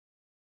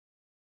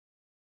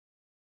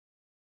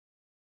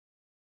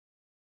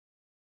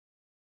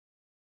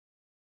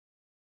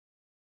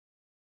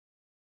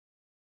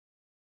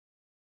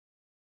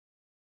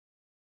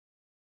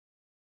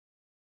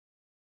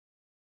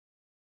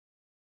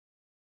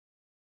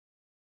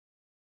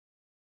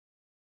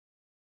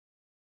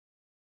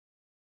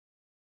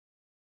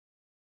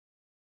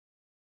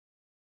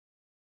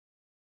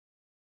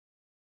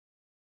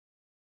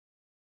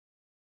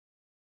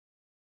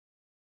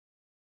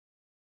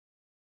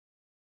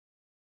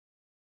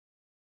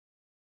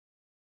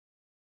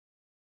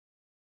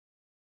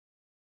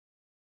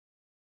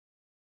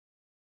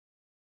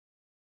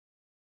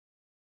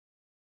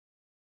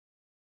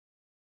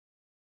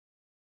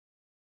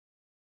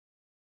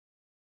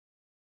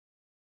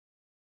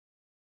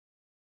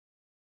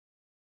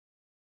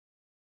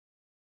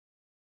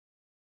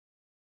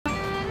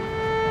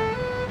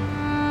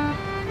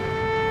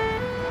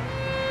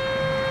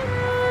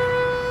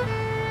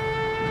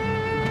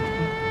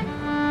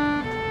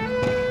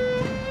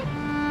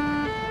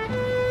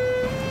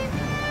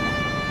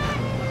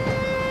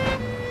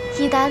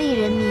大利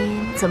人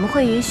民怎么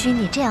会允许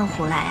你这样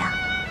胡来啊？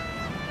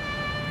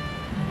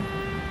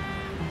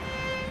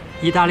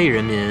意大利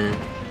人民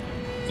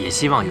也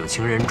希望有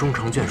情人终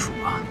成眷属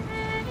啊。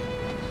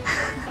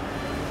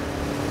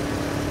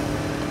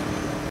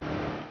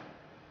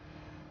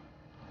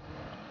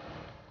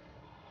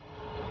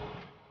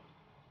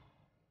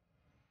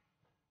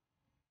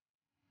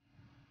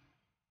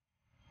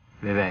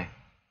薇薇，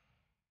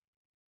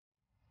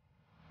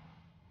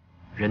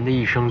人的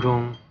一生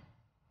中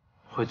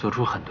会做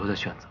出很多的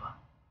选择，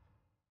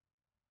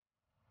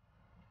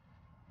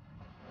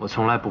我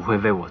从来不会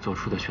为我做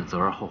出的选择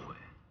而后悔。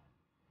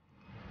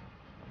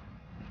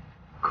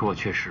 可我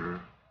确实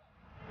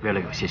为了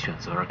有些选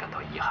择而感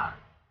到遗憾。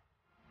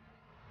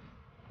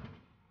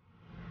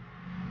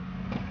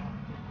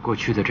过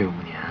去的这5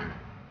年，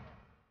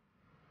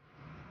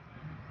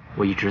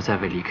我一直在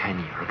为离开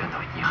你而感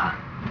到遗憾。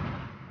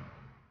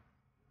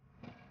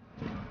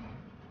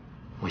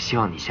我希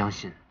望你相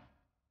信，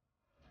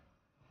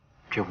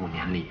这5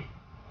年里，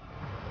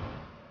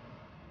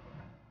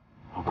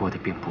我过得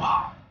并不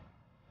好，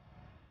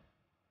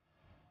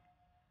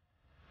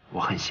我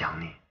很想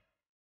你。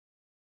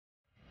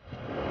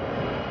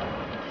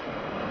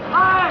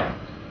 嗨！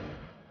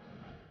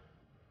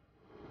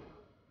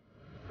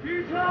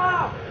停车！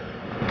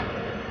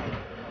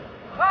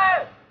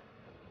嗨！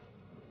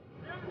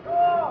停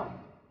车！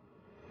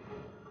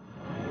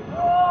停车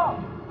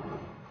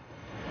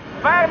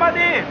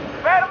！Fermati!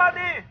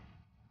 Fermati!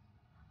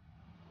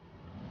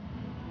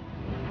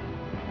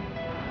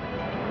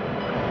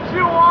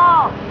 是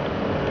我！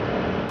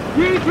停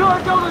车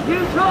就是停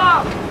车！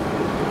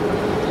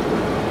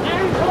停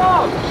车！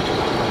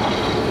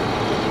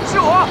是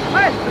我！哎！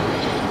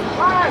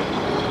 哎！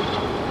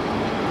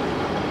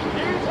停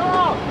车！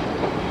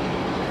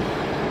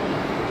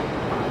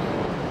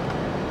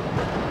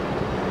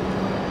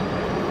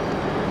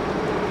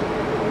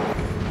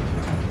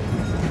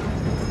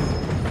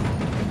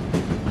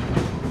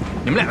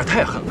你们两个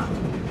太狠了！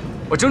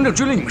我整整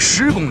追了你们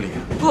10公里，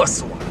饿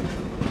死我了。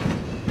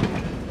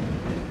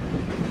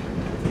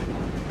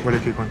Vuole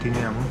che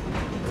continuiamo?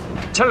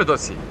 Certo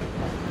sì。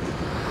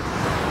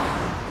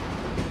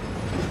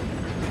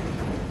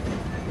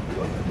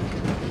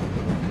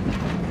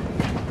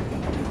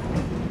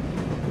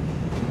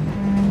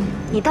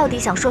 你到底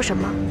想说什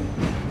么？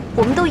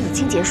我们都已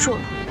经结束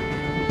了。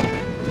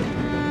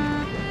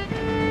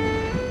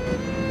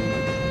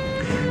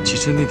其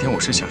实那天我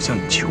是想向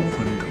你求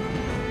婚的。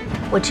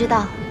我知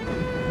道。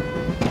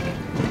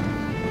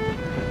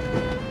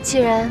既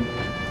然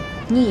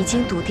你已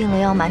经笃定了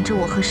要瞒着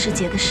我和师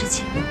姐的事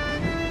情，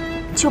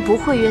就不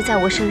会约在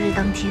我生日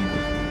当天，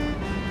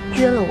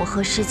约了我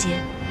和师姐，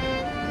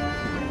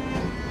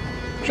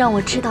让我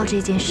知道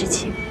这件事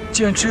情。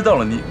既然知道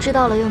了，你知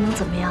道了又能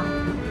怎么样？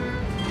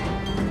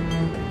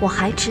 我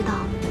还知道，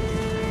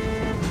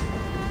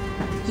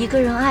一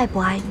个人爱不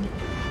爱你，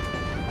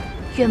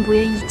愿不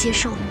愿意接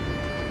受你，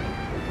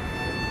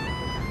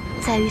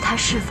在于他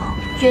是否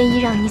愿意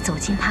让你走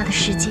进他的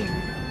世界，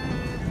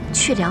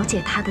去了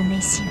解他的内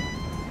心。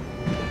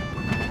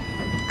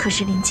可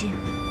是林静，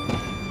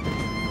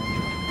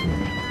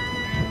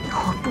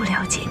我不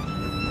了解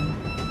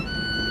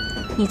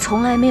你，你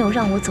从来没有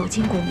让我走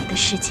进过你的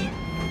世界，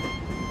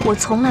我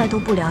从来都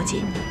不了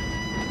解你。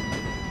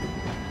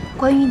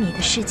关于你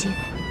的世界。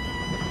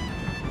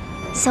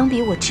 相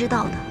比我知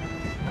道的，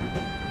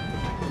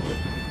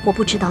我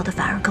不知道的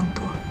反而更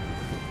多。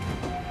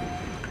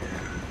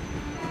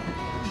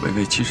薇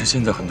薇，其实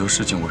现在很多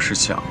事情我是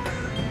想……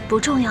不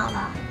重要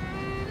了。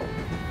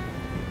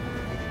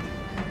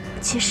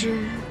其实，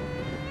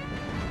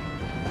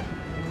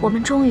我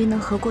们终于能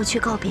和过去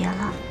告别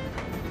了，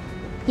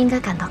应该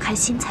感到开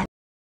心才。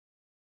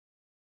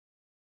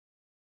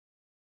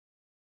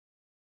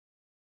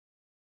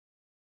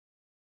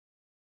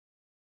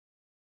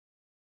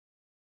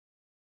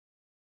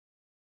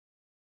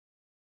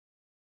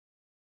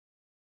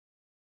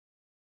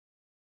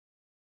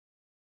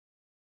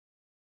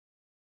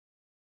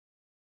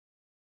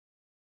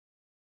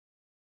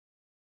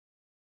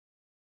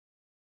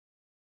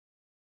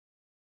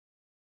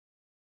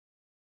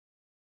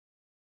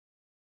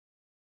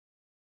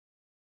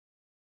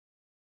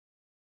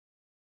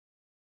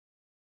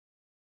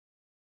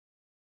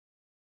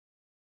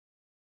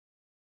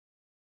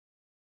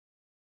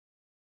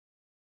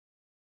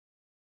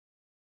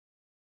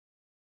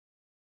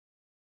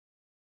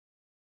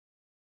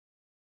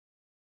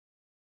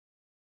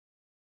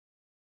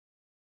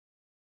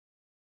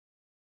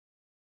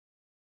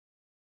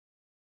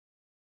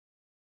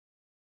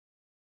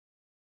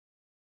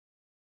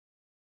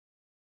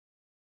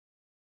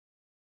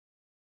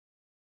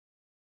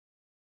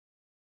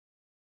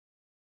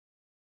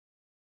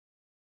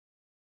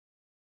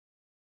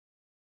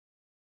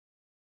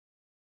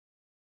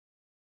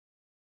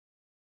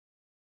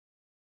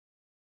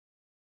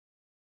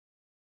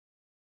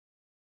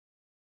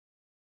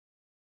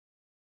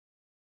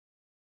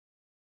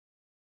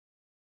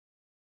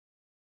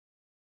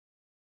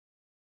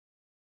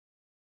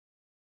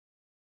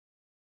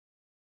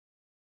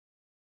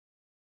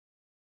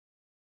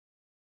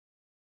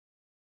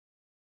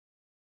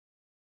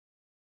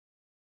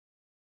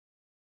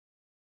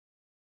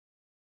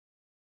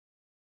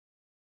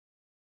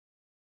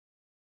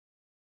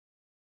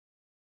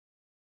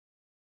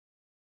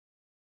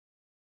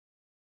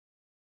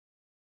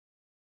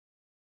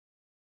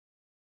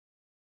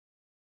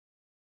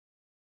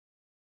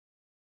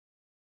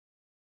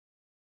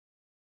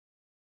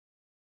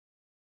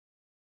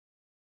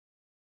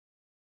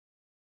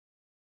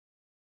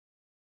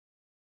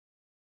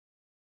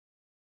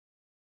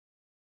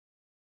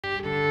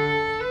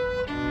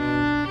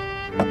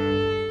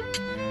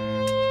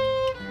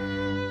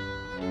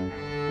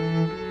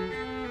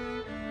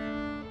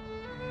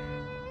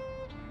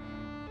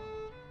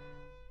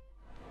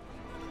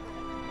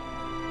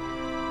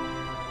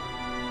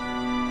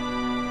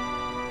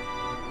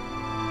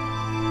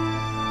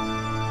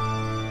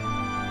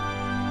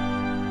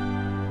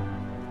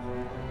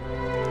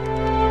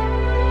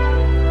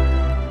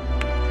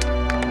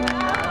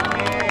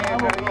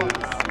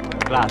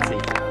Grazie.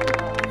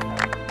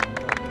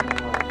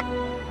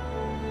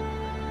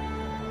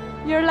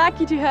 You're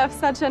lucky to have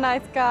such a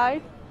nice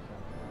guy. “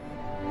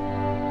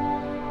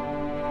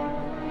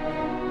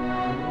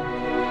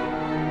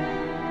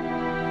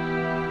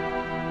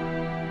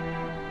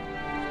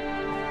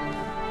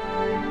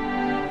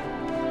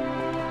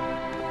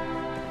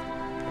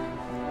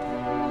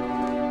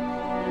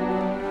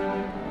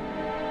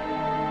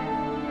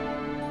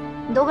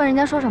你都跟人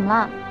家说什么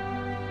了？”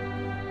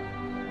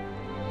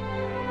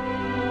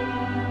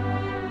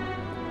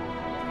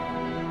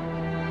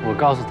我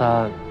告诉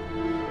他，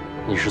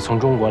你是从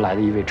中国来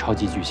的一位超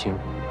级巨星，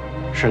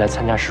是来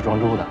参加时装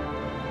周的。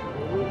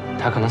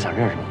他可能想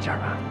认识你一下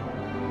吧。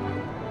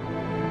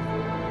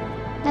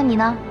那你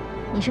呢？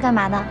你是干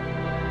嘛的？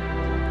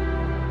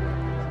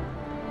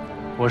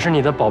我是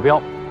你的保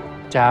镖，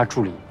加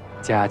助理，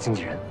加经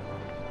纪人。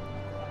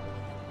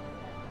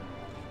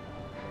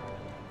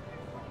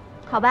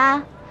好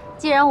吧，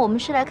既然我们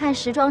是来看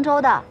时装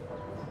周的，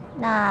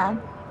那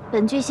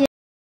本巨星。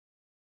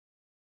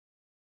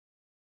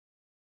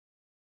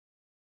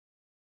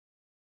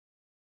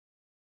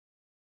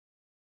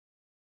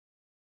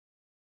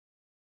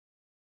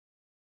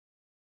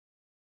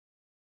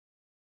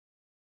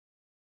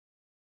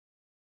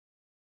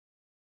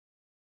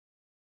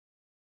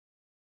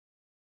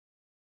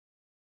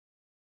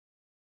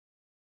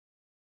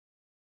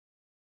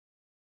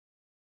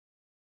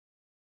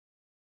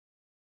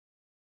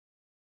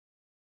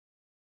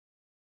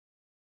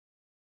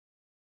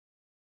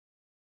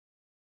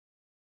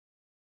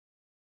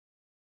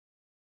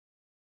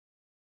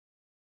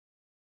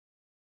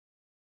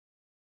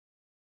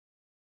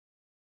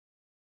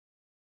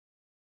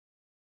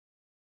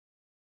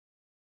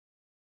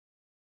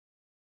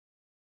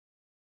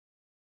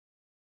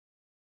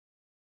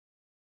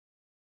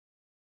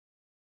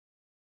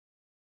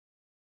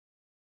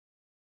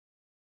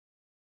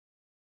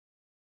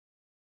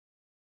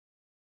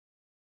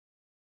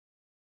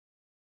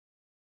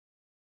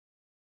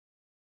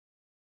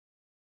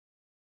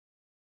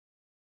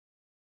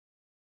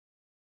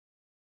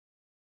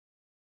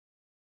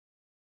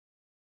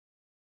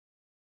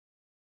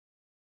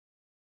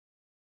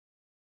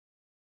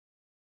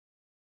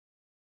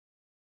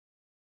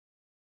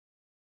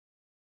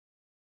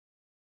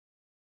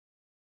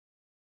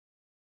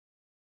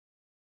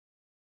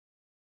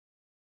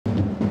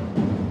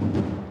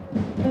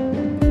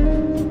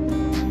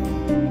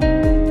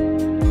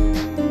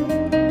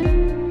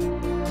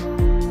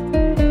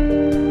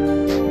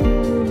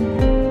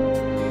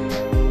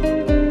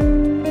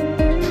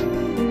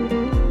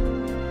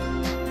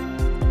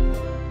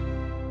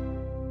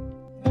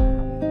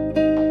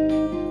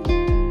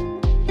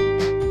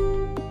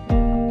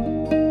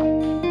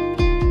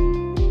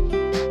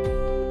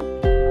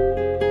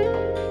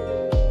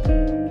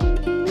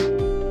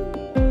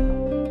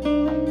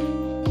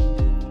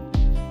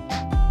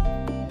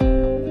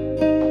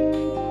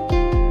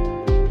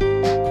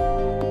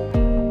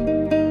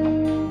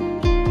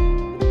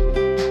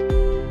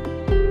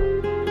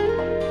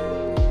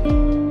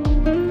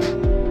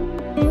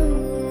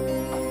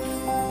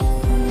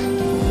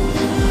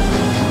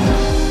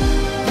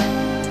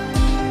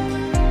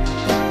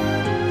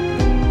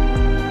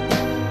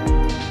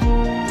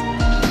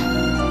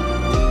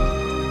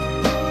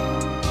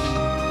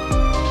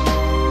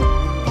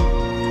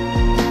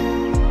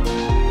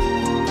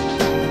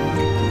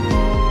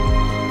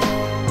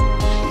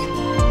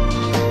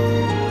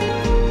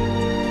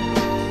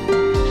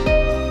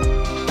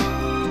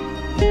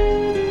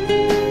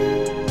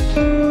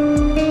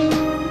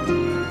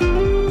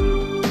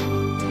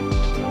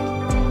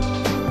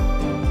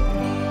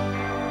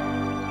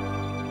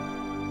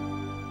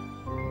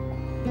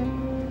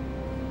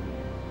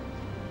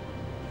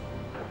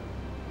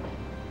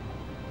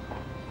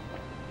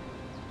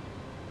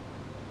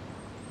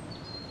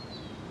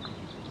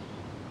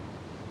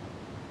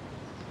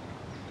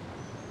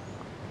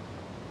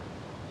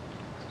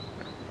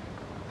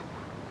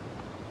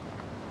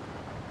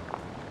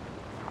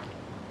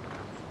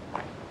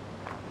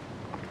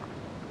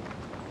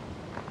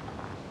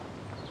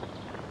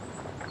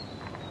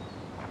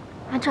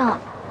阿正，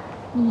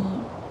你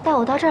带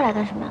我到这儿来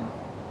干什么？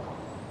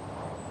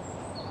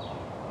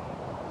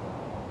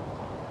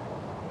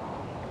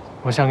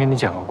我想给你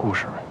讲个故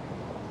事。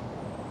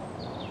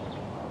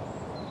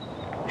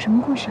什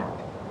么故事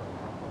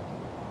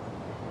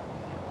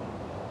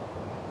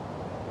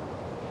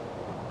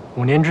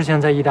？5年之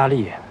前在意大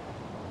利，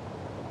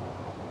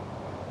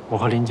我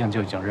和林静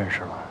就已经认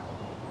识了。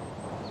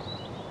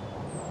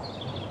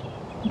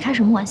你开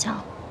什么玩笑？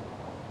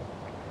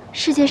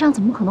世界上怎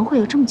么可能会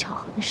有这么巧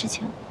合的事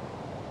情？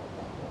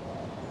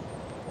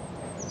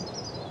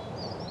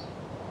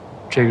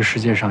这个世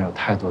界上有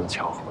太多的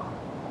巧合，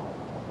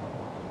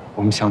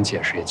我们想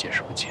解释也解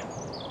释不清。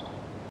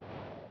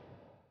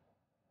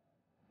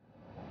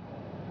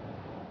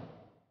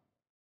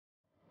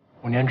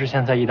5年之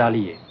前在意大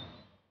利，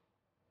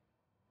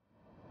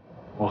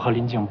我和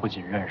林静不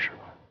仅认识了，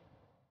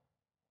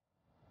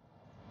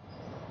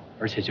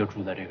而且就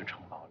住在这个城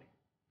堡里。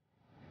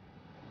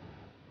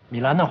米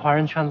兰的华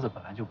人圈子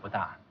本来就不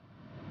大，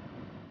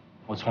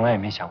我从来也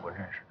没想过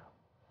认识他。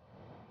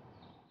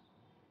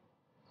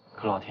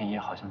可老天爷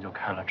好像就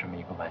开了这么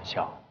一个玩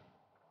笑，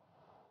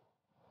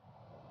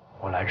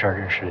我来这儿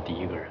认识的第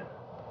一个人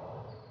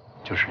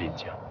就是林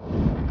静。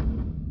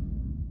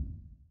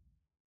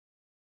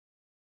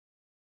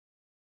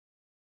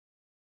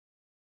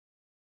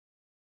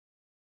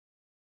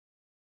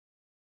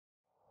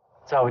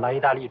在我来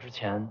意大利之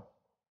前，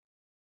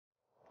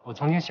我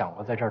曾经想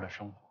过在这儿的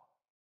生活，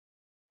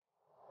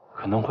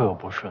可能会有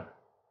不顺，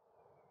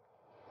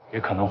也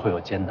可能会有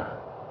艰难。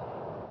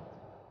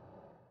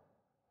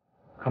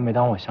可每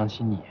当我想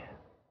起你，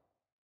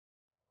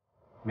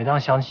每当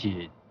想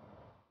起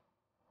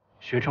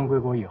学成归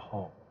国以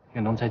后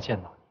又能再见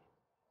到你，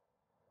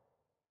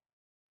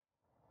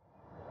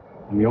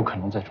我们有可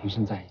能再重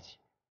新在一起，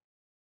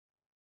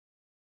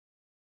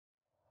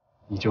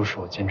你就是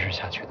我坚持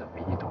下去的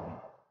唯一动力。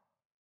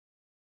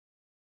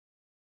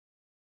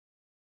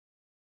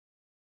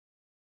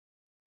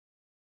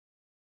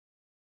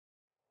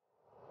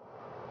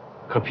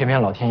可偏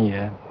偏老天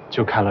爷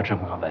就开了这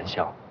么个玩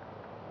笑。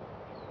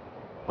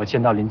我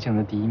见到林静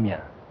的第一面，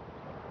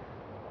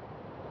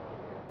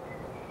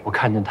我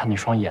看见她那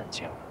双眼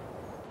睛，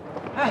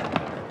哎，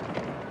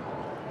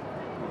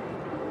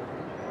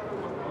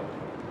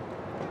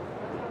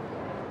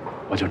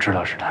我就知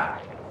道是她。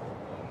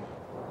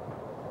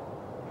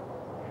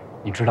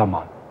你知道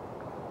吗？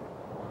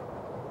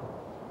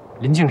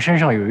林静身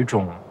上有一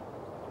种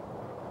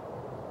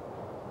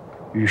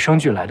与生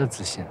俱来的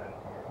自信。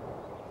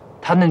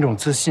他那种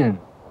自信，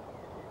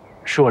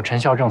是我陈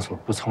孝正所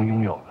不曾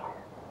拥有的。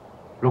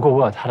如果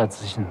我有他的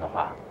自信的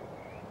话，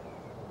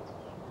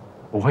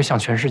我会向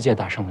全世界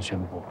大声地宣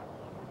布：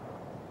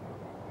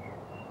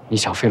你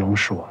小飞龙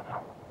是我的。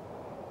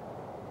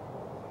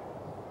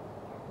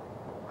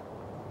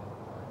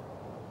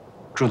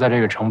住在这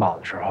个城堡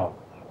的时候，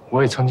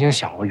我也曾经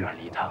想过远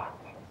离他。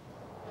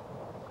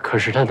可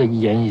是他的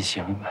一言一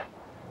行，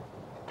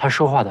他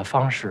说话的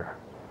方式，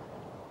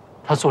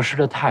他做事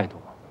的态度，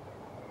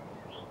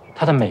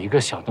他的每一个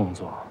小动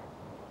作，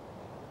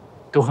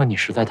都和你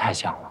实在太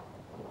像了。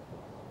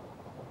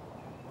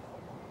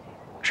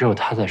只有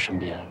他在身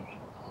边，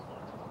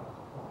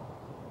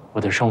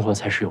我的生活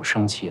才是有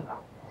生气的，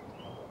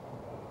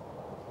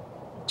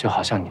就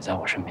好像你在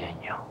我身边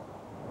一样。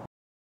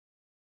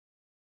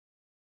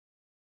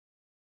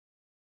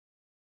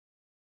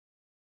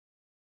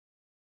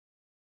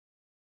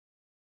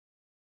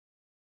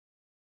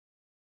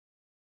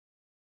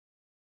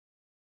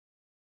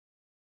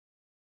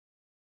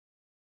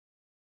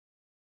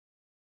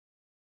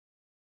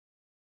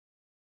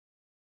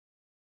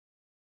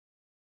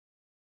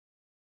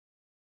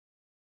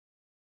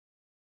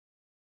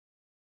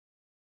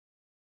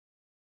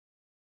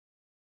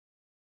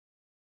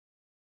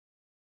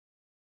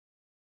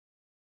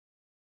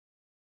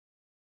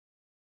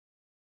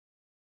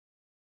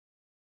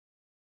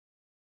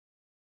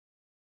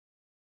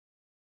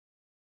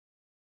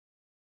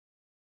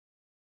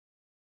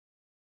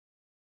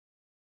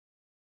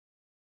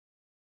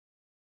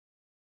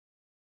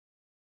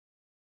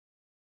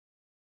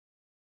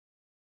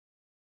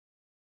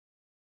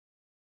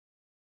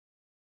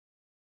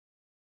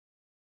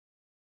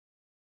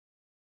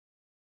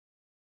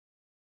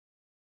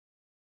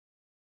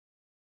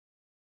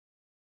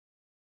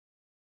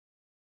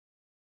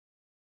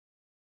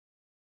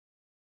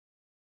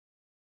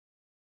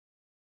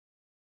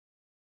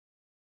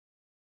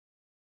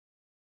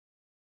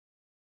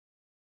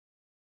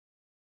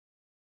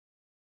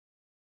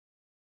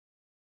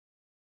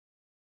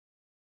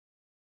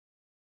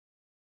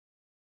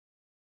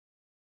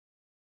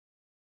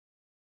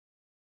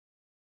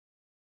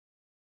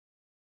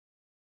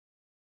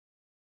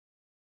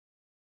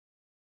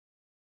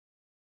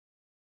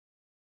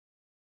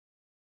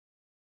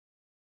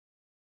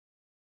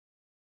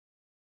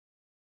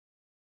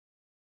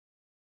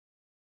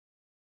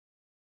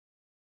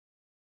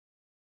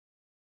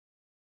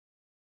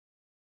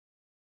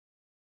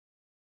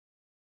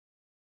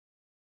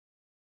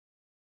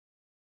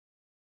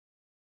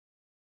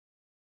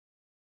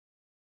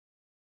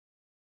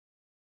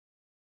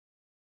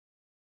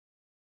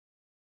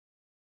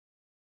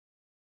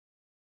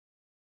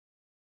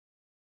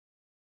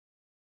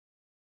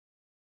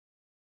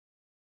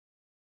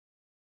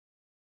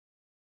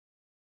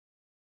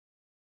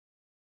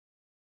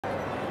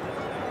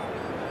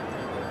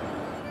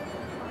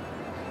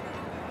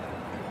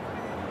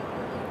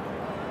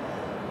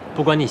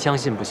不管你相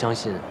信不相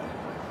信，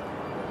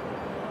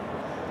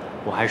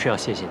我还是要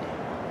谢谢你。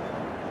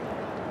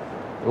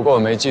如果我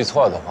没记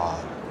错的话，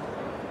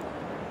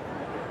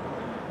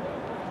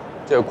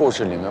这个故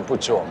事里面不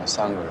止我们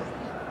3个人。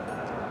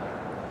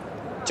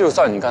就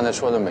算你刚才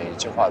说的每一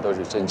句话都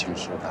是真情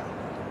实感，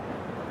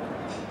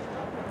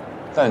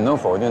但你能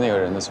否定那个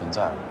人的存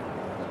在吗？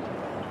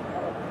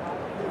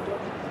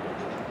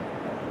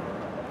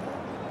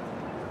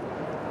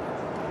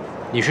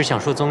你是想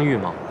说曾玉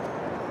吗？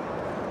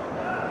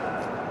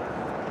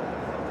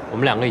我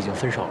们2个已经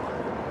分手了，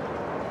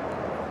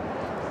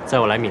在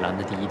我来米兰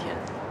的第1天。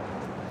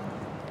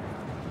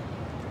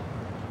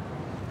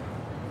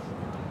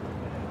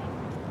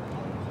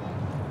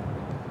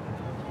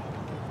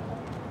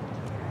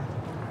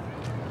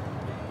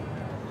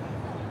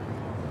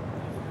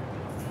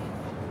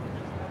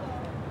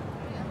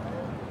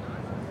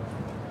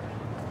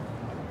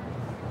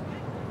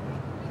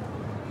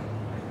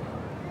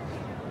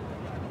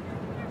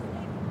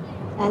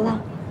来了。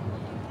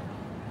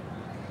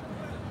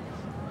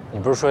你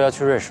不是说要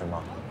去瑞士吗？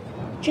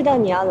知道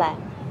你要来，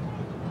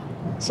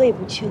所以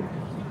不去了。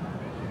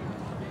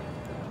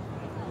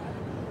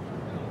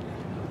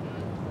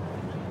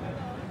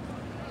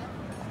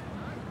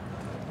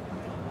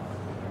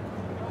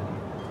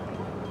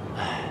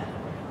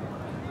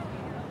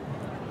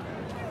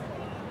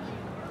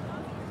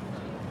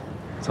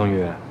宗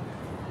宇，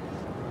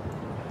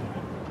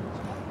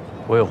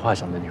我有话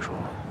想对你说。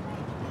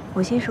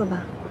我先说吧。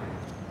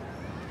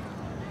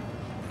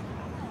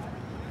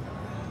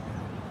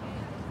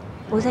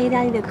我在意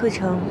大利的课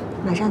程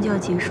马上就要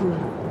结束了，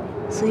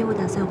所以我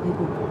打算回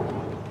国。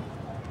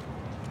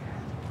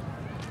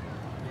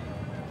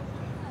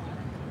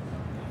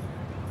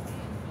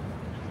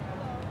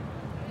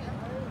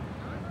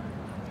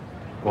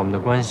我们的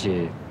关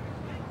系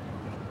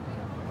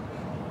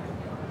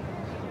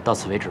到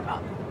此为止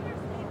吧。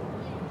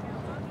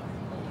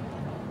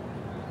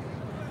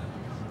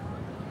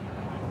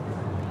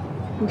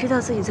你知道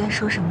自己在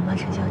说什么吗，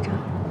陈校长？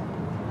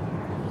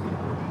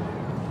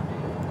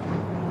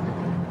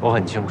我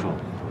很清楚。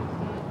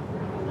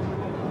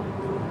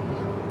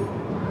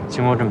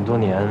经过这么多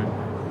年，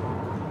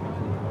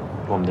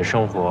我们的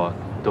生活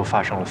都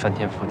发生了翻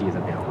天覆地的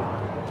变化。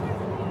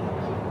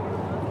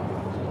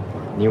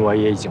你我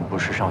也已经不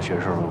是上学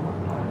时候的我们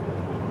了。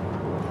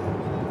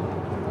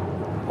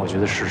我觉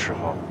得是时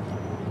候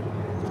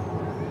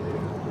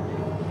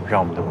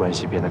让我们的关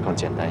系变得更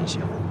简单一些。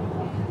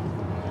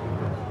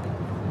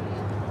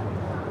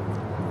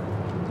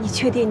你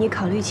确定你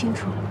考虑清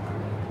楚了？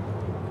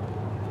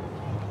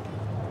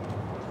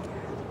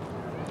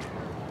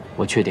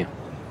我确定。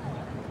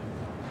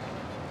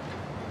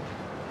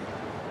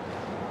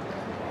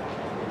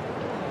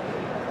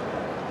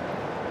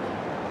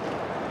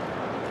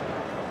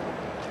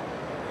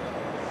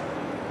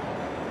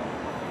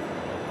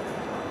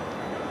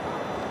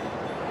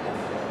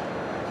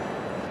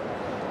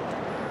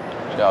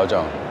廖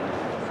正，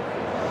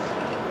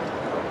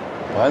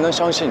我还能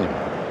相信你吗？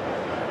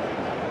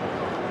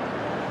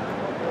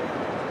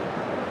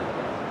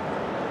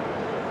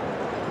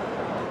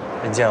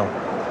林静，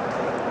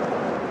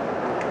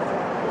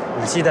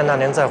你记得那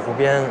年在湖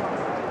边，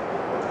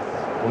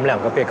我们两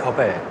个背靠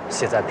背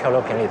写在漂流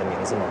瓶里的名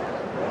字吗？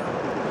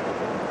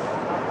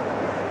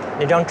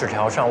那张纸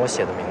条上我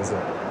写的名字，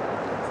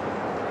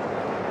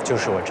就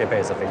是我这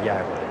辈子唯一爱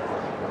过的人。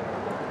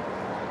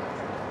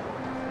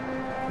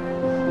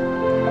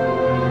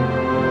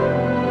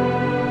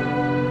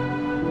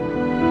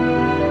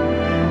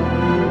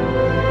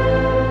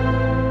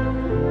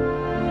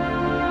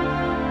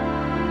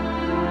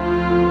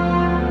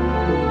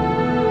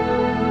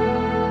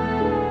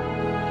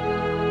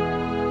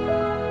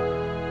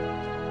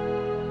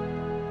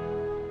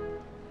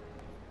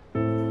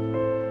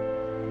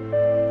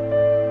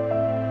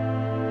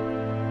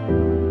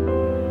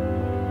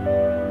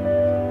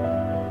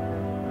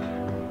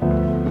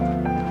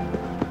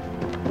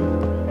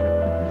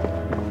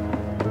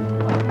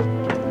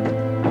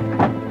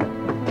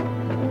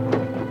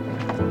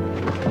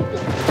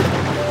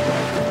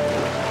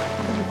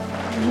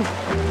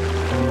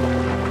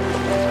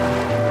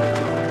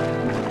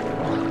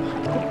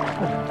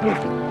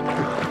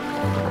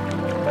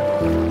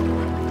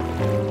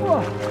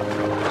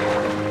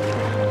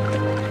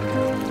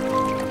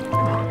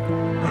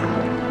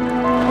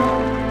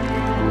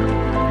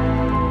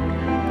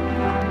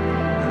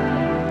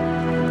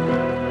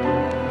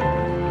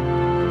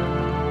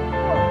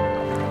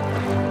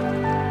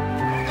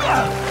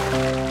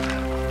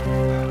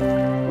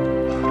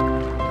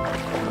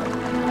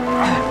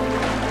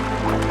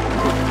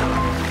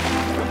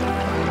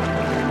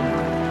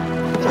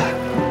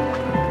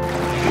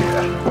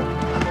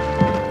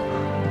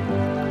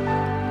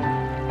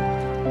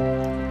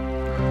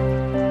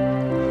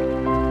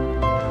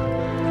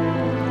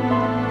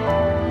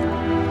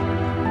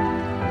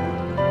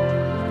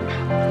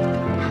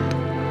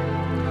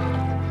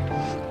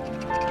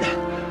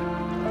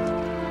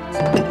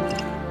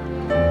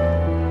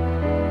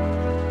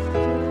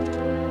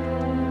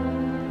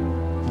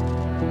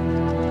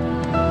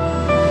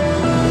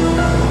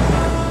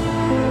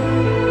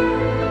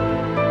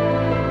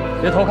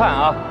别偷看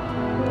啊！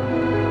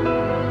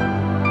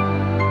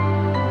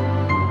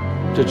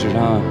这纸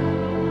上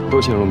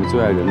都写了我们最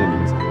爱人的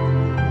名字。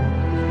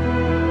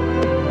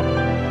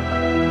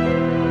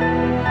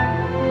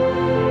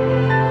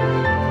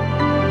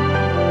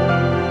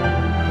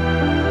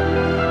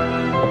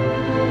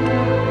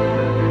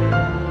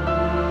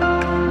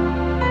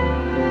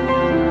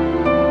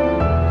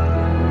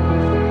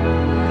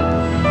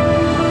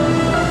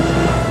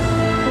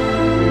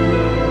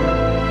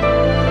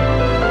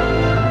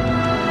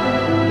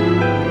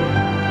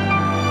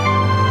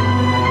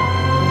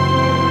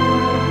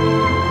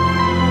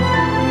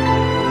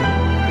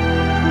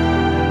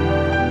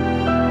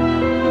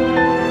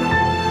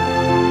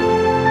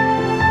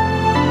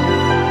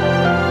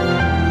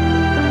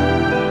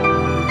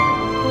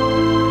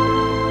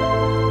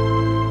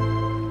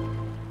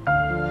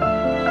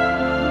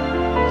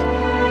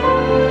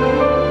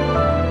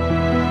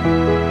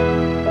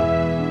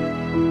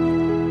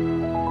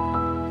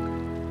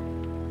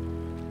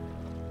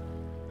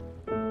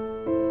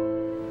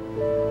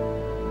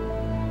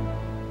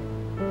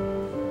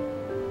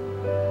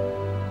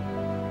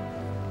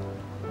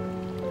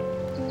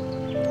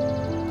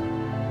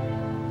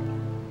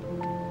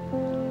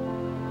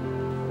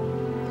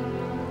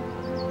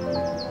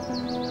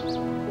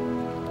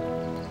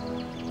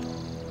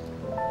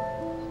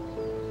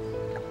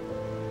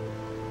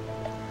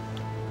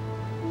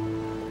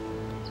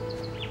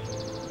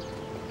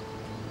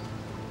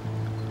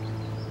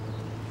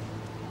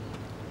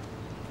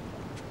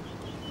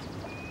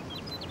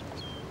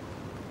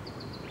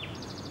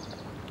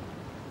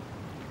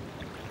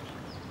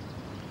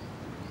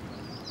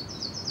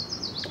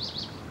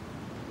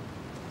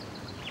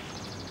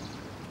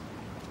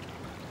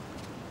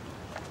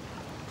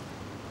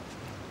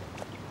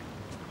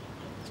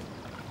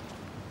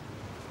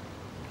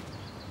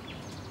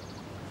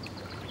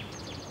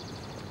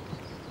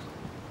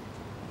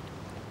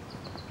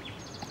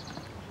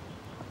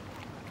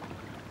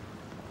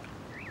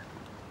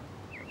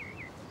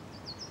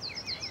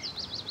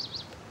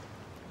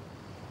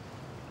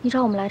你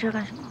找我们来这儿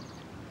干什么？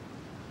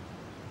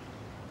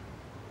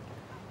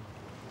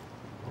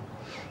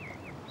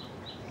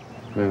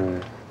微微，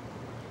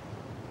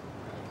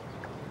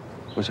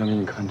我想给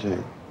你看这个。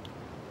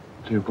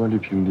这个玻璃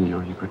瓶里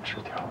有一个纸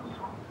条，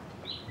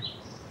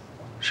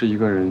是一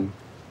个人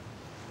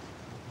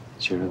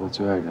写着他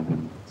最爱人的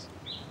名字。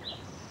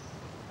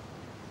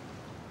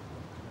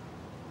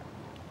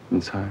你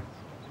猜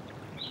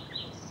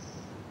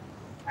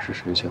是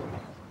谁写的？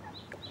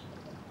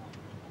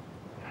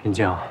林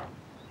静，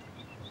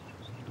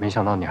没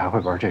想到你还会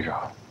玩这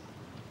招。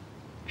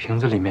瓶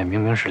子里面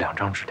明明是2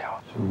张纸条，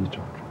就一张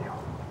纸条。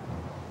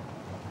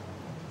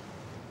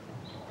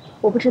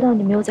我不知道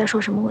你们又在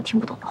说什么我听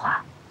不懂的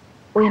话，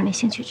我也没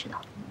兴趣知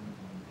道。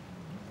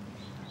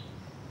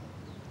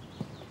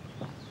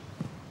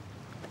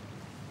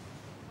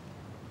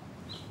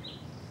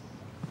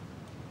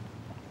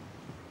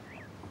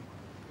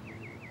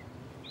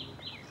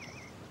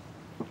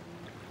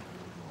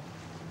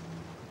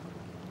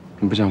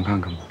你不想看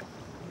看吗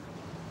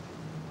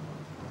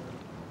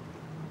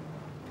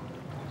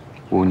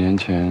？5年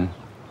前，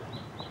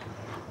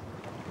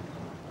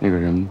那个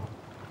人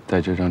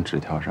在这张纸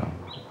条上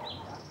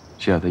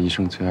写了他一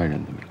生最爱人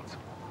的名字，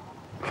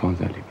放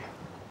在里面。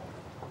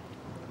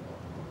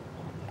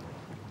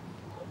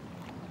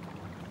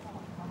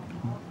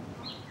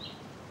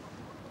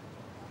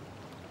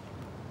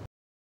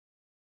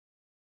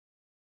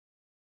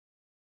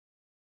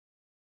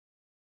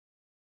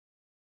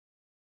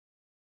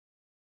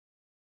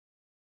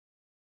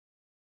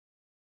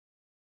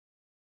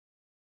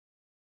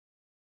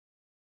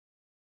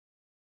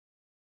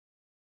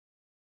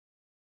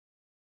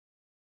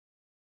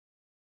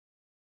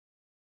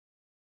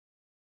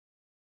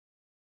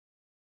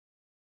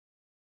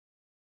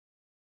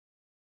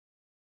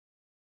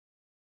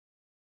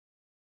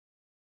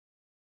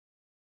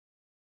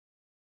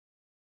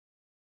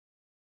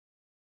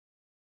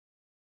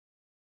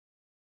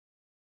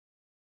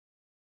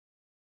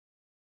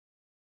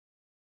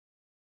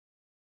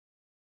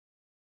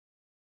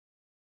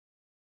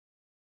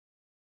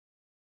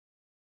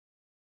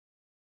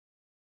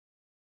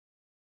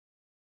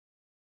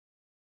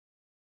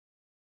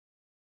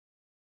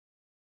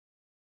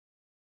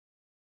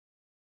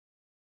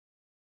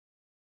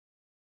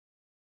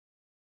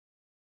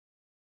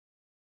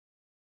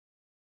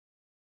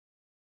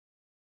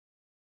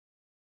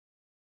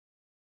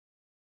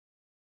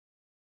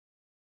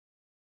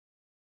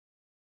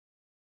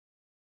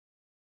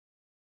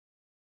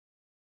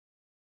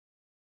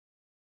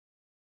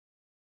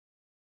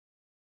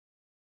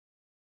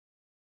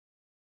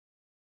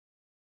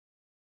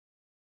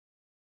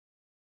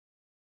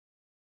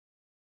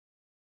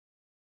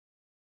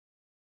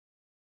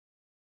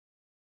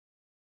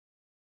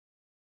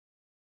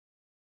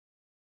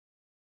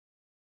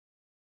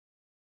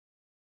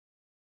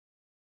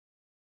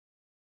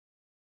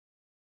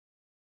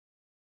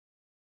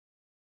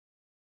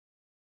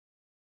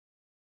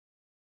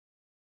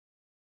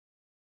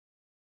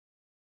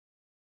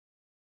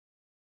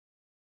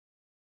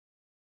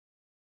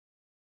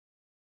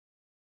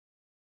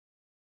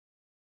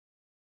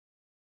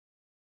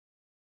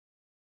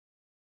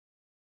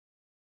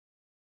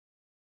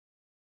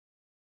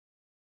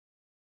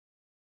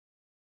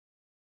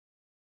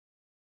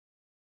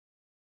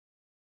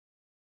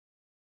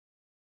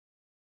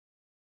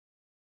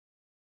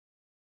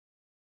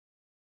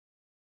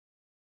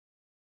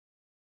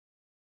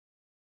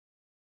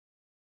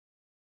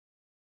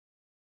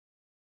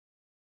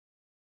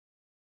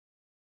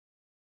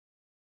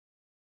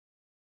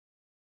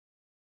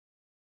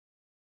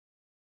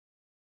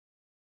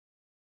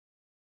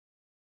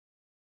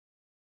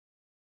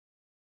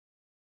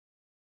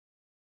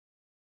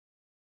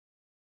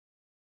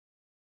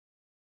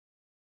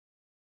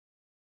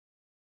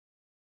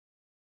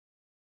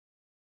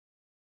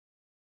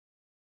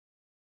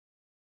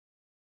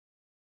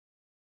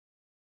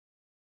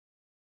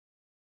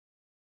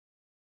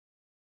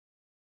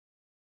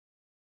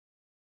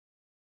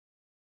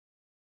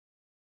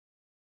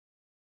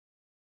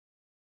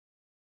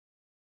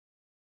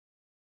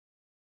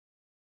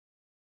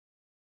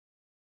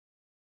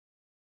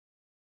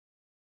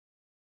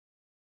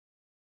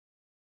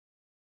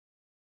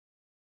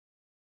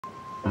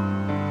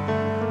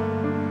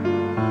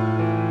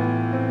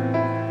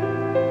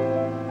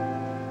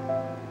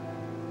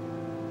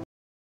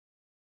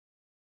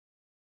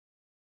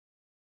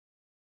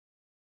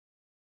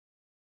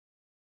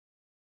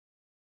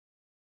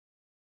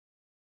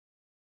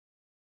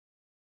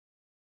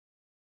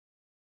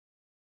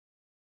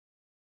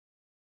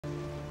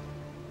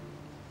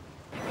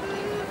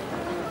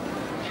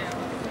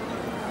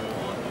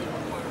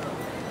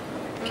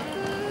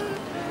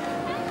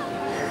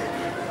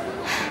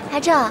还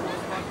正，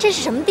这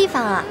是什么地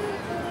方啊？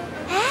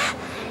哎，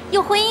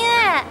有回音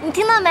哎，你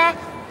听到没？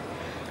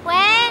喂，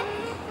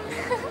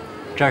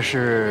这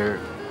是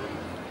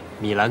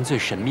米兰最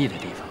神秘的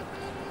地方。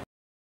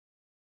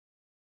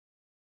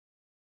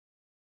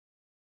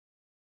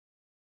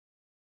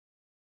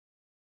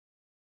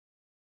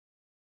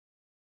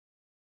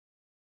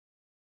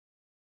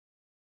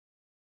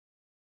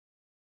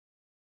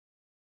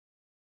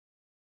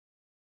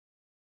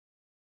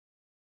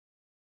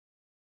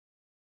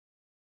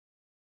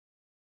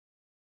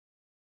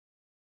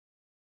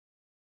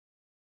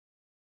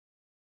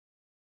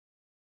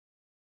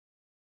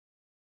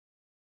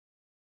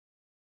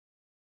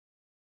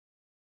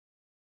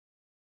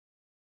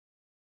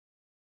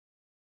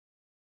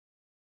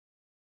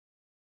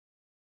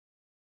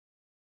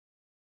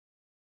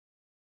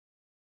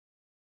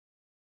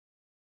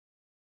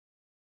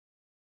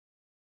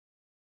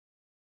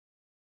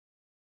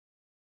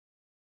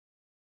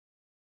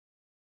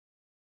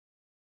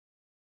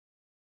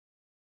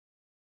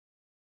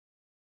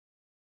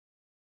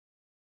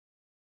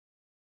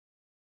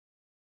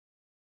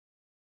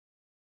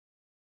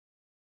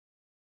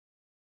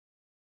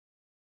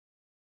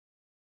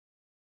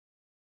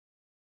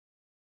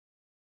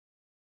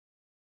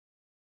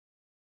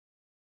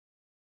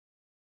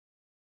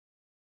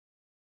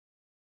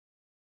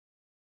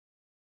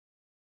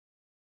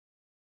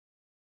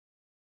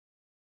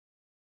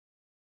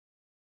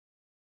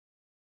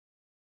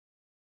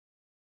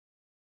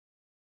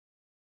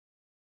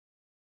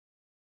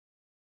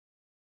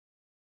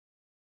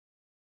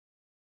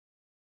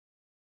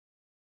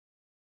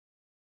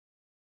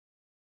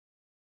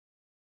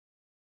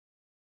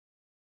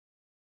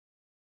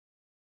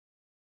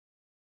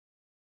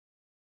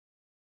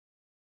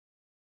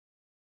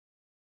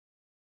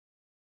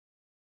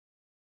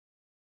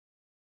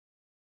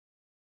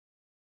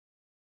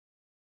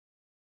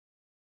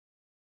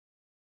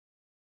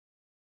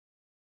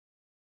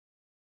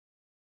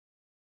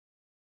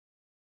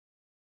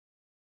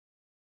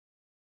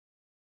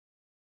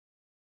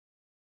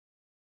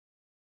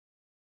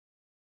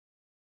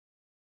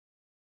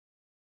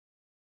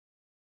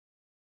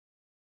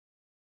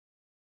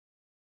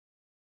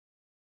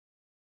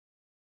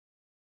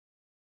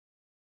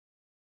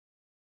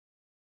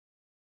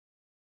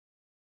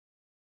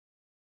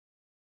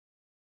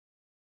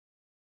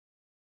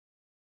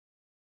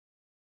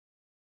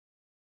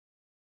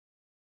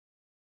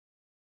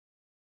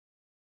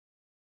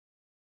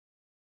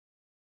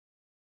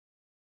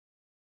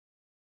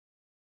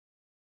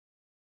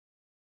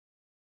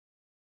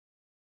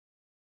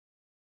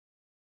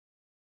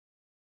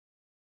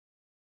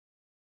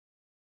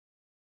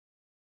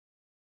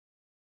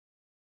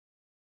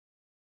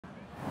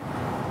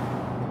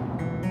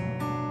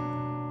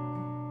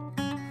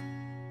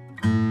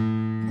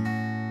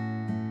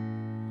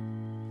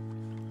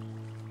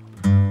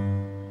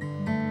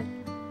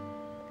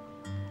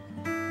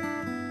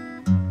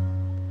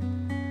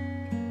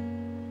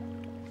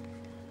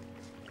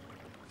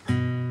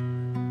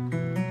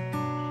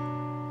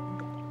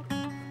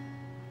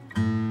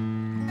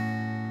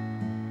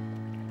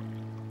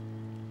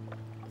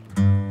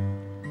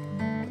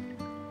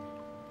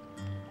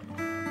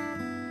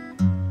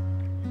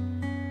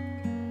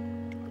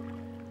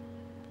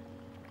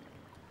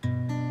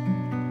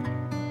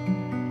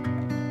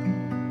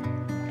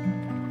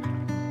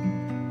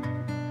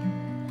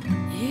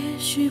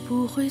许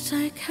不会再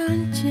看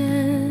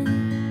见，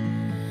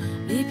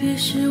离别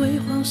时微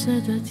黄色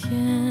的天。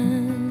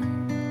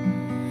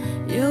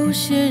有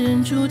些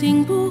人注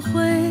定不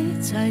会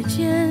再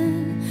见，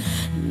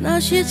那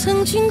些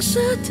曾青涩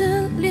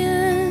的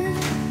脸。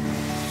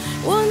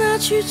我拿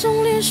去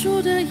种莲树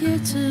的叶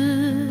子，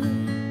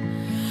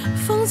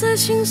放在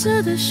青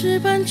涩的石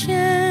板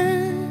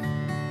前，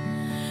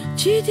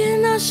祭奠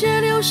那些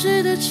流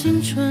逝的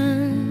青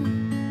春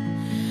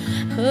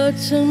和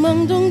曾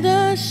懵懂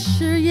的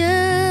誓言。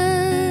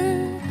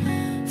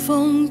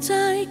风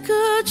在歌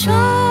唱，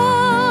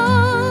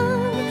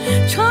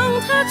唱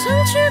它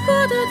曾去过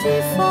的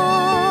地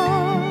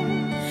方，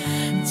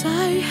在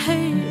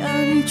黑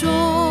暗中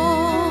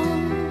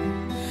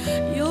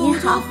有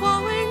朵花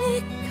为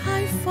你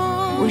开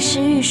放。我是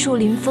玉树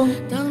临风，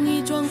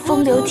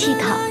风流倜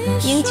傥，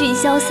英俊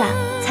潇洒，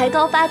才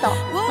高八斗，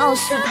貌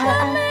似潘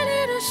安，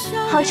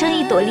号称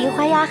一朵梨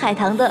花压海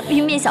棠的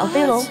玉面小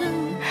飞龙。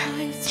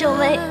郑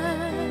薇，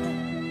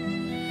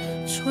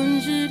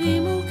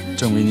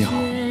郑薇你好，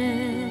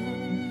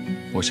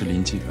我是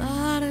林静，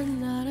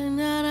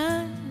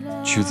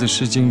取自《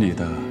诗经》里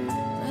的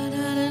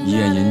“一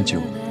宴饮酒，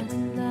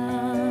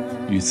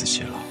与子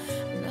偕老”。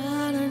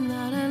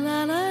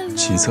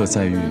琴瑟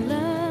在御，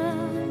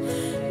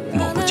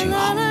莫不静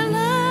好。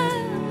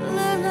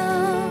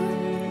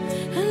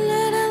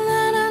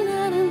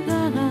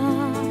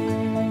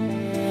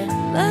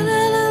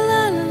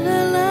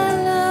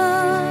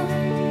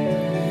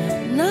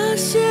那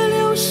些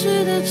流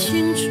逝的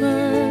青春，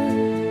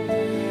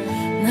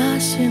那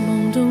些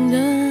懵懂的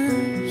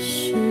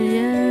誓言。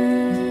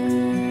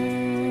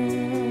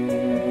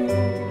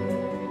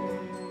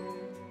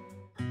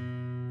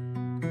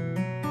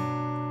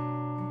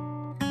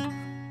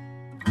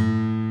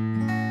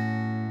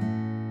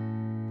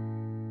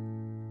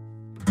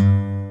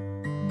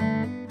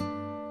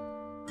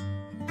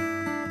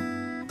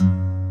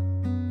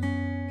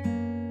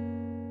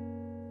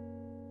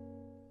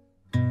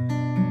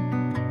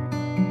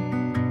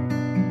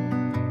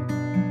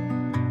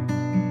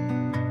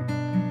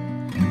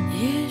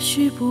也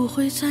许不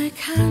会再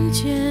看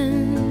见，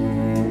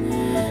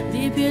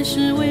离别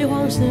时微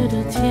黄色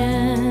的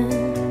天。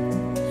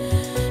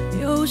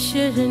有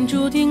些人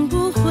注定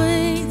不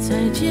会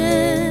再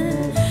见，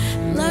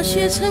那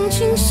些曾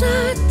青涩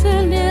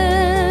的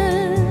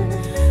脸。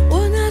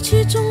我拿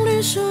起种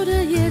莲树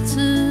的叶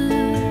子，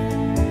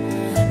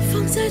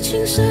放在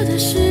青涩的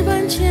石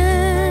板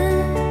前，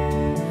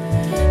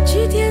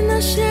祭奠那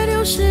些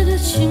流逝的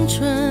青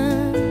春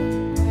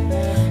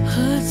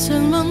和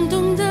曾懵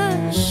懂的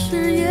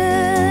誓言。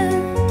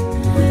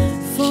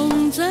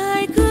风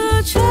在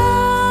歌唱，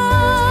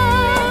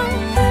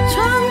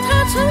唱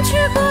它曾去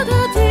过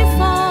的地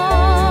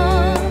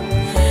方，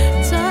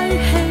在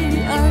黑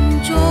暗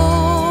中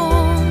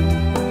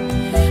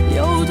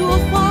有朵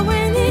花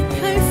为你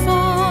开放。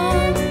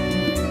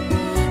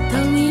当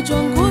你转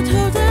过头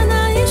的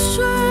那一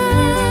瞬，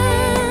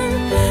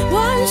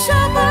晚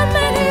霞般美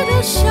丽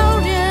的笑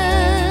脸，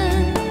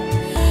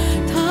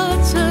它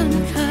曾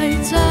开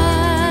在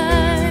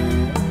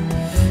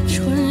春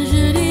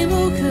日里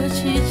某个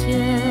季节。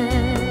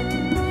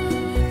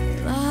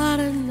啦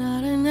啦啦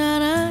啦啦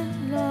啦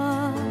啦，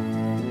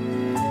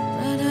啦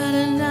啦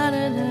啦啦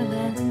啦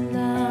啦。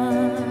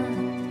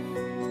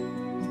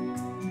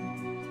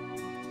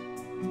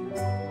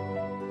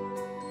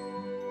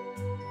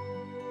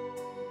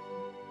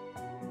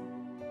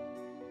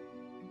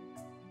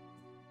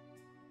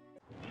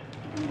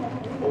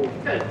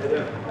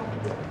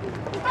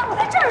你带我来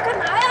这儿干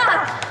嘛呀？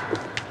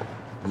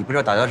你不是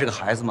要打掉这个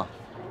孩子吗？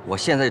我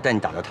现在就带你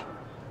打掉他。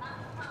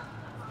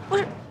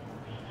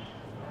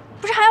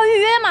不是还要预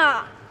约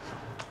吗？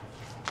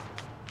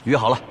约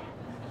好了。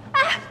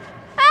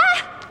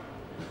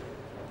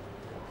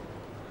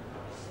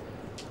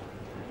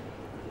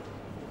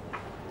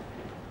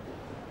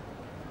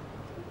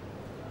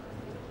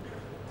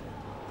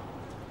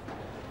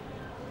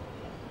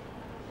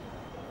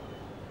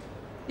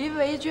李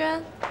维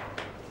娟，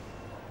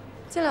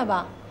进来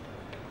吧。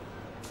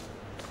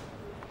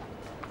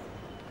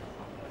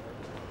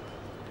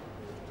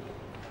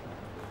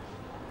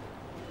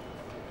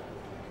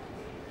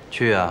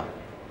去啊，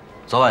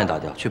早晚也打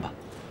掉，去吧。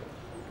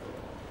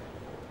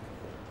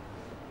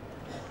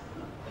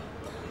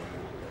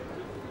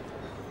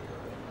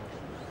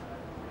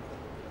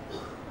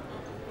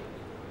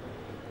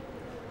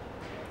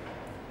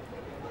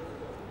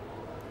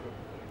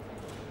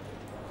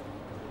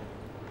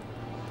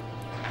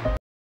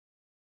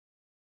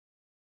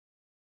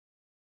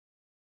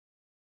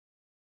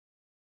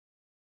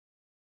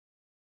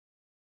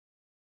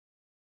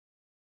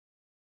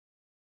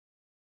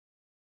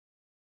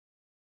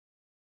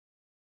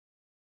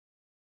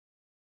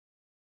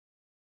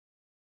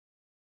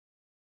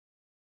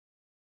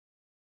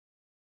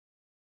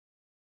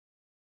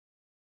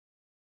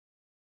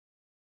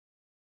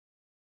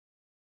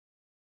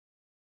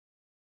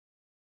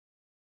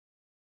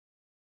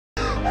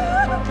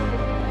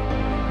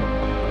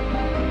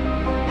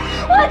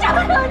我求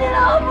求你了，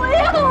我不要，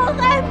我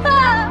害怕，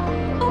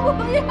我不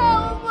要，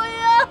我不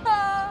要。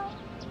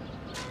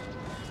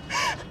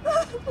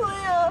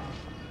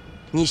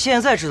你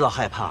现在知道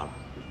害怕了？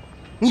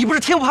你不是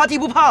天不怕地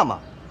不怕吗？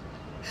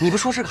你不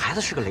说这个孩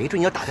子是个累赘，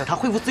你要打掉他，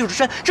恢复自由之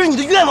身，这是你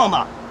的愿望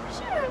吗？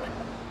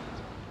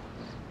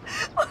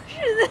不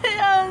是这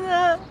样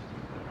的。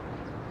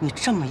你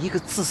这么一个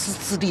自私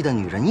自利的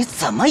女人，你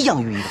怎么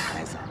养育一个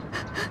孩子？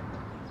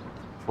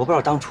我不知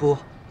道当初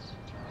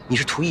你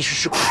是图一时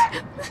之快，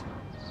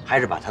还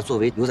是把他作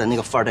为留在那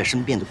个富二代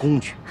身边的工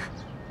具，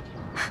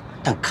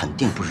但肯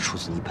定不是出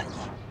自你本意，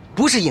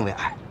不是因为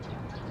爱。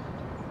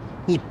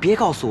你别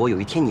告诉我有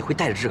一天你会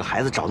带着这个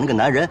孩子找那个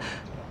男人，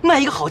卖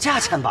一个好价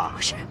钱吧？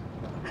不是，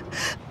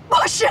不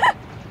是，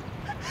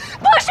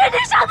不是你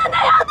想的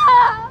那样的。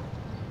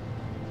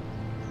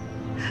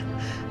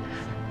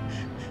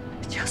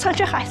就算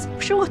这孩子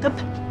不是我的本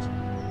意，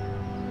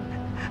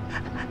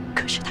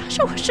可是他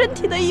是我身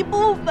体的一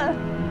部分。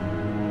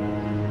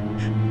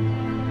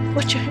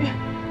我承认，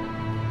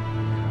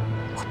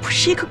我不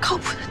是一个靠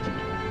谱的女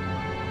人，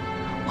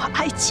我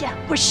爱钱，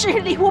我势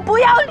利，我不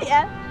要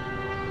脸。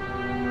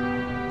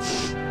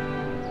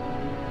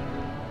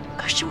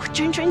可是我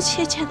真真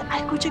切切的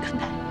爱过这个男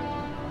人，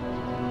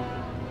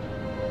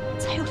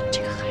才有了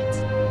这个孩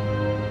子。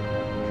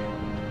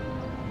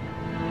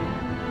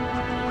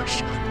我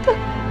舍不得，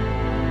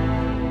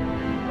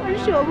我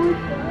舍不得。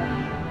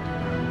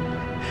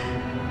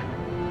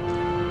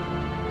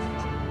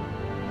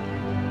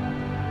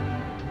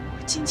我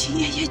兢兢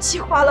业业计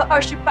划了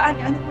28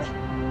年的未来，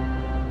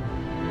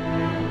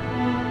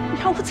你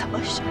让我怎么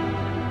选？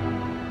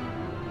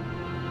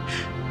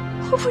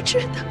我不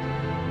知道。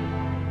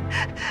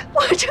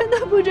我真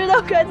的不知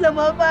道该怎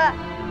么办。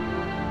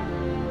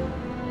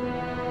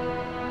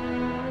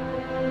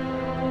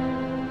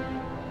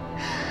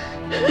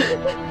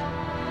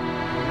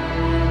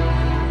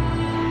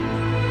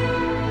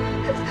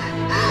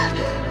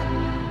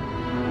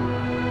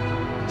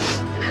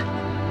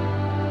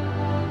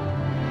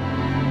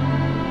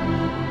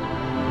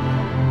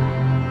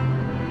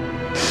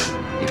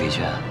李薇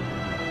娟，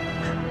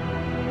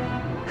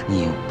你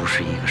已经不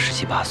是一个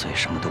17、18岁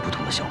什么都不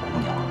懂的小姑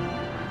娘了。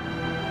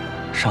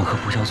上课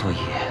不交作业，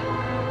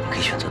你可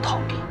以选择逃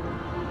避；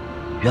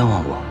冤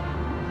枉我，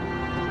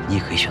你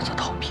也可以选择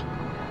逃避。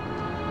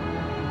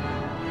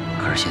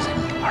可是现在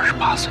你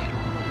28岁了，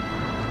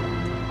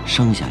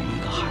生下一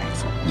个孩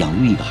子，养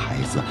育一个孩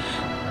子，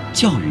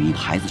教育一个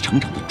孩子成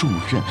长的重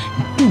任，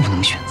你不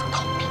能选择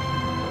逃避。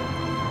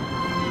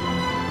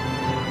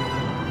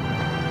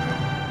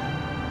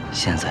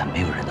现在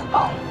没有人能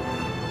帮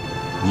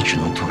你，你只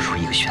能做出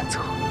一个选择。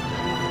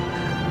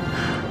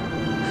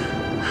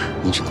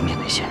你只能面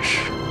对现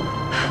实，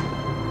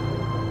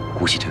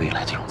鼓起对未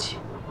来的勇气。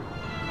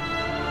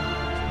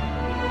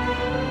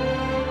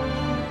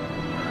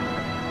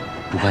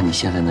不管你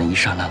现在那一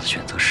刹那的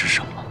选择是什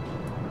么，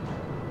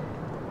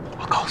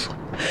我告诉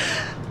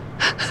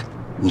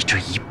你，你这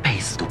一辈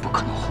子都不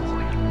可能后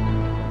悔了。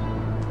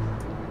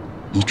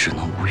你只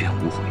能无怨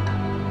无悔的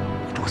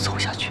一路走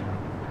下去。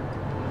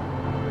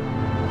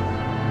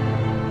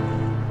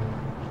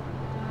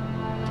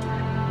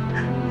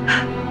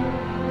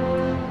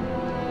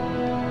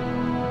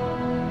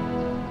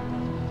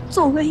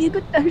作为一个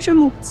单身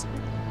母亲，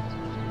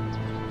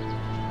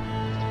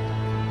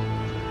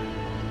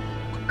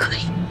我可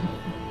以。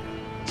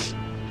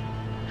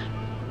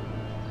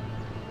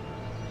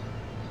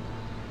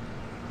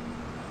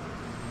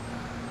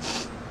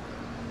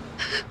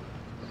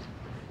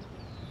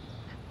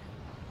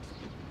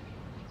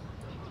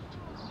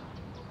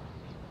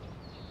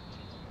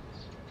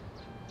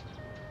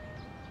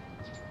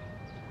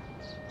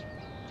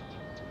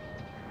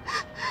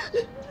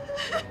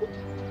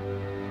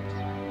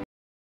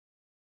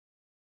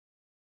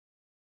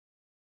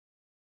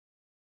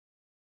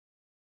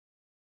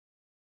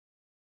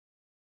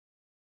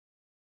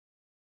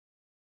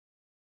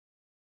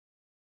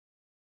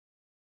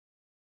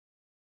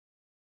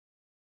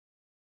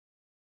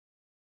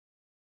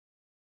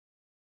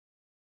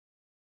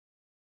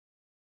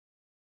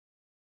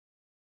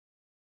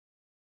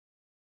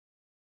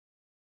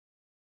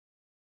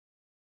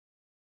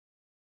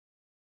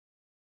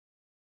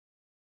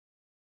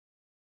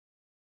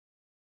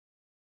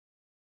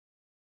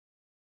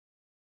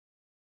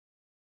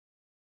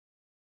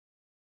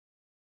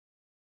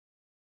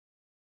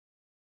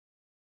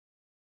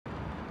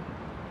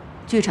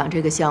剧场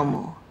这个项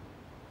目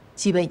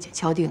基本已经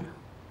敲定了，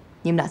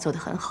你们俩做得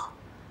很好。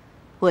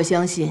我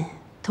相信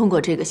通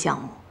过这个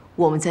项目，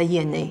我们在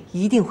业内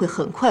一定会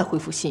很快恢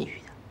复信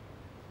誉的。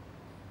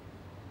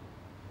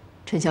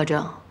陈孝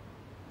正，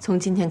从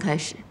今天开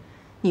始，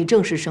你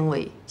正式升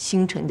为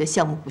星辰的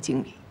项目部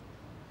经理。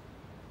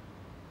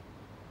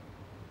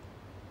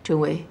陈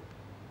维，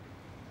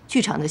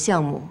剧场的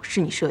项目是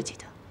你设计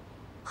的，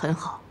很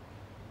好。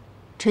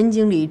陈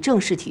经理正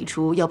式提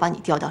出要把你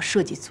调到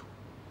设计组，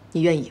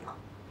你愿意吗？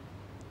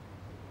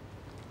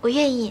 我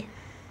愿意。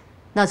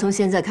那从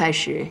现在开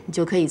始，你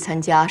就可以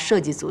参加设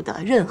计组的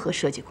任何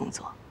设计工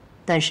作。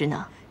但是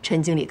呢，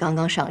陈经理刚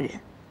刚上任，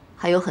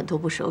还有很多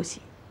不熟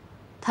悉，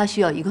他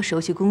需要一个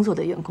熟悉工作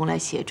的员工来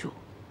协助。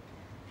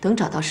等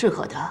找到适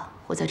合的，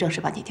我再正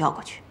式把你调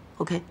过去。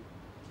OK？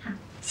 好，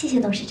谢谢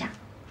董事长。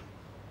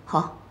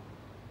好，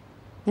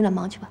你俩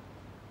忙去吧。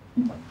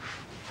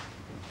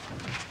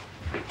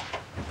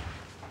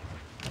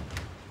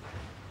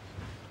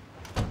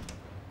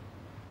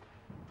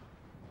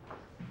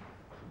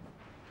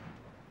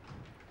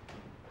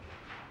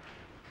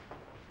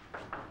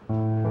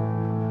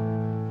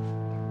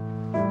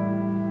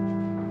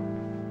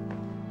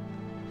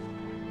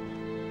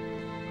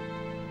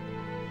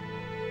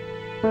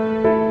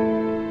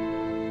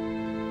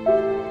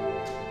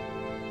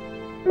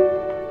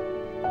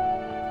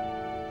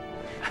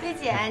薇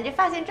姐，你这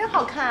发型真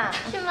好看，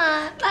是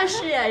吗？那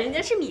是，人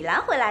家是米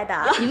兰回来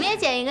的。你们也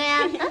剪一个呀？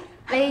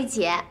薇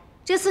姐，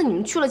这次你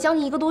们去了将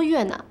近1个多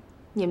月呢，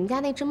你们家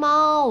那只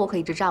猫我可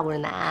一直照顾着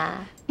呢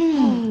啊。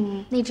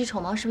那只丑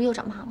猫是不是又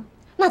长胖了？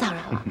那当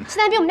然了，现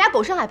在比我们家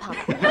狗剩还胖。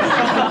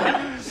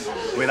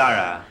魏大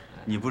人，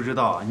你不知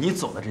道啊，你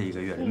走的这1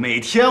个月里，每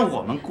天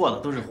我们过的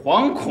都是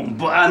惶恐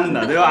不安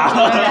的，对吧？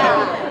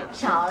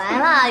少来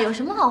了，有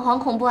什么好惶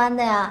恐不安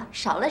的呀？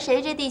少了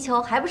谁，这地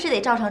球还不是得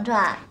照常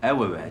转？哎，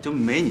伟伟，就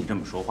没你这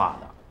么说话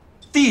的。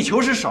地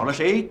球是少了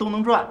谁都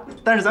能转，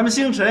但是咱们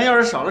星辰要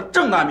是少了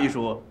郑大秘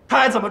书，他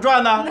还怎么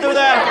转呢？对不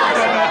对？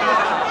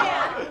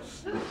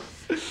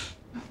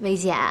薇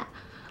姐，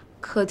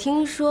可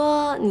听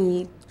说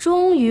你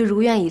终于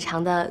如愿以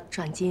偿的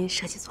转进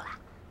设计组啦？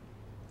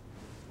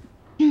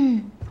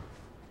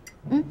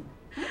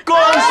恭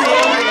喜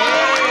你！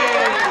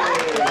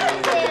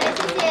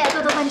谢谢，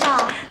多多关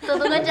照，多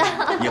多关照。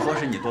以后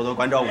是你多多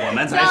关照我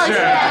们才是。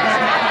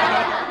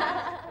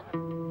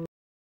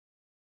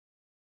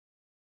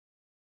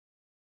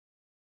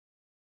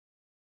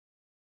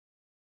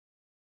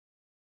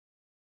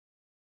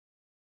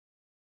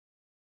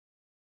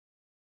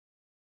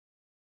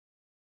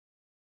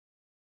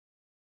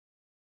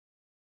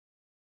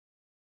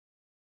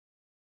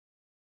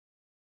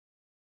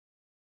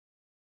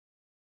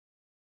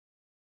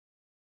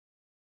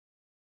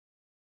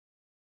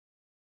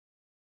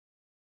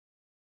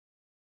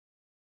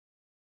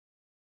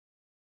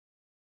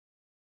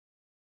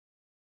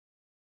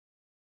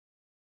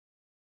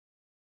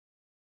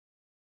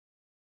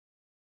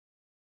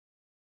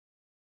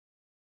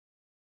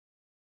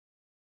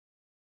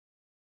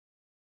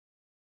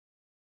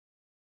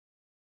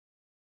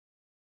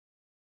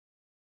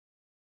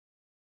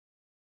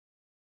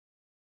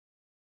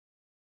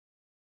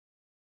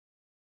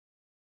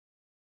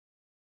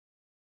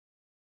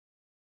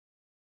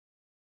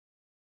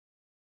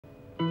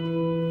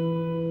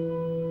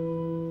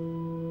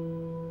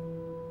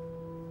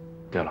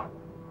对了，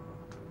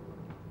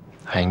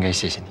还应该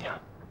谢谢你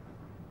啊。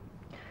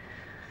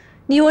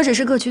你我只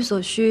是各取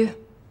所需，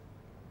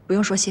不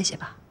用说谢谢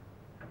吧。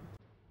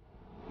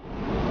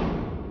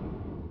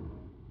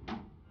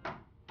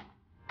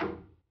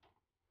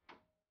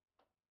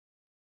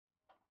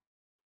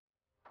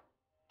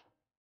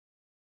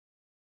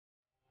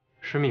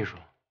是秘书。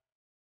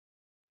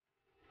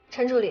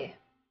陈助理，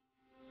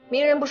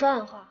明人不说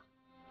暗话，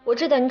我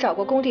知道你找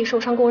过工地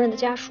受伤工人的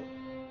家属，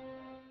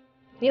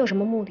你有什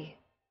么目的？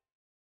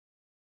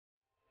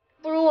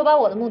不如我把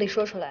我的目的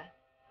说出来，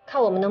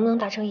看我们能不能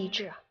达成一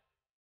致啊。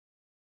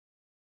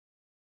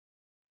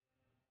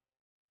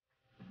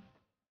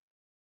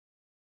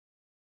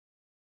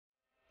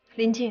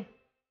林静，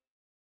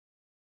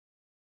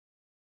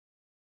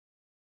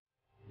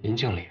林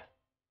经理，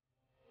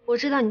我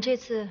知道你这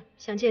次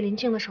想借林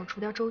静的手除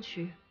掉周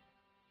渠，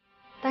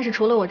但是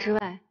除了我之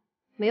外，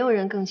没有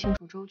人更清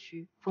楚周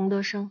渠、冯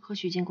德生和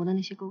许建国的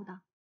那些勾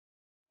当。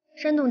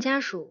煽动家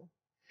属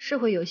是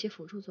会有一些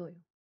辅助作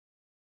用，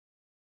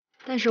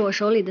但是我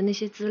手里的那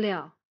些资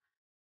料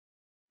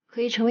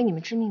可以成为你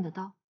们致命的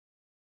刀。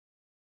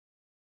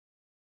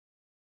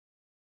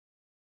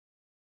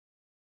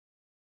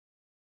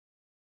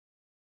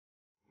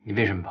你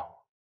为什么帮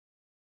我？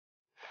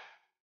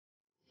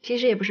其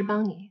实也不是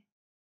帮你，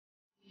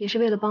也是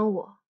为了帮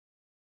我，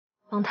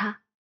帮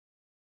他。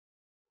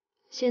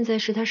现在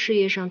是他事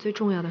业上最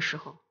重要的时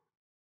候，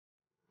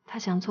他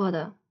想做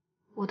的，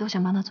我都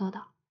想帮他做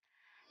到。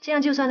这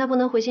样就算他不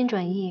能回心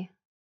转意，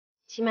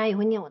起码也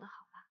会念我的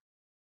好吧。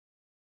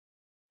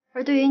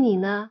而对于你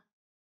呢，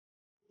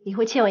你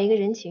会欠我一个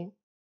人情，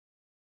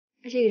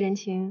而这个人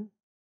情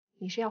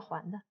你是要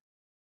还的。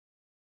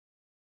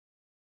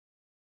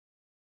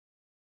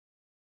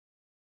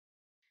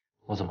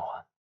我怎么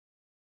还？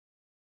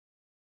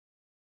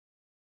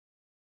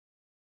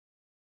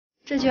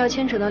这就要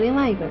牵扯到另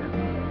外一个人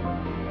了。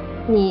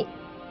你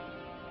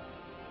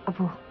啊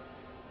不，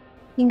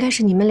应该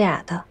是你们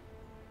俩的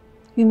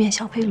玉面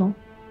小飞龙。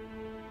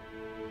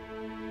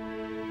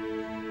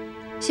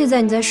现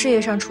在你在事业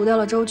上除掉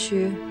了周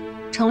渠，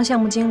成了项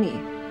目经理，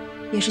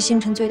也是星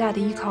辰最大的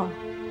依靠了。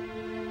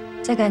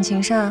在感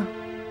情上，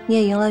你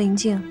也赢了林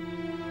静，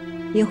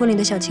银婚里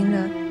的小情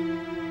人，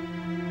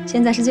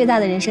现在是最大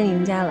的人生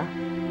赢家了。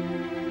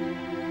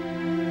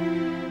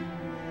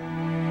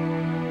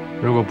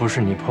如果不是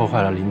你破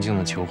坏了林静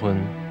的求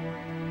婚，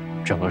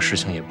整个事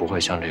情也不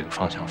会向这个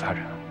方向发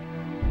展。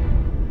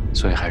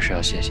所以还是要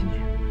谢谢你。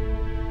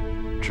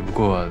只不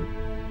过，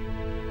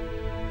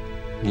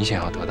你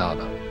想要得到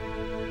的，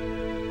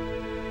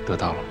得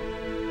到了。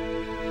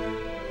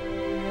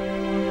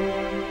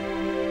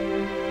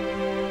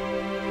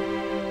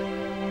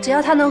只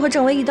要他能和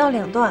郑薇一刀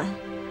两断，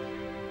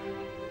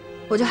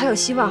我就还有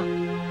希望。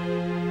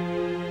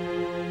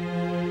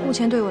目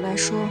前对我来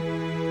说，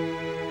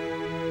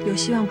有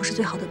希望不是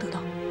最好的得到。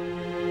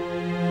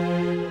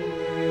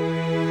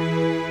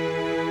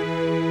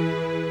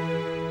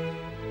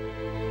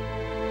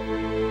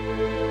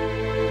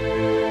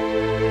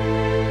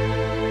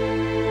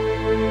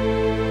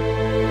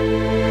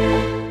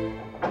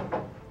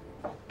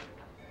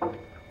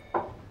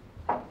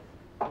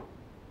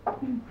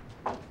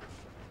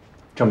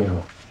郑秘书，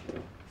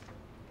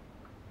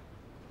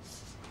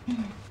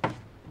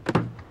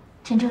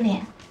陈助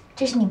理，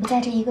这是你不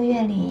在这1个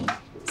月里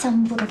项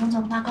目部的工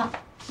作报告。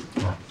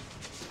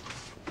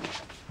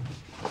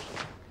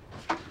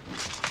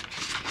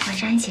晚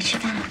上一起吃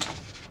饭啊？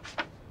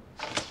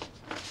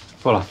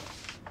不了，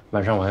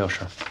晚上我还有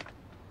事。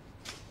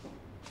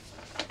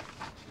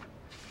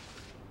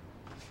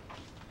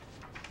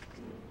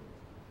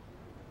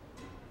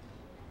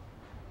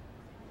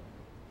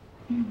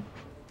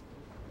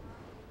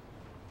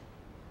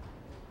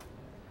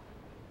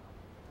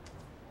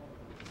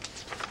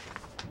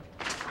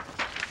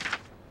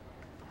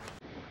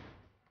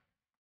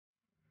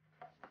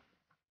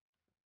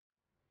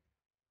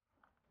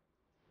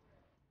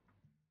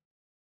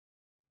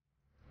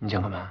你想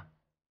干嘛？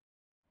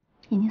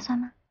眼睛酸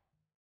吗？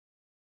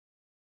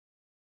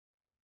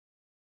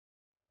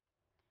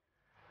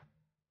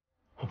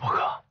我不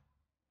渴。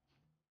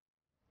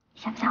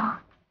想不想我？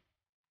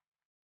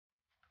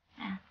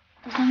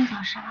都3个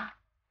小时了，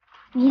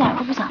你一点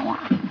都不想我。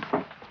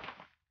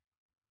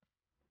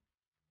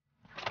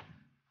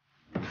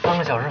3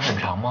个小时很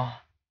长吗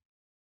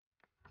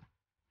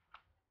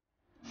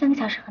？3个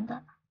小时很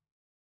短吧？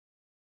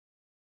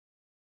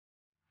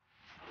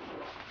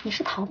你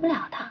是逃不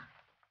了的。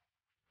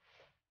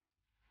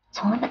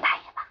从问个大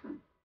爷吧。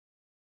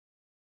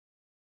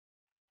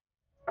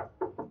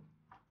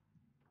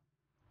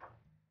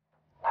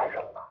太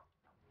冷了。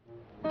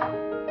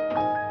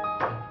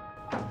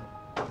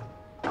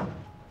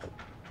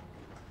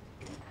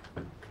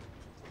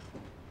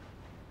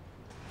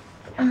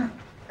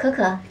可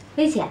可，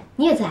薇姐，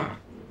你也在？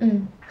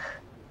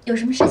有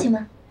什么事情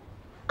吗？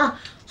啊，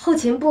后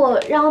勤部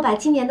让我把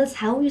今年的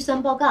财务预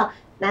算报告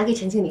拿给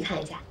陈经理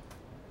看一下。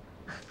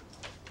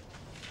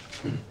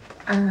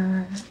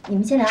你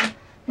们先聊，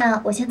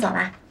那我先走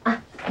了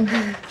啊。看一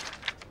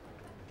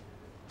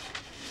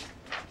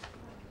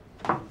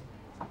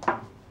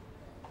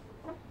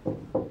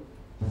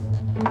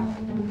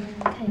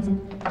下，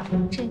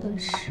这个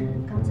是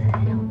刚才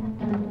让我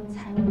拿的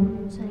财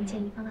务预算建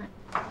议方案。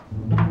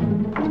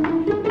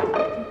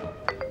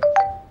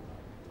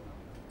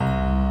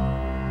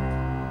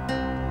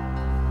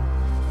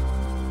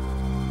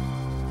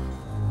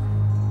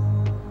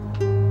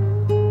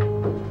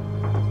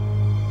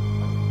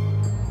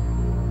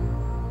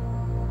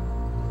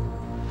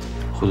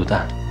糊涂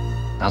蛋，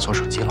拿错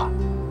手机了。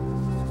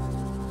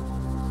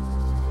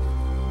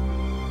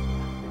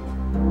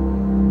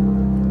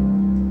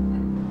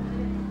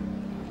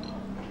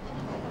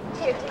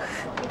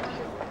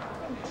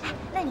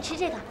那你吃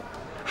这个，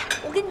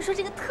我跟你说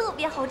这个特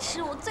别好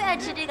吃，我最爱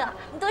吃这个，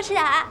你多吃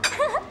点啊。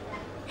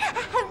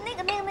还有那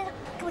个，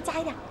给我加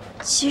一点。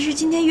其实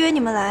今天约你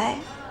们来，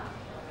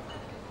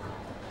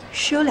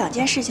是有2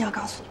件事情要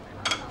告诉你们。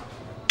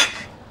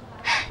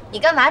你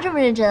干嘛这么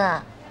认真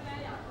啊？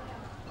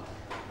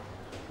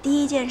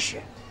第一件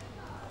事，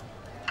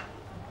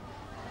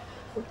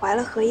我怀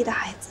了何一的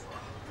孩子。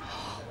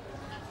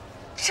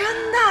真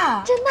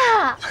的？真的？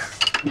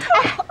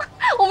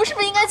哎，我们是不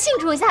是应该庆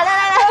祝一下？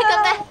来，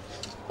干杯！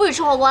不许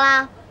吃火锅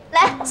啦！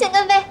来，先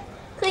干杯，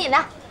喝饮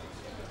料。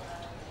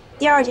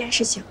第2件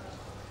事情，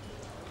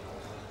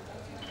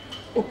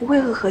我不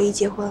会和何一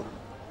结婚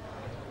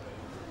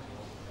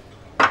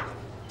了。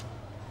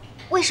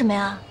为什么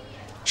呀？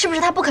是不是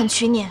他不肯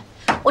娶你？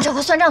我找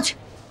他算账去。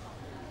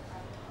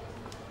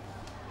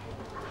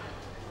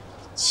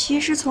其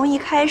实从一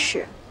开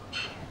始，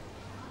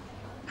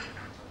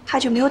他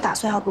就没有打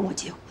算要跟我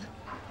结婚。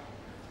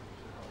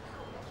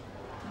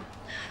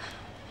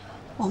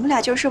我们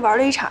俩就是玩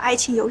了一场爱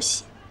情游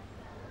戏，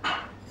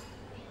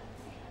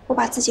我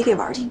把自己给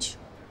玩进去了，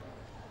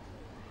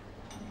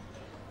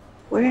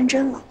我认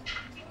真了，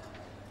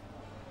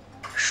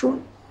输了。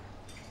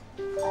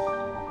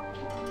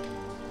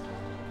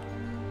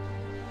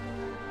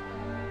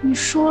你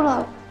输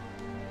了，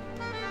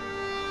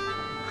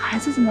孩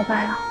子怎么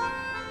办呀？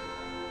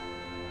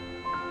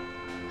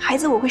孩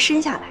子我会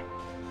生下来，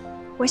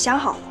我想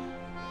好了，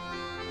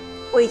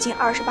我已经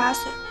28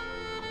岁了，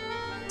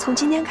从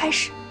今天开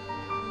始，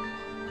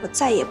我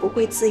再也不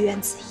会自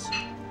怨自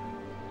艾，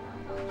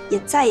也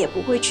再也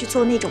不会去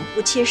做那种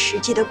不切实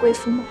际的贵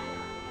妇梦。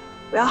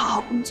我要好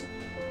好工作，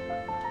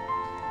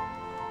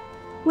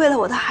为了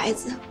我的孩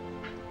子，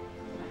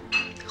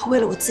和为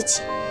了我自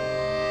己。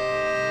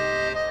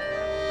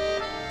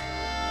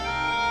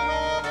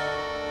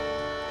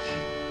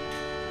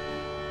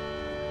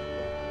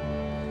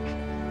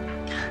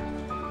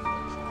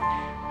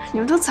你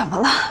们都怎么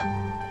了？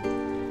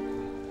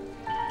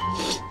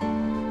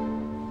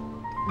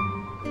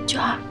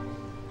娟儿，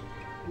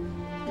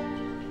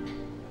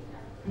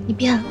你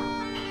变了。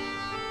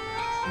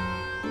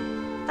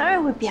当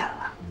然会变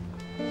了，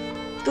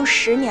都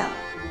10年了，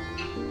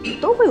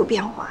都会有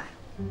变化呀。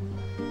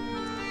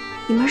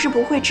你们是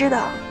不会知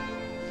道，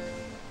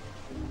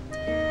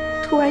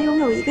突然拥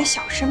有一个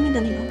小生命的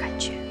那种感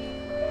觉，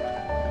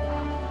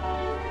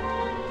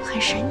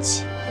很神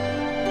奇。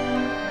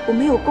我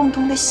们有共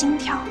同的心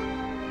跳，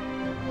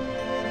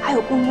还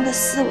有共同的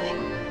思维。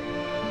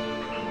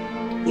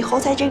以后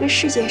在这个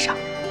世界上，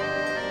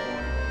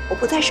我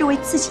不再是为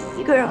自己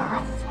一个人而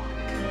活，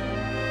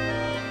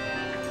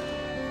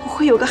我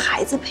会有个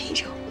孩子陪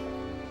着我，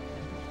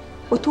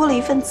我多了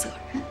一份责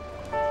任。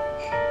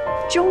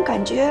这种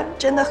感觉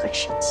真的很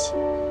神奇。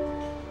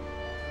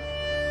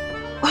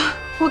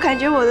我感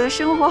觉我的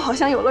生活好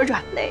像有了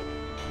软肋，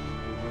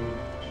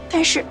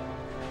但是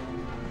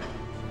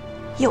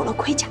也有了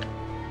盔甲。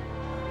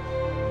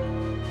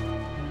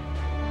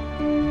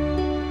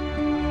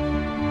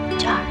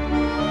这儿，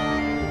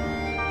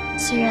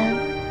虽然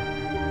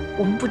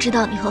我们不知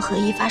道你和何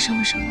一发生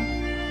了什么，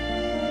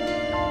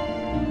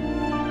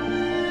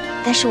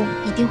但是我们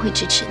一定会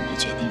支持你的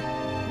决定。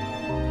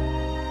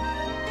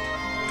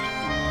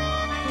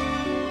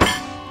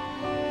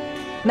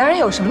男人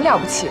有什么了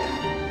不起的？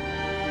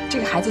这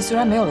个孩子虽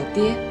然没有了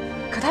爹，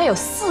可他有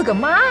4个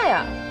妈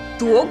呀，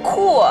多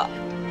酷啊！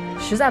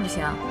实在不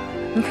行，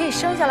你可以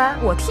生下来，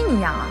我替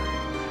你养啊。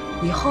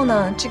以后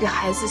呢，这个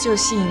孩子就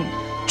姓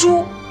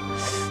朱，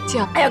这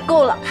样。哎呀，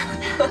够了，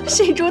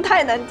姓朱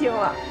太难听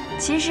了。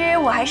其实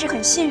我还是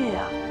很幸运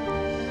啊，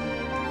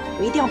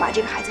我一定要把这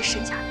个孩子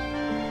生下来，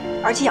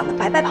而且养得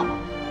白白胖胖。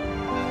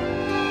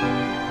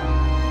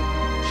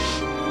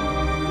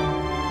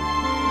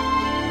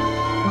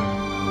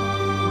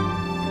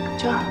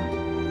这儿，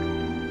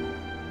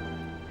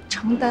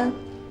承担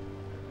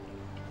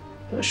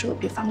有的时候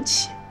比放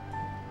弃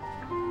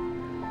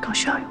更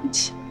需要勇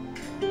气。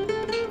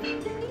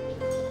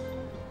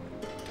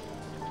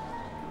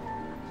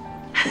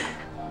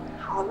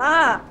好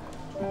啦，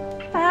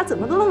大家怎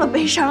么都那么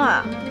悲伤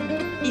啊？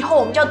以后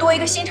我们就要多一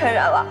个新成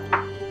员了。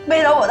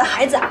为了我的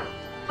孩子，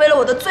为了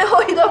我的最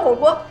后一顿火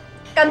锅，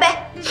干杯！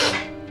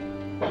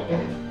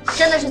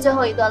真的是最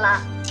后一顿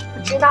了。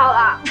我知道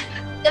了，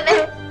干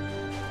杯！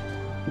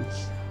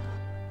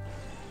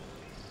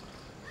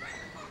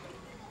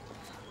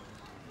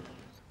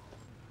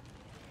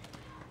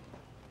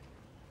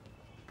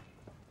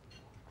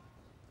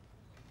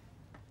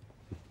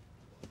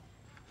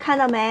看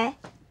到没？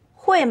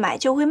会买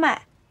就会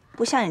卖，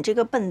不像你这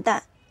个笨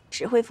蛋，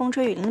只会风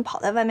吹雨淋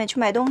跑在外面去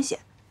卖东西。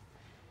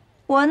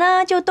我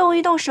呢，就动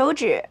一动手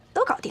指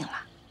都搞定了。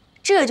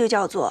这就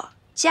叫做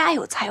家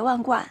有财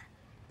万贯，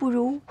不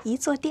如一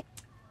座店。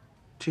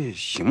这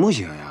行不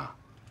行呀？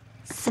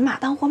死马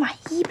当活马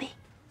医呗。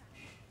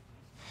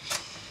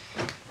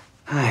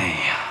哎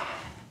呀，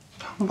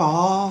长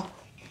宝，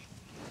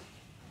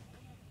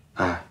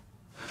哎，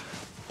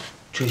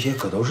这些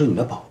可都是你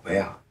的宝贝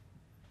啊。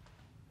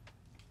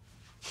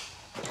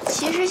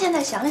其实现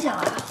在想想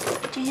啊，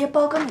这些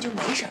包根本就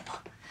没什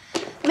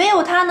么。没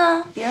有它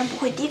呢，别人不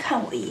会低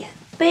看我一眼；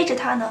背着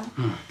它呢，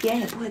别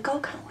人也不会高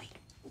看我一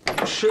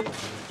眼。是，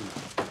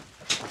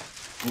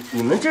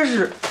你们这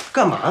是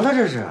干嘛呢？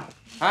这是？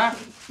哎，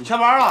你下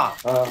班了？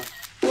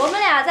我们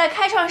俩在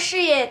开创事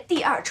业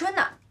第2春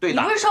呢。对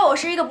的。你不是说我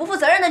是一个不负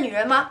责任的女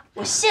人吗？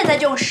我现在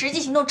就用实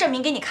际行动证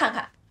明给你看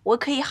看，我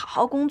可以好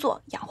好工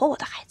作，养活我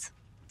的孩子。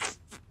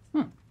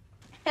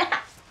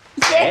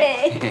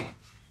耶！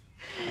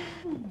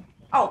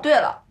哦，对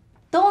了，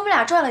等我们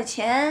俩赚了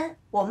钱，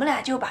我们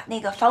俩就把那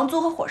个房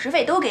租和伙食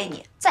费都给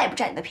你，再也不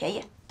占你的便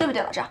宜，对不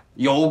对，老张？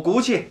有骨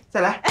气，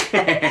再来。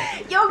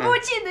有骨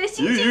气的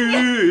新青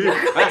年，有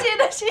骨气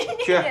的新青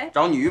年，去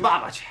找你鱼爸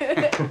爸去。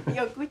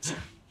有骨气。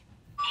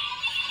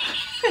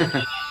娘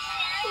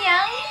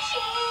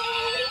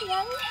亲，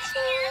娘亲。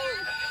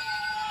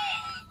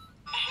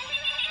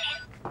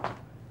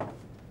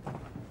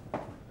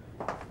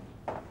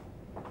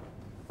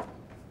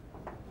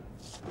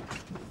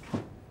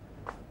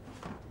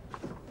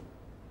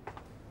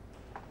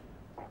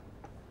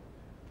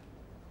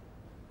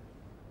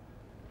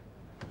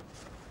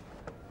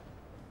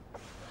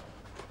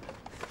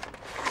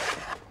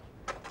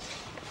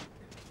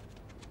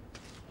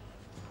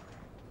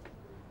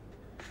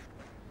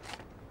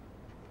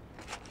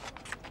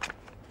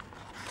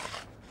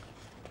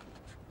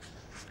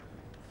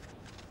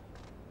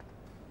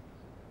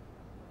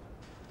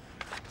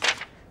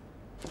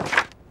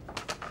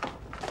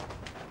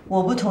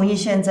我不同意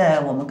现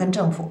在我们跟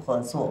政府合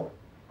作。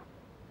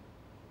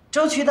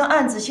周渠的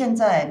案子现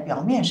在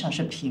表面上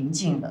是平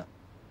静的，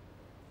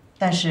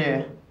但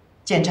是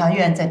检察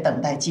院在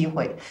等待机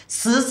会，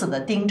死死地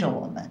盯着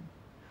我们。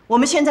我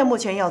们现在目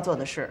前要做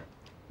的是：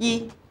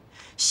一，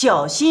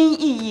小心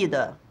翼翼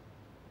地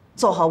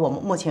做好我们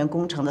目前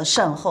工程的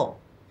善后；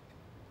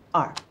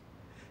二，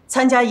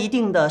参加一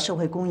定的社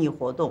会公益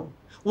活动，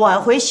挽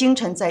回星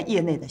辰在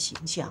业内的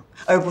形象，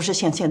而不是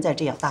像现在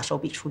这样大手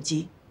笔出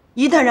击。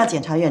一旦让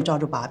检察院抓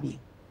住把柄，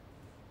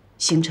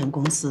星辰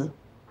公司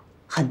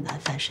很难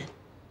翻身。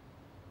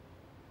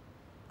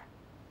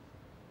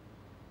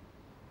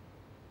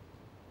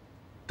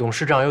董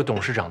事长有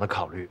董事长的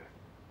考虑。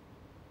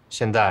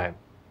现在，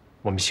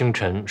我们星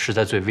辰是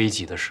在最危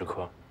急的时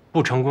刻，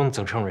不成功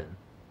则成仁。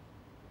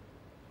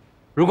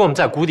如果我们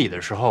在谷底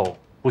的时候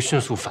不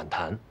迅速反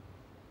弹，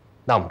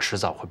那我们迟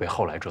早会被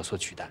后来者所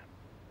取代。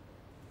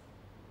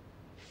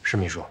石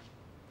秘书，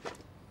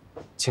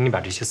请你把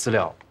这些资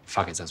料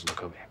发给在座的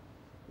各位。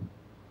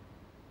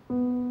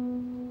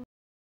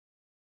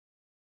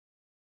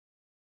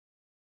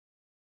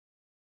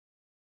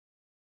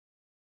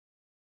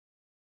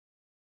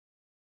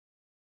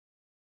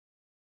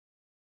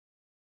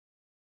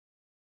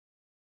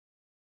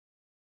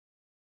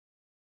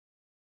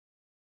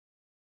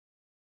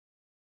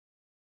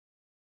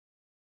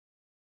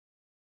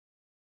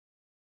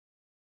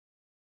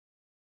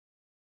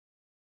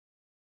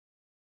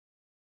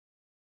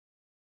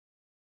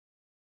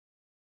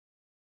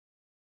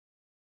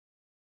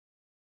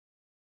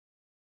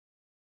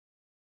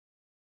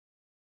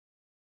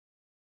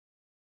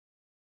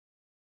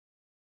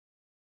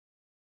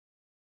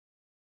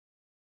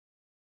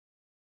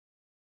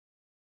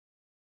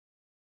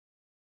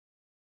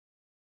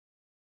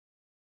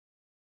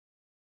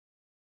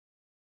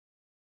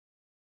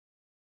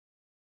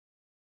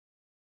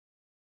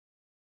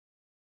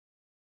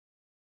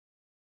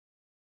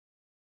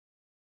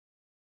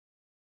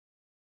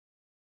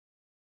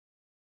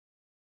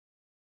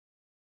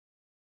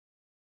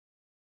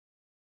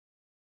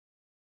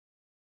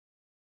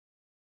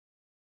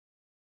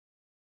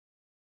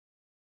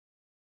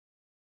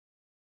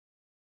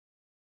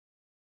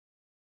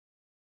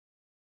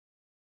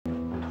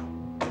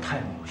太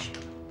牛气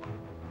了！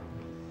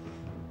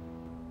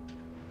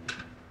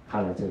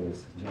看来这位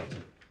陈小姐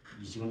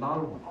已经拉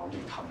拢了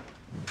他们。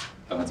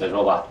看看再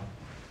说吧，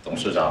董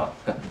事长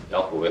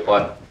养虎为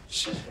患。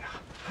是呀。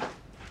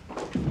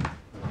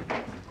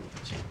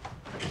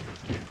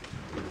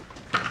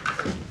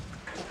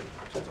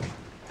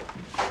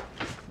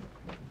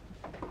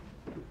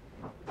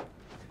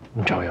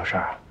你找我有事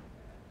儿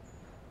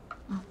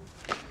啊？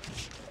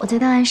我在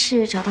档案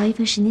室找到一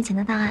份10年前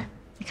的档案，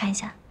你看一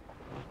下。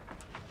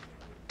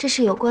这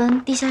是有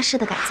关地下室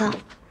的改造，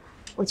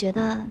我觉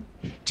得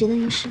值得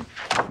一试。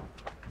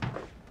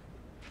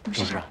董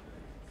事长，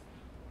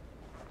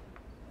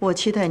我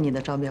期待你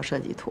的招标设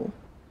计图。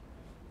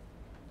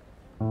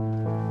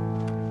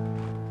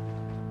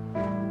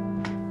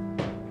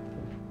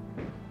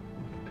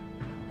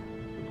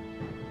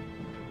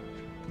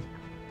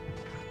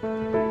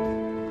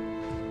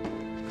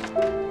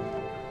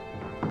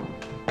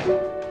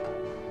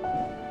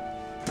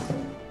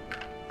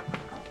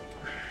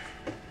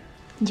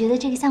你觉得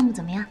这个项目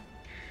怎么样？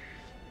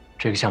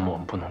这个项目我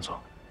们不能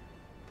做。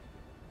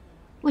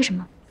为什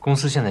么？公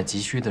司现在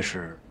急需的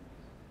是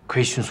可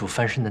以迅速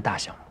翻身的大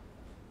项目。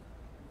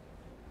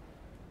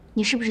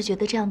你是不是觉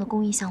得这样的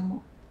公益项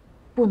目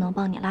不能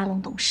帮你拉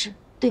拢董事，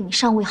对你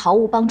上位毫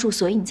无帮助，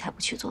所以你才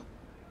不去做？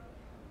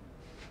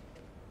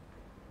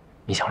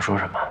你想说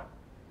什么？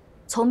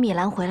从米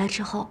兰回来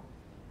之后，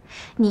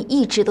你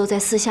一直都在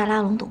私下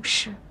拉拢董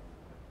事，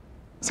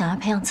想要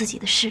培养自己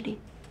的势力。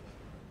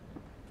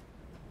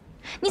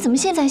你怎么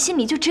现在心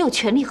里就只有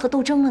权力和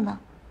斗争了呢？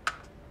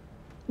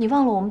你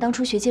忘了我们当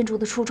初学建筑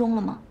的初衷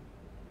了吗？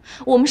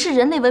我们是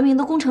人类文明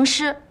的工程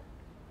师。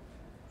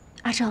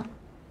阿正，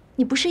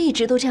你不是一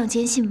直都这样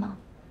坚信吗？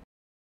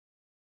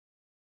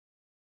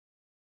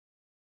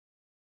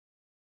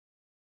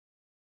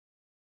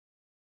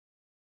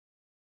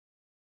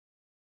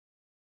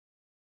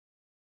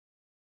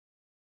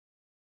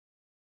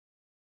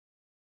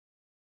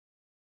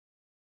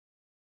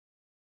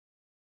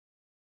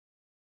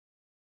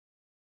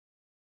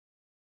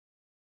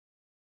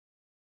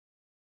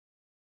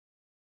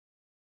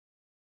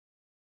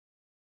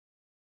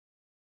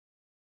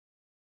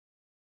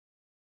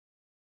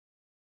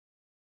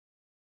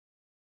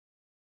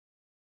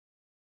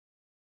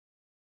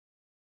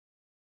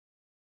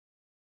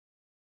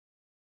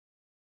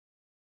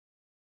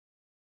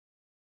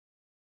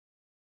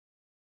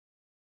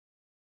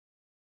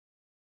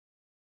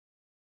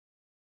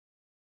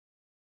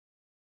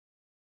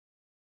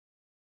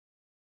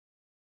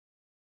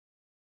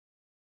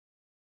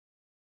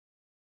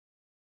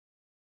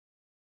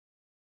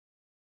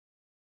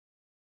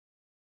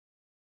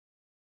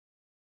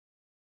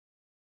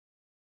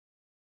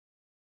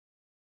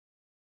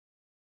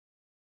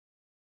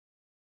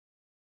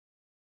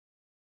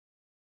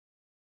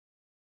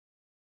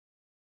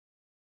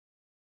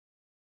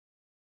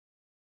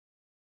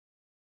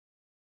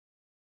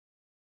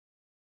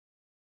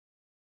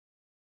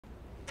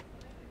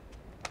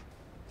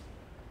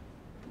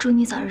祝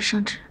你早日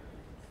升职，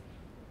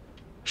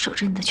守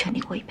着你的权利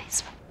过一辈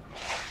子吧。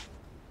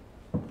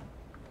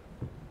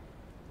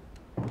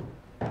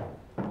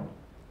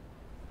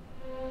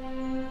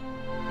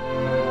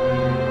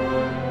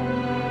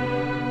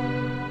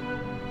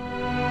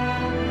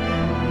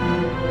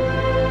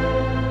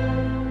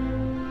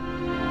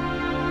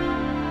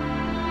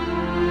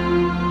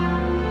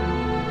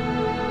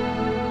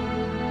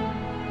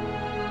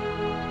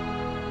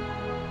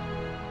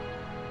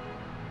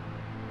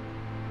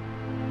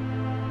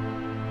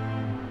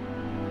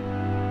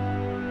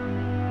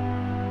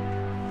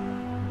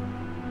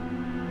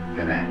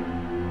薇薇，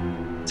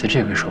在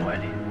这个社会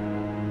里，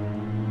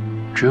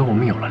只有我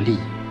们有了利益，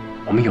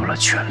我们有了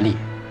权利，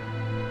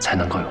才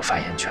能够有发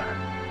言权。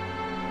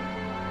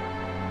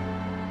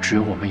只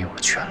有我们有了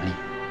权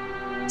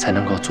利，才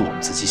能够做我们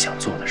自己想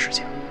做的事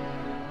情。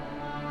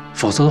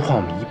否则的话，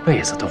我们一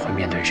辈子都会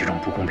面对这种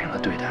不公平的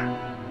对待。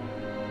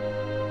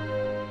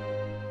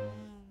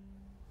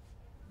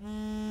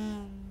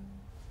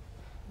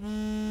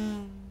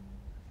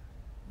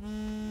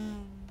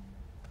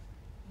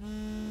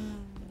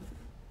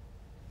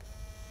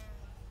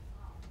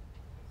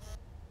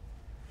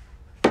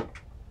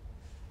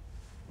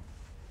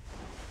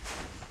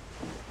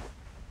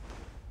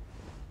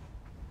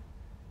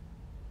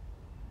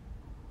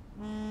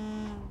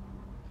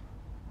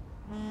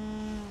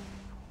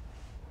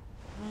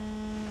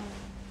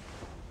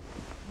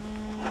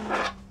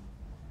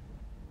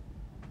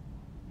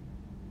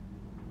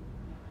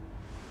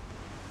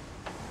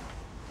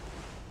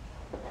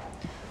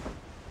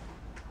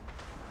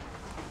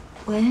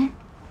喂，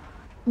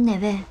你哪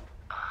位？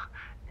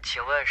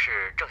请问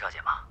是郑小姐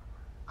吗？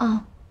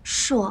啊，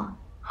是我。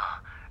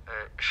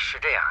是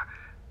这样，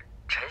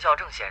陈孝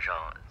正先生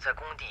在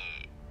工地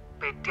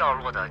被掉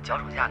落的脚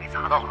手架给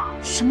砸到了。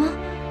什么？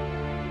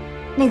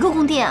哪个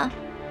工地啊？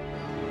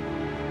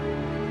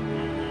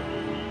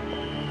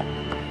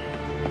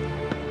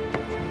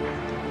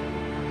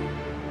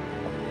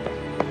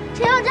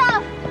陈校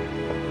长。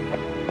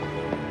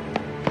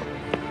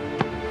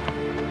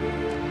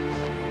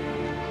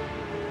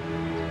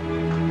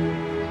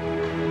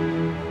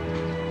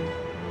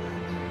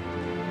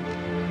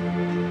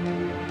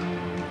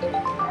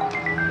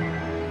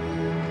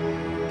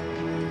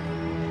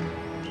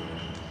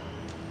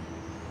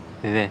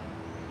薇薇，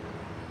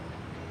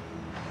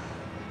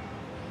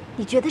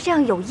你觉得这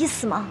样有意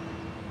思吗？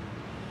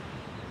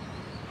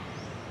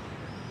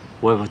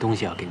我有个东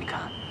西要给你看。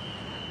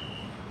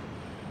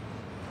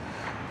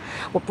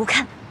我不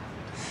看。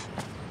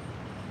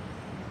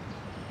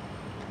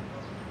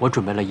我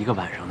准备了1个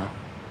晚上呢。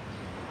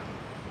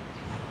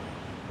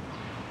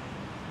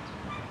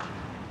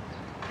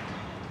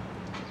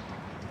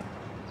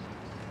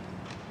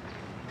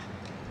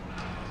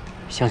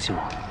相信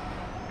我，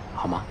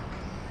好吗？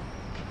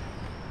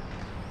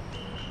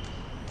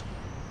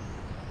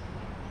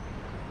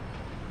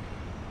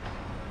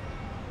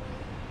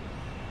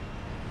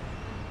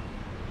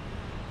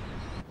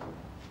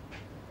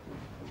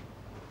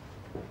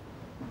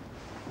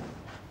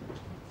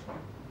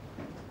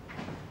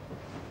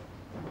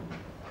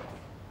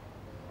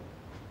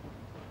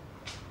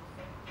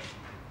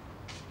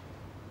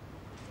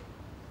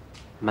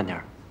慢点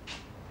儿。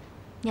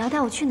你要带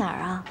我去哪儿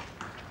啊？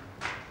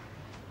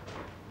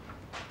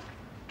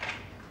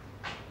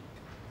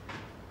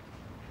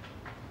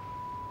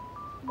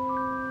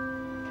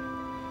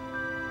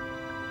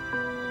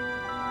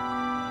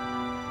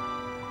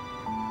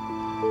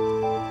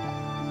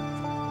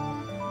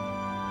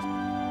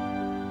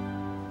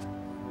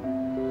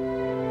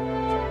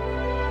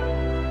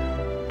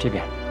这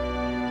边。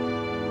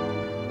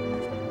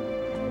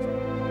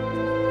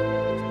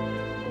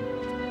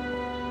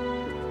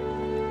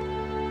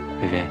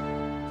薇薇，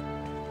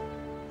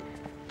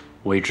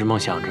我一直梦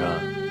想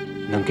着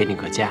能给你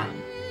个家。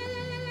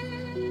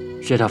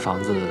这套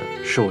房子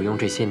是我用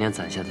这些年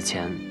攒下的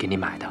钱给你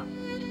买的，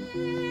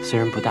虽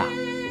然不大，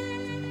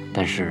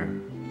但是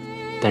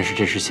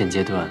这是现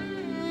阶段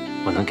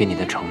我能给你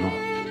的承诺。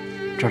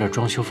这儿的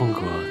装修风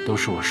格都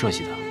是我设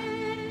计的，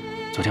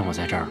昨天我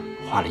在这儿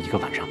花了1个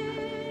晚上。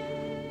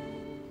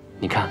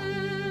你看，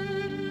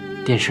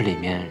电视里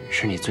面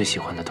是你最喜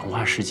欢的童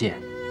话世界。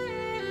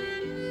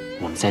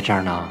我们在这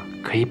儿呢，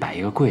可以摆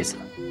一个柜子，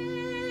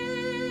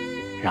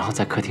然后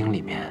在客厅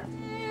里面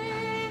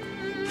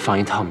放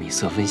一套米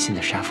色温馨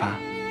的沙发。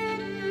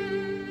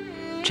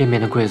这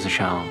面的柜子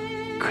上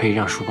可以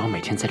让书包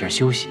每天在这儿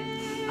休息，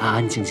安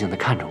安静静地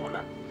看着我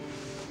们。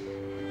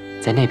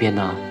在那边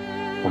呢，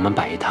我们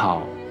摆一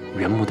套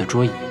原木的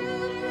桌椅，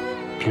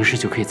平时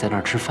就可以在那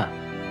儿吃饭。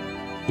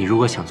你如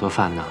果想做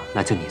饭呢，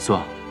那就你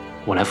做，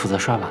我来负责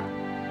刷碗。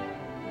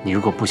你如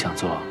果不想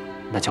做，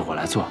那就我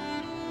来做。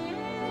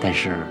但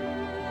是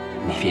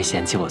你别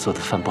嫌弃我做的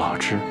饭不好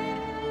吃。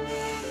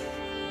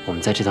我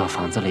们在这套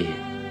房子里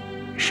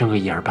生个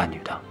1儿8女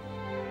的，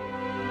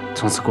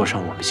从此过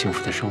上我们幸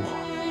福的生活，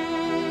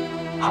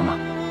好吗？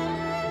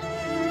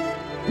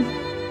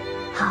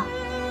好。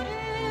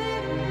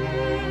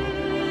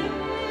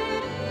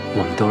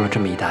我们兜了这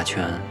么一大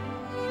圈，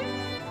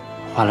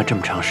花了这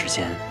么长时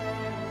间，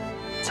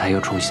才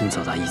又重新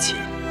走到一起。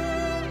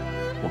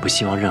我不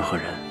希望任何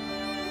人、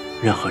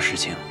任何事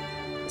情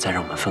再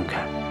让我们分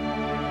开。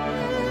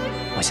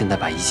我现在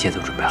把一切都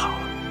准备好了，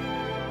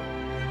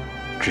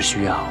只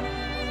需要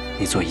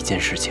你做一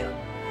件事情，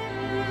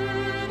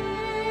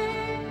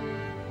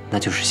那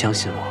就是相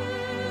信我，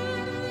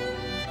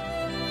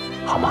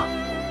好吗？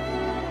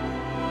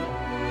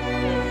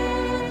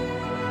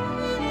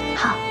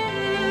好。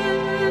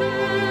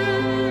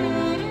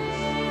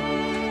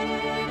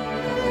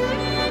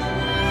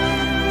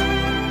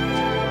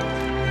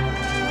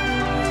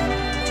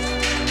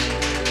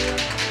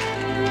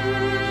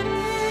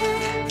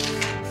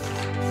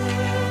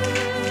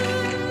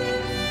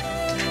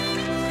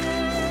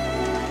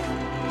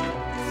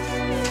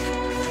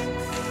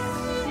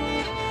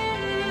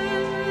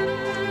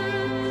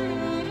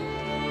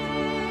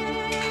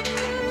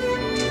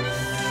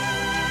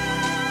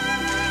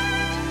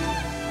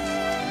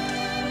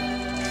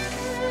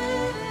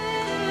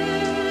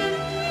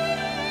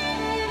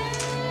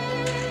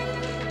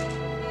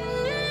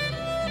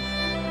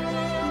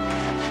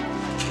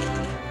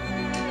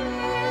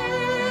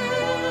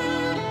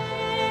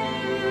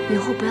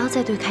后不要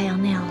再对开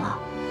阳那样了，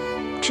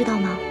知道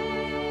吗？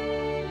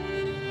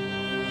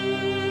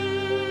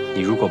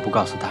你如果不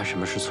告诉他什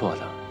么是错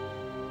的，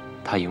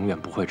他永远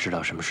不会知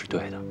道什么是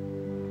对的。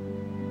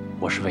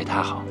我是为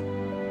他好。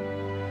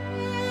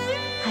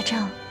阿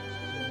正，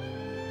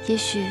也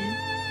许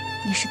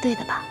你是对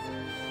的吧。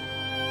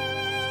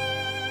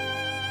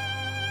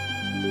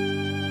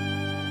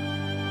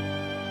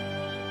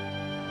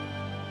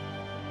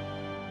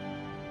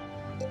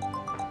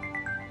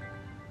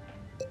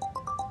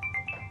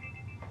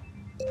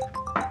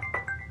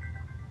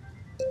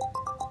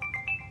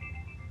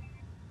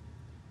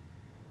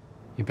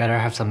 You better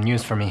have some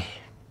news for me.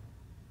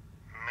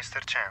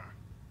 Mr. Chen,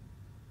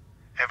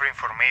 every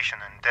information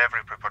and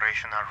every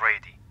preparation are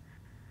ready.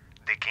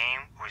 The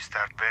game will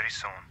start very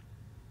soon.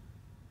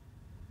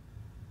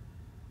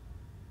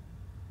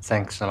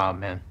 Thanks a lot,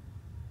 man.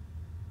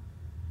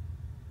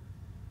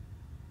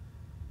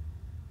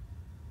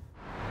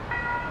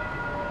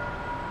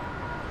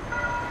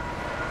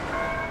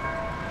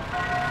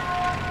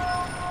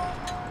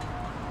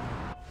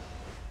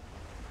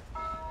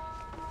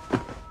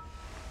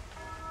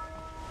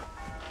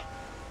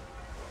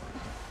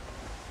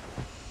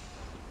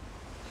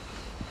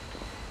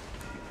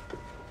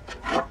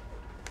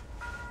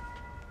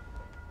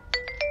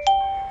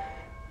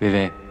薇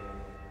薇，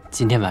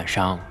今天晚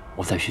上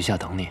我在学校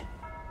等你。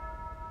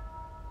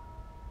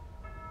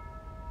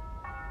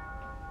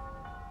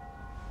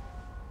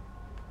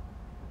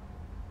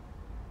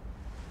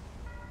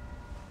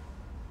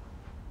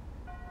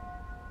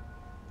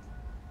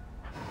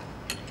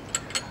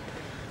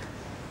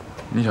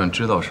你想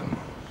知道什么？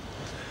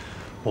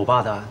我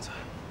爸的案子，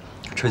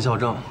陈孝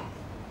正，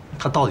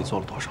他到底做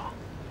了多少？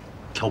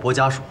挑拨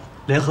家属，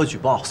联合举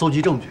报，搜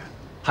集证据，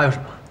还有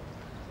什么？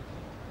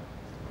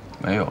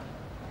没有。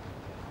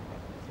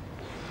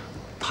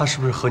 他是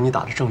不是和你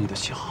打着正义的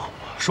旗号，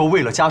说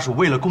为了家属，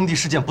为了工地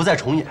事件不再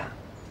重演？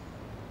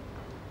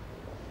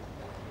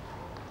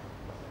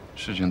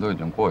事情都已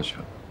经过去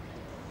了。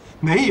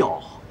没有，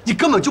你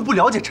根本就不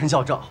了解陈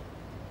孝正，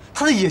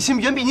他的野心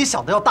远比你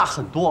想的要大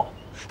很多。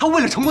他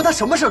为了成功，他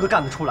什么事都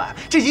干得出来。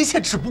这一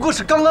切只不过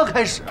是刚刚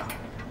开始。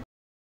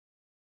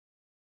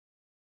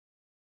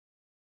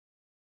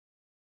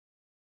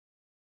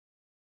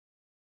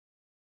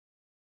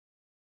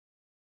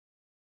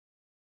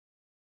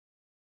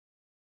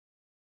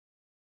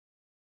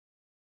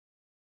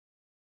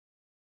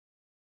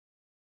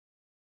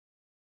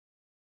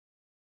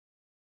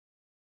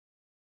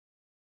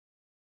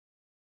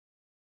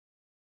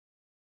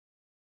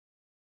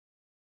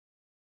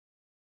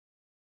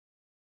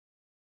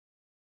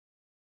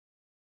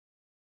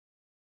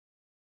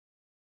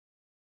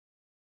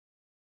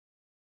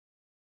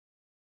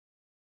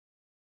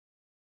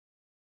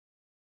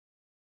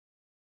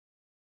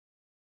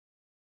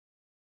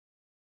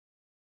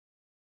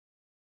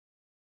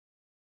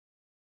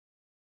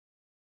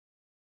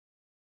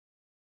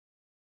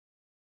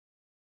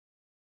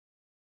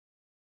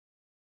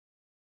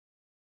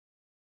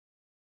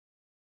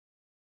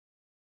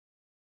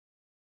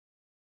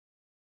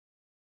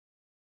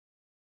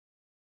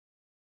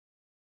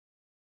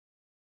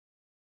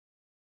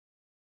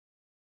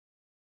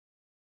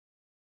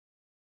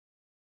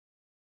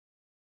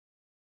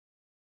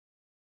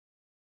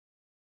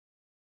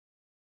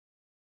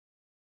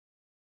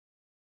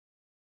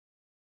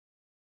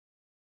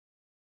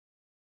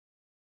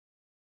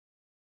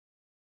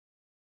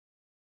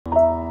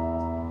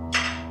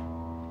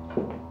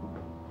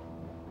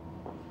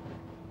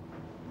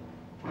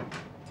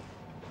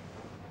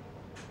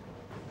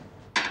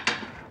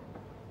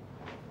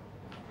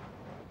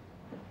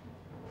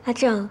阿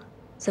正，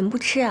怎么不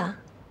吃啊？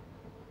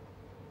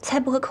菜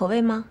不合口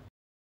味吗？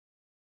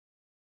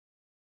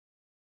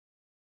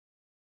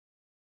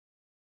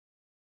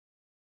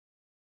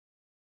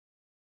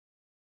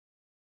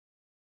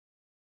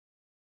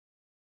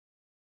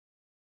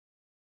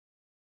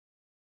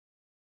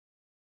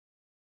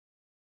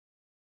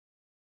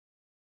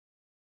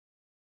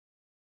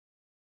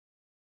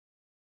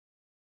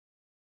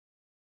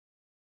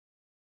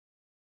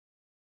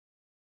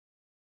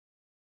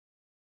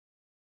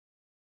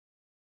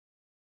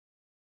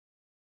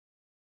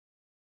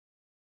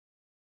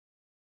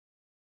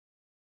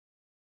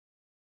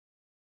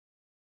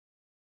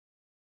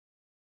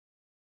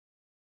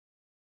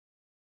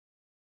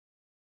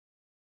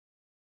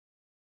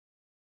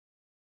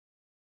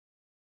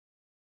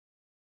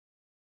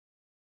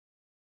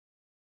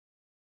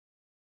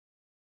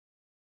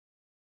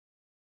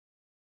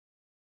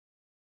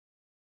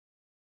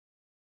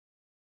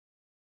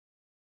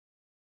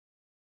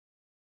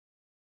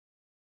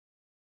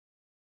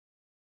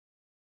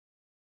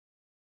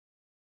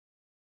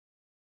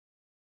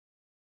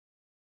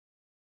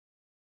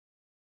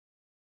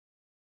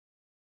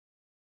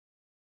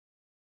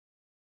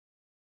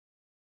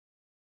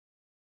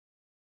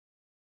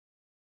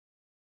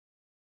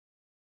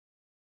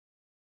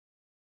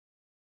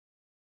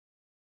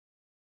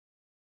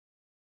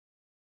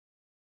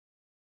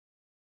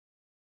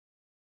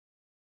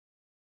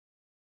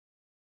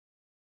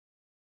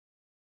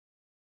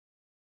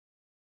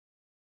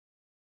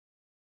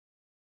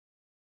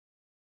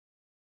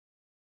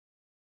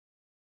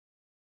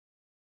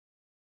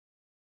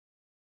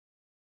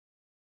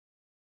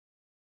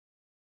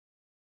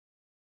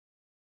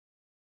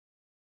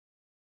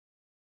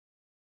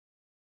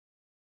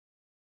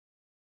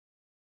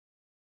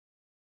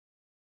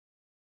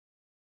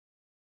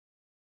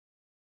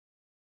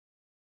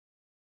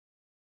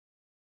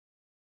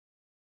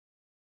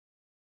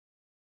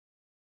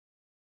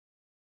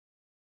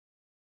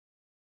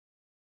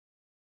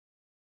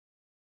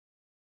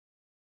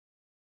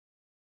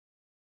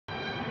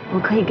我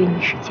可以给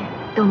你时间，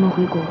等我们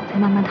回国再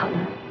慢慢讨论。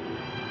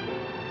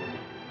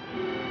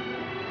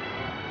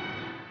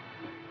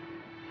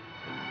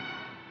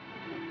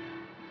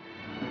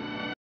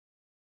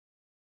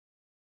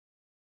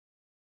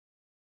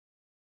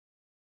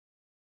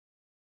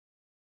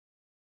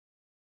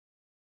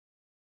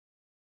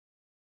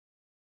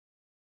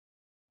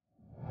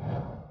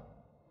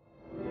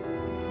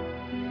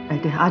哎，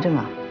对，阿正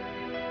啊，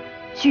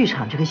剧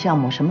场这个项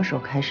目什么时候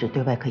开始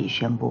对外可以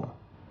宣布？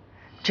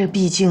这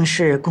毕竟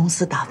是公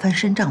司打翻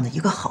身仗的一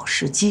个好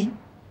时机。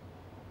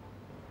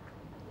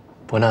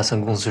伯纳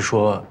森公司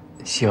说，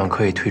希望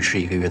可以推迟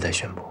1个月再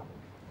宣布。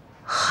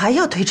还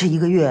要推迟1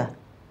个月？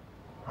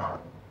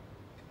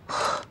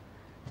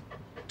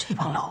这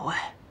帮老外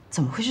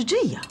怎么会是这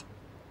样？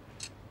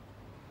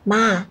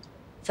妈，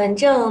反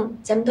正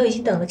咱们都已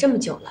经等了这么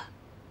久了，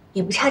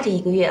也不差这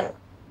1个月了。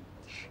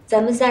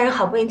咱们3人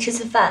好不容易吃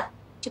次饭，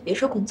就别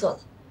说工作了。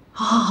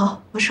好，好，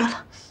好，不说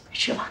了，快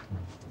吃吧，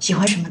喜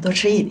欢什么多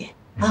吃一点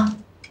啊。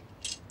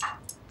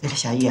对了，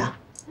小玉啊，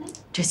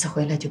这次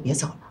回来就别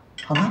走了，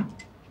好吗？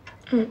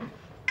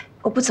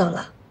我不走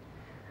了，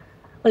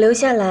我留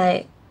下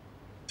来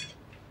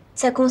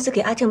在公司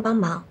给阿正帮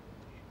忙。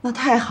那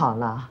太好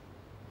了，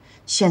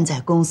现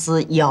在公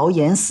司谣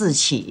言四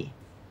起，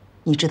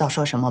你知道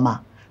说什么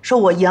吗？说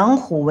我养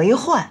虎为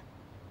患，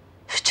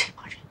这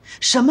帮人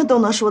什么都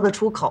能说得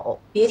出口。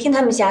别听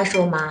他们瞎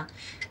说，妈，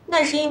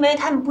那是因为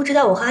他们不知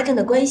道我和阿正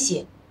的关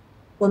系，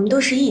我们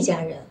都是一家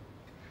人。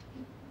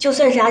就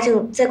算是阿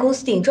正在公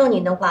司顶撞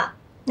您的话，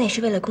那也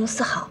是为了公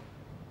司好，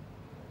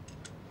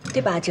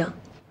对吧，阿正？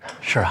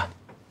是啊，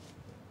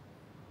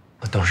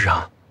董事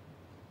长，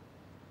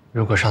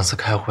如果上次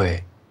开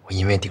会我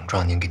因为顶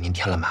撞您给您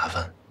添了麻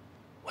烦，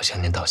我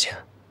向您道歉。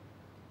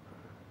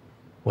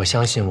我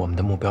相信我们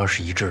的目标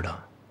是一致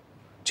的，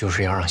就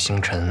是要让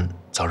星辰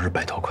早日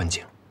摆脱困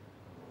境。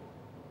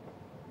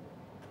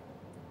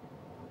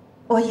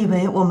我以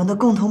为我们的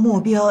共同目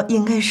标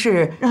应该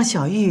是让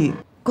小玉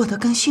过得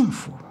更幸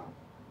福。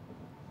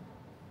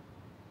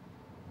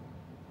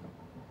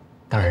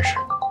当然是。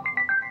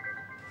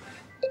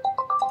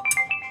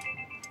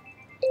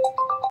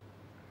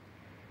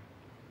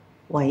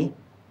喂，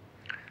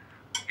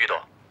于董，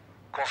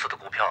公司的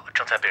股票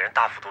正在被人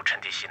大幅度趁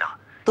低吸纳。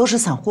都是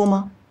散户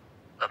吗？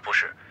不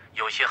是，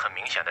有一些很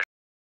明显的。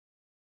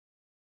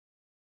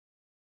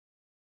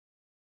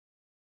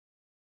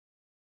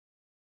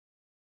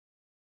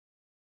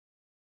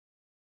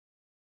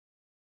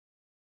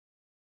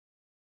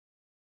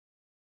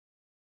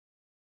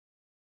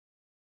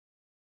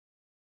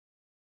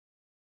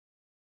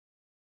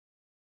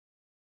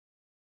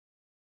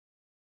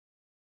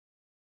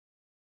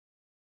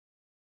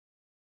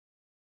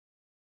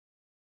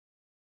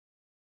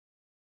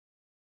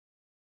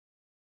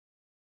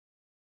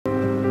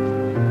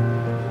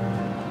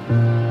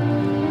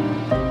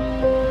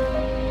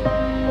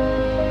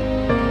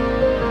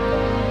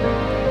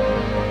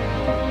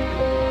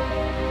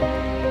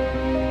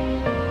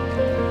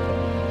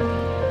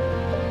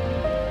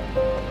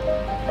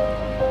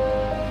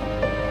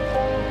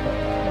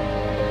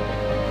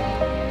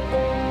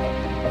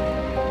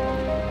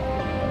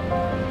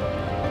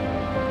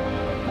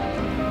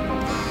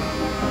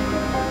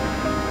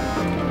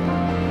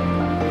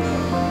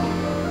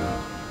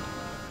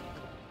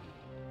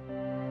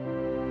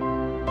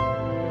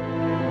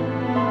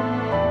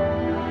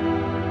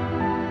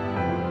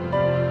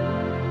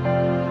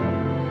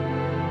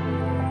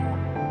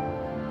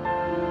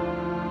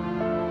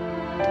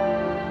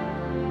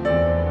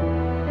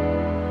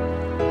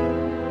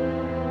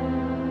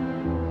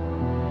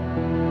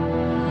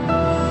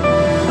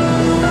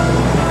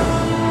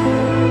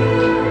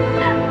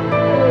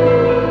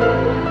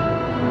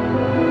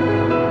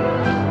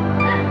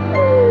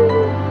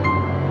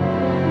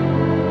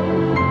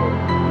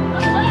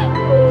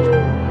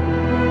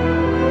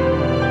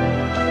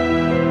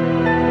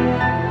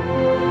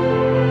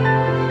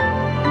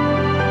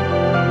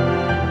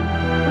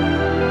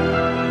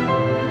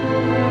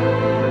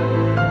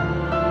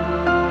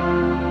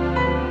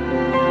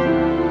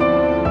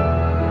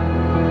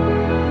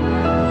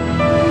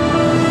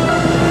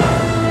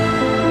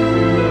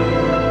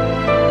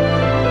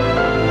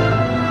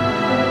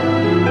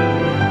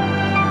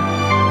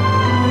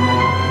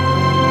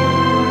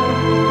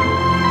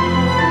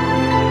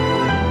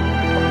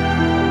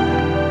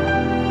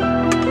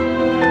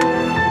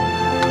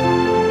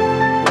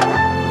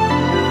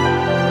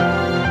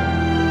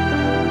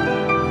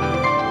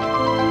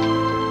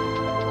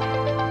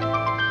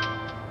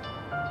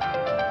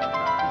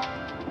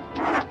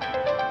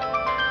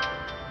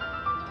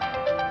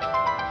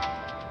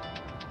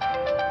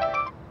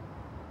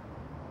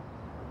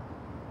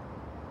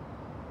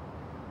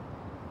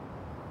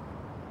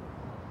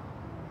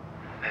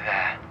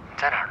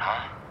在哪儿呢？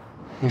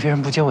你为什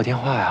么不接我电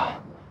话呀？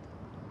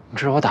你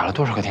知道我打了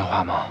多少个电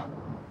话吗？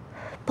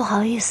不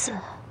好意思，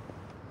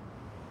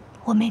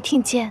我没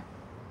听见。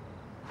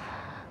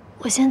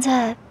我现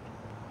在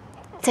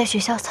在学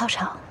校操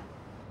场，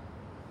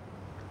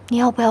你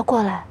要不要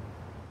过来？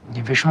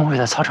你为什么会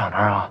在操场那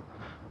儿啊？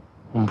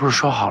我们不是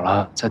说好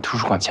了在图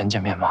书馆前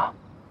见面吗？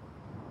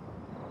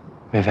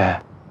薇薇，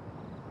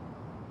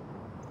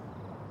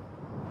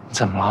你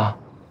怎么了？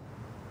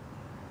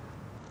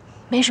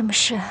没什么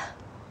事，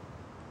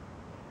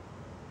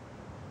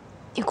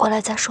你过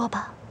来再说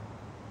吧，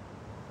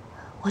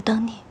我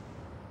等你。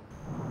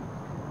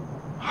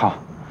好，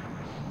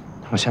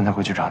我现在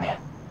过去找你。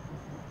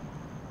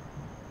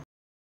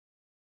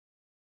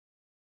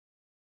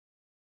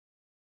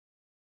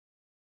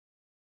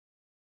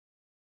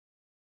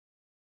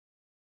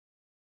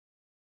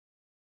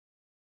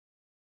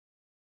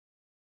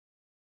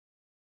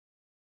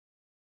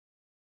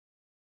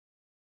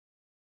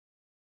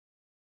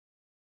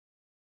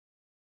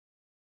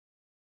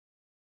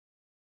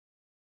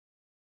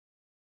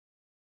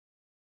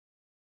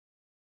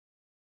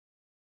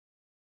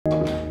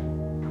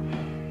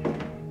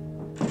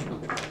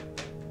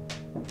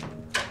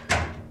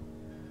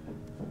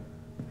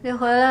你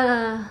回来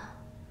了。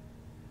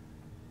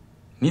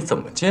你怎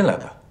么进来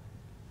的？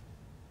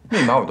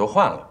密码我都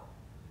换了。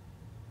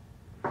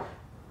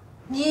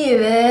你以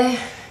为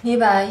你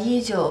把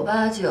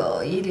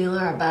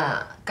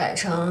19891028改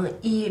成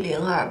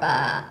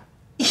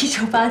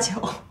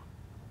10281989，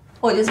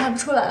我就猜不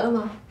出来了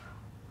吗？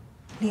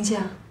林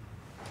佳，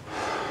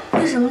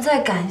为什么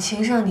在感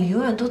情上你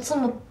永远都这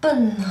么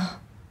笨呢？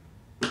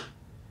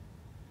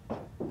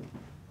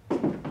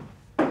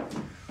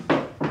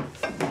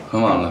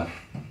很晚了，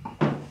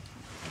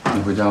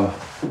你回家吧。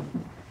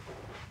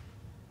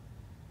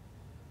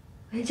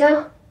回家？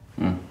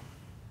嗯。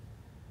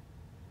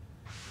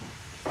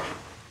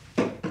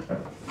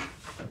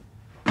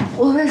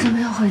我为什么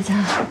要回家？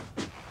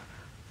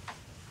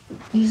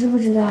你知不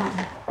知道，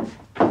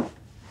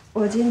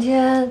我今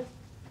天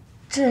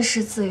正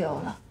式自由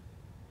了。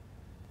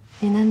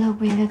你难道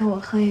不应该跟我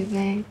喝一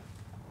杯，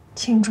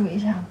庆祝一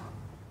下吗？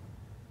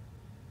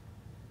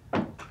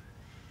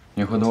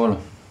你喝多了，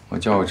我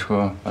叫个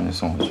车把你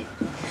送回去。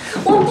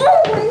我不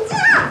回家。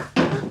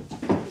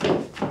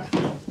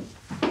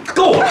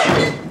够了！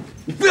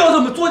你不要这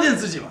么作践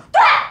自己嘛。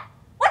对，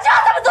我就要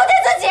这么作践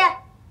自己。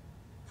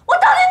我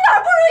到底哪儿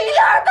不如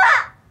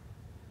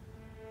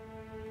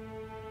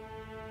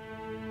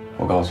1028？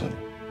我告诉你，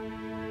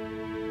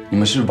你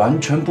们是完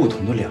全不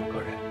同的两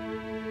个人。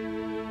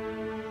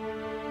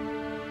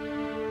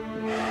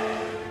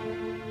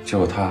只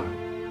有他，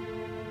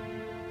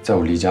在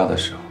我离家的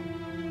时候，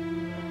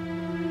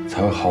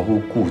才会毫无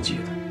顾忌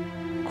的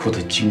哭得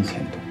惊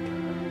天动地。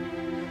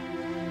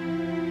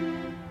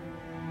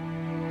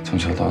从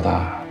小到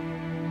大，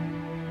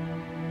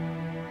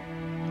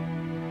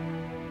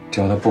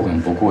只要他不管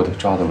不顾地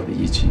抓到我的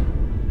衣襟，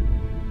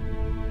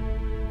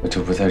我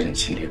就不再忍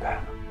心离开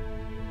了。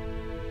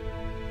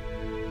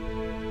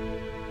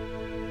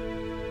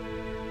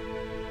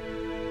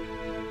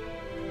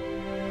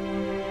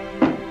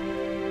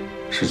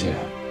师姐，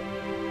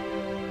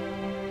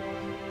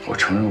我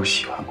承认我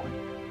喜欢过你，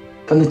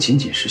但那仅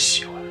仅是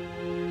喜欢。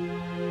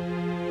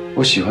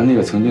我喜欢那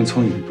个曾经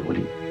聪颖独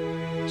立、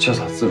潇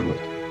洒自如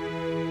的你，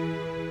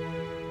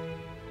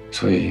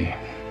所以，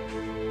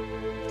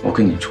我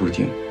跟你注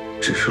定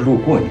只是路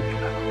过，你明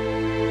白吗？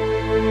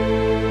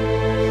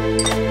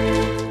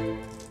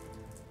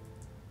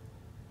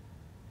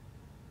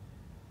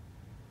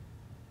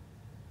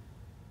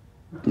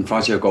你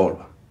发泄够了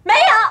吧？没有。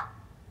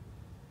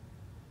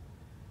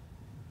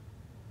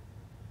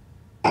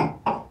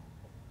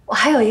我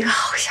还有一个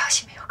好消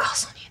息没有告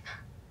诉你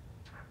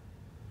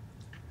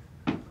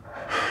呢。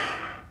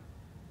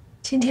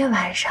今天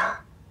晚上，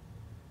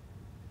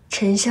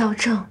陈孝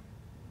正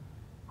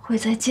会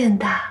在建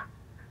大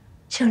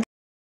向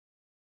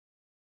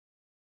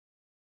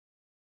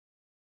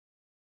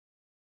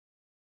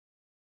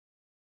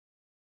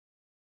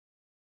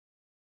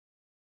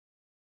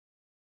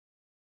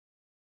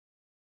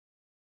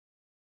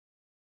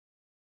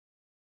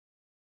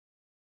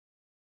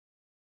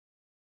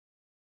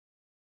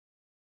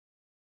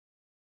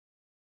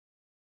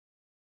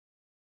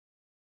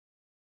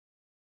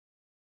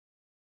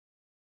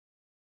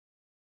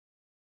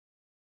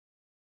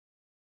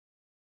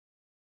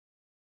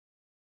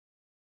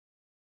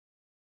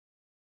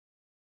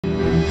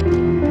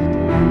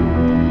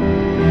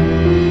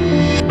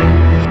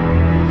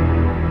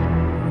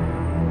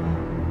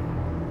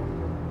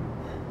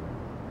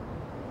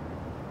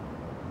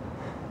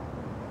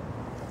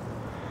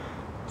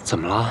怎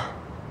么了？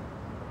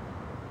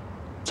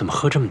怎么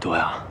喝这么多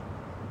呀？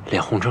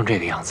脸红成这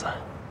个样子。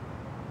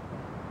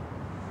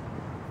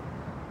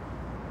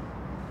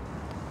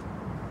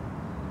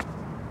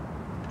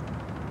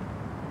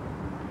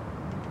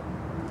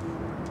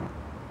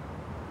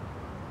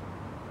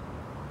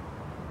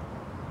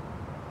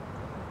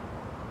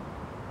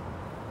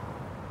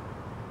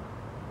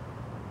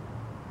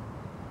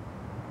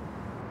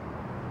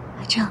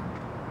阿正，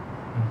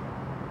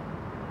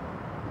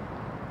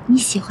你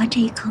喜欢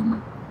这一刻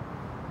吗？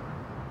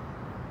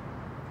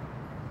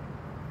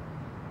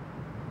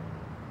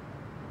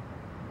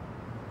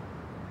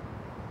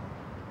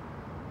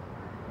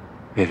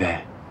薇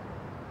薇，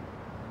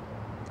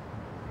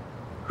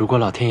如果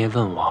老天爷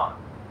问我，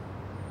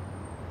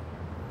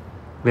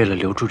为了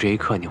留住这一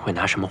刻，你会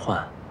拿什么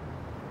换？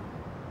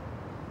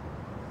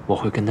我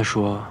会跟他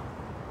说，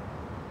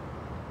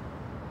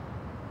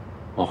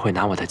我会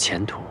拿我的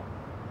前途，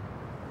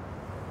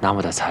拿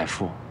我的财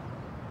富、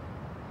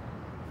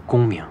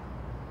功名，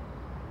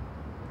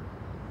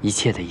一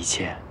切的一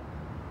切，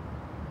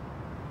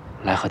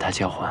来和他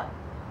交换，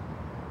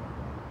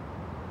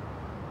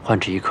换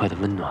这一刻的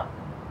温暖。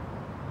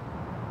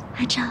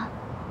阿正，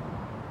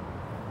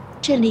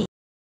这里。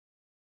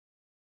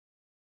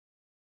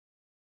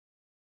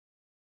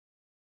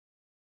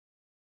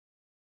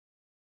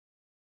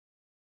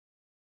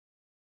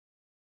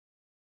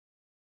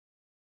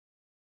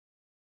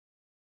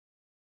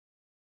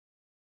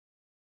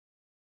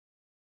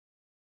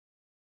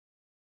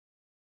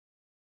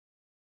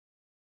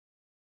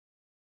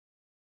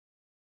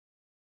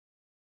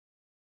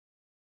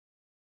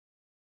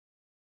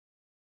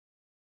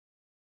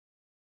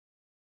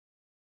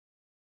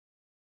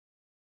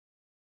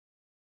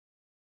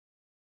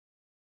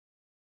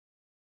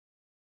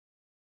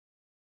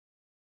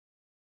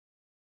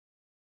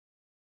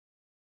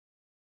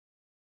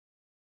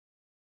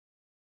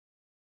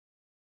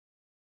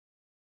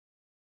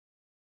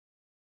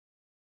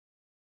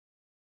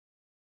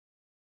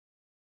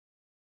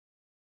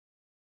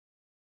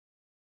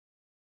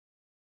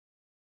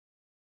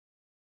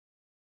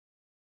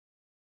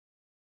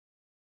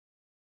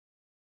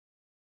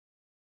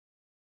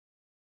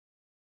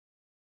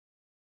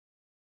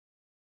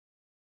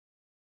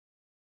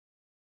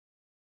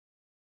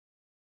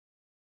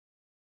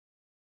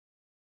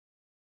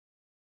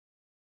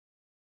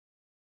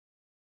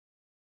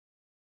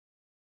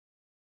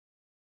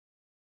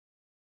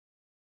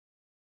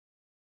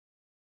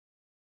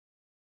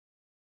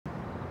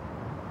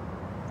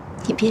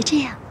你别这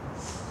样，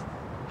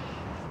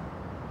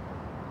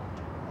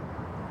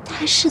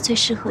他是最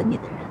适合你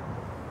的人，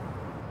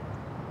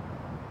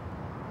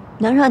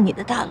能让你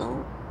的大楼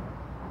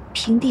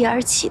平地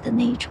而起的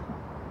那一种。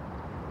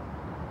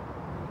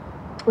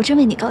我真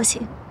为你高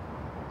兴，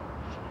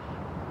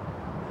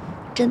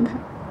真的。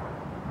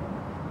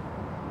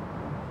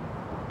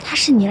他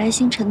是你来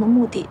星辰的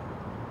目的，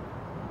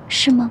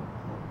是吗？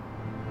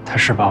他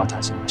是把我带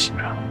进了星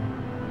辰，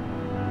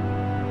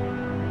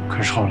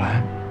可是后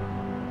来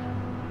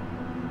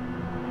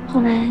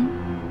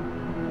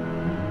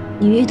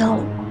你遇到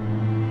了我，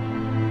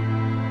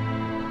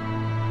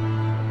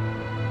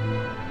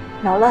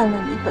扰乱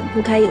了你本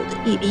不该有的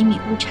1厘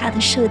米误差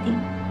的设定，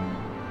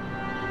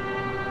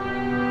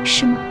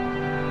是吗？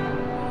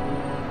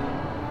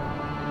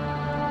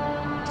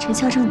陈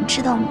孝正，你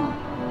知道吗？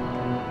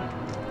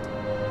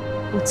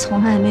我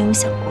从来没有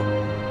想过，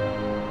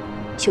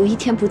有一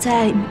天不再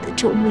爱你的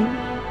周薇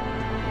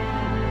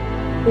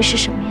会是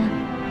什么样。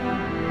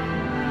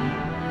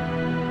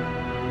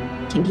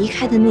你离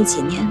开的那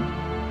几年，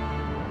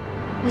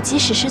我即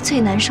使是最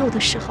难受的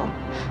时候，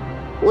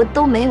我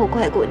都没有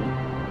怪过你，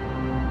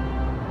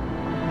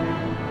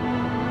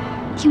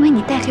因为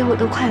你带给我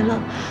的快乐，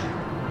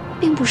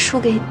并不输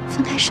给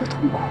分开时的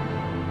痛苦。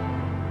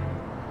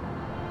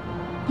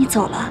你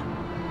走了，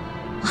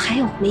我还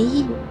有回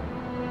忆，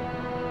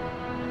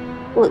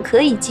我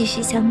可以继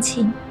续相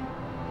亲、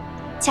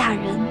嫁人，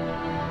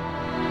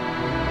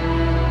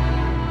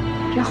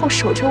然后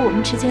守着我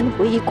们之间的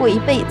回忆过一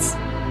辈子。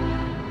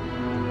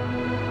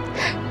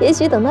也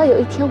许等到有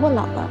一天我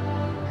老了，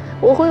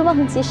我会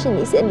忘记是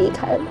你先离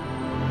开了，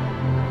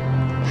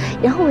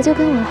然后我就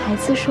跟我的孩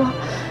子说，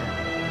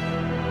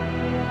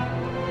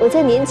我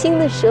在年轻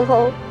的时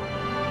候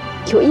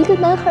有一个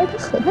男孩，他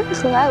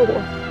很爱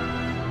我，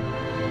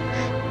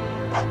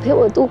他陪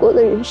我度过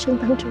了人生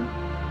当中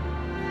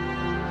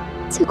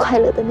最快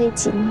乐的那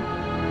几年。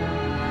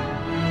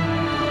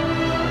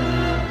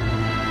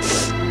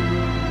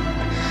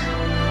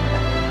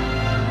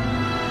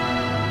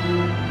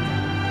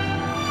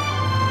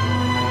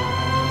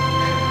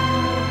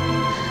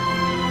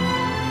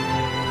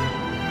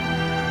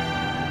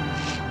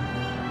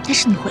但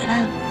是你回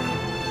来了，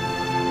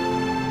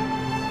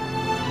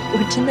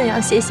我真的要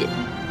谢谢你。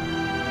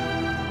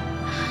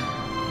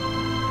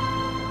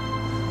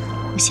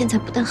我现在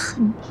不但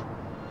恨你，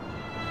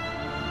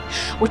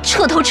我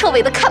彻头彻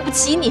尾的看不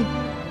起你。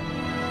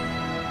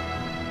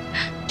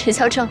陈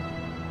孝正，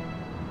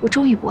我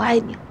终于不爱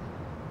你了。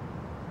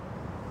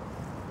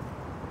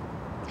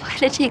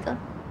为了这个，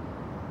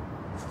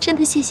真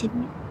的谢谢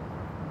你。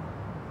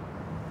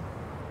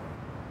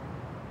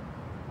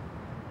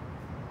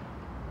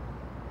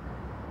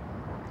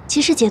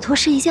其实解脱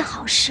是一件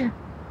好事。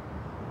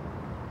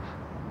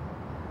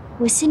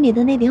我心里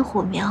的那点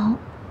火苗，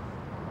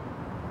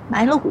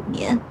埋了5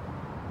年，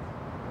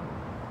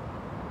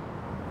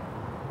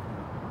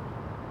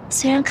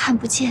虽然看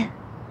不见，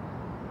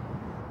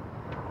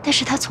但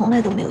是它从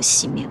来都没有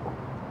熄灭过。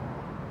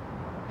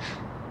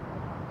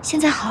现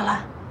在好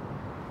了，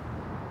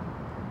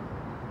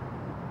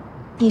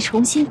你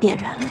重新点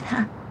燃了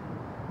它，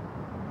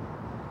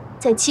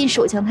再亲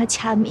手将它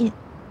掐灭。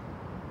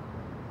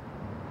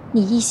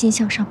你一心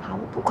向上爬，我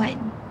不怪你，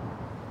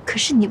可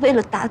是你为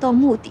了达到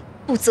目的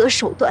不择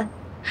手段，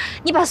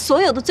你把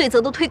所有的罪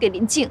责都推给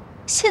林静，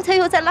现在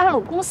又在拉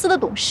拢公司的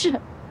董事，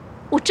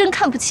我真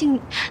看不清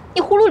你，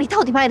你葫芦里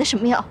到底卖的什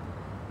么药？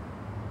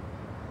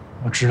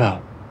我知道，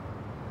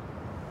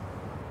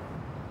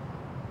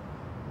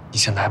你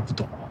现在还不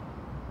懂，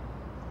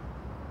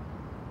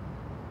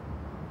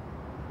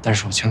但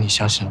是我请你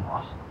相信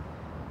我，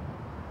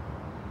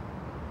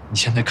你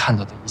现在看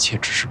到的一切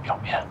只是表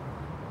面，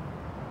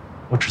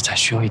我只在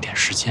需要一点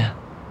时间。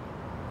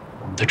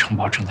我们的城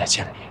堡正在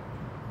建立，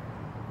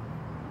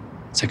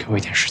再给我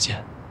一点时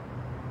间，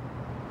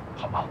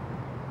好吗？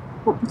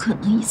我不可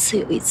能一次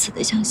又一次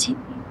的相信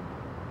你，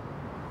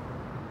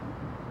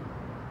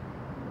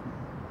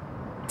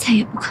再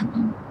也不可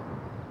能了。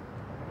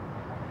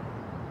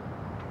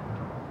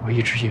我一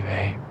直以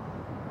为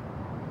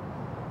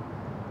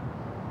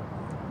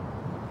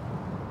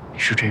你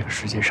是这个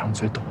世界上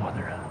最懂我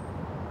的人，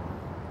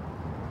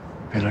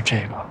为了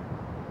这个，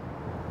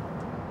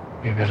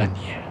也为了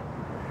你，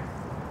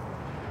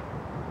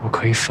我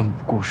可以奋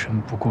不顾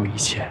身，不顾一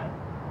切，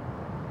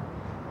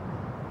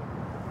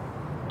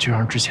就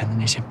让之前的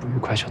那些不愉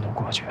快全都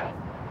过去，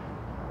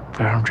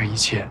不要让这一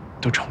切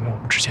都成为我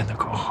们之间的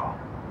隔阂。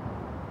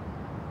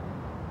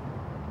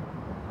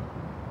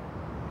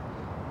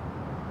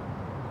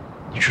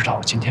你知道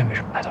我今天为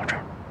什么来到这儿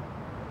吗？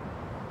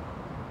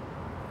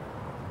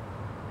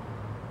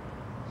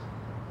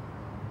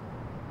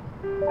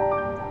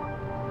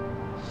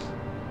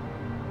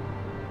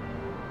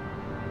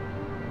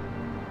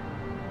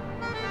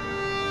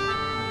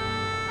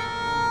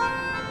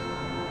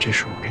这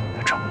是我给你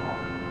的承诺。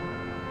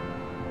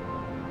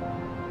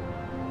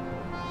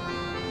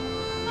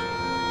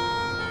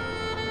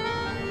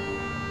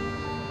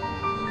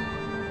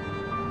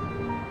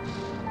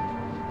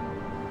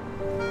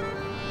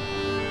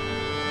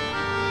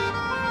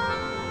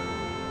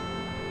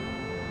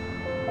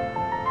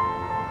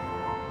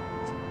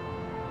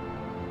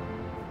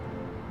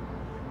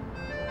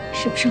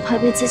是不是快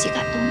被自己感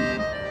动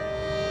了？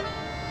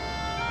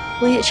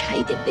我也差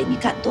一点被你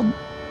感动了。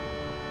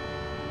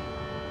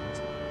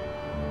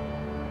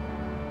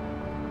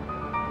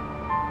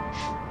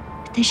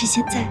但是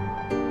现在，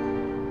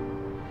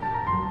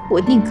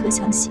我宁可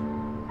相信，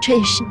这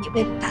也是你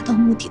为了达到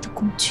目的的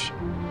工具。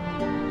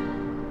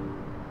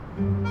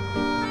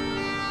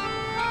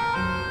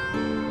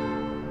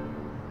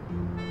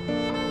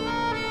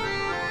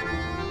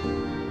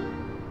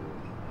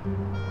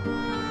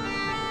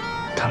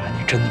看来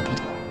你真的不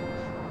懂，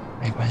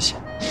没关系。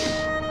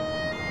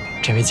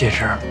这枚戒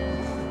指，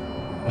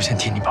我先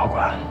替你保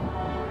管。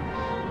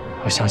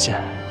我相信，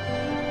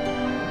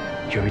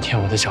有一天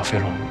我的小飞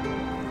龙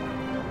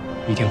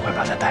一定会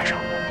把它带上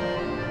的。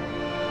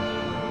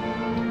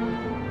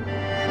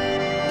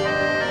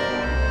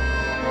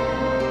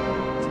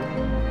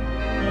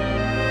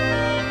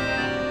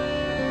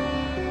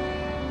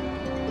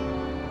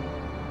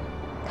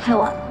太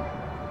晚了，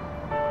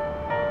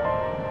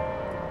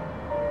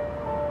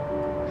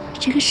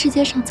这个世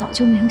界上早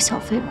就没有小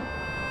飞龙，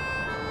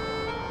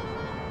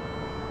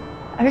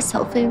而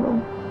小飞龙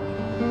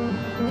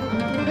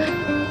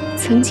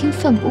曾经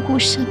奋不顾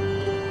身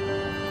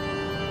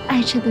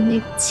爱着的那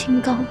个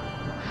清高、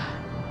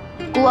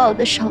孤傲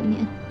的少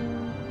年，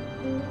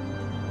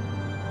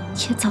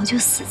也早就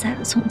死在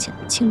了从前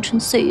的青春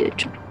岁月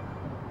中。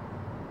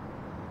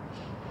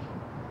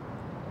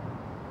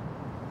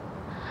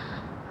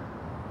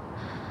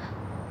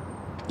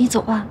你走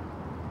吧，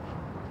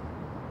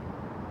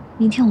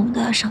明天我们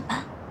都要上班。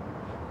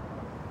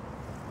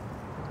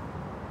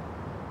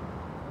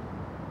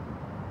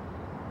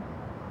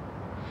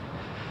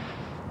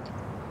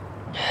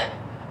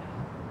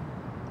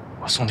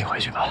我送你回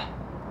去吧。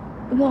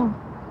不用，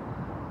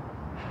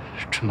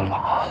这么冷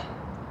啊，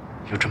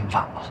又这么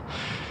晚了，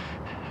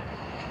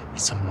你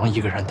怎么能一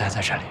个人待在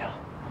这里啊？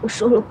我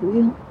说了不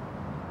用。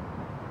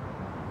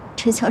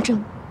陈小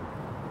正，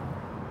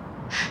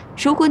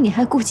如果你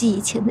还顾及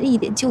以前的一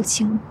点旧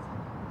情，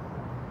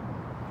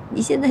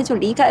你现在就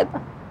离开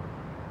吧。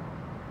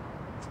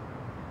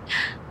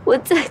我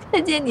再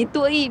看见你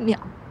多一秒，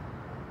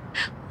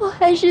我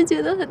还是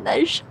觉得很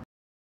难受。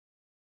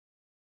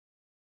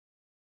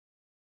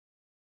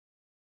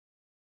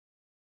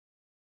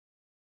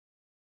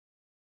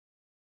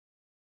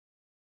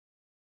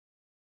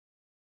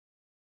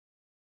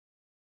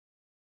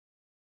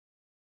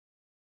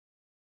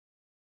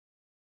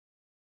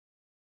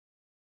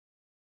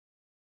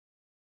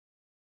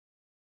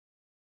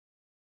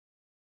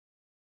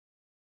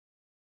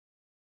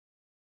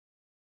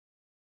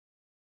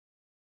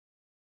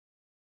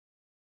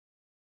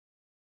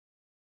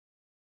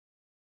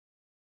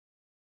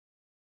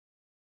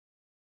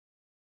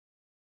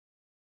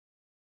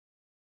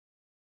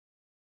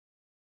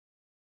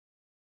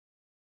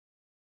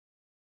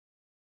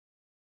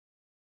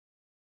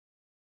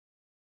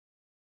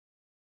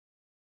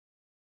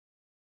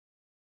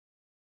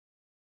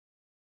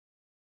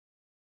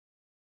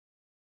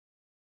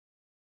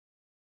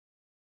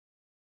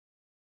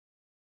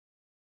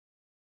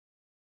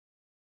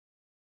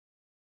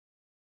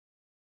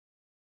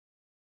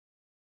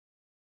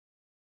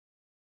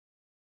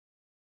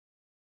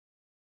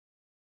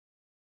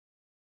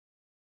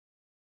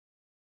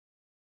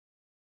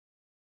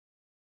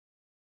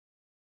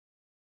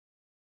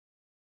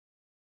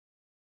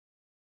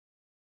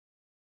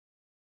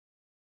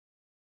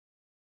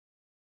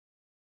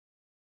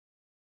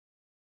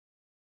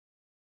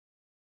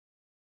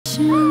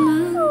只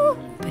能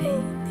被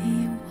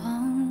你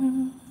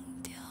忘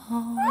掉。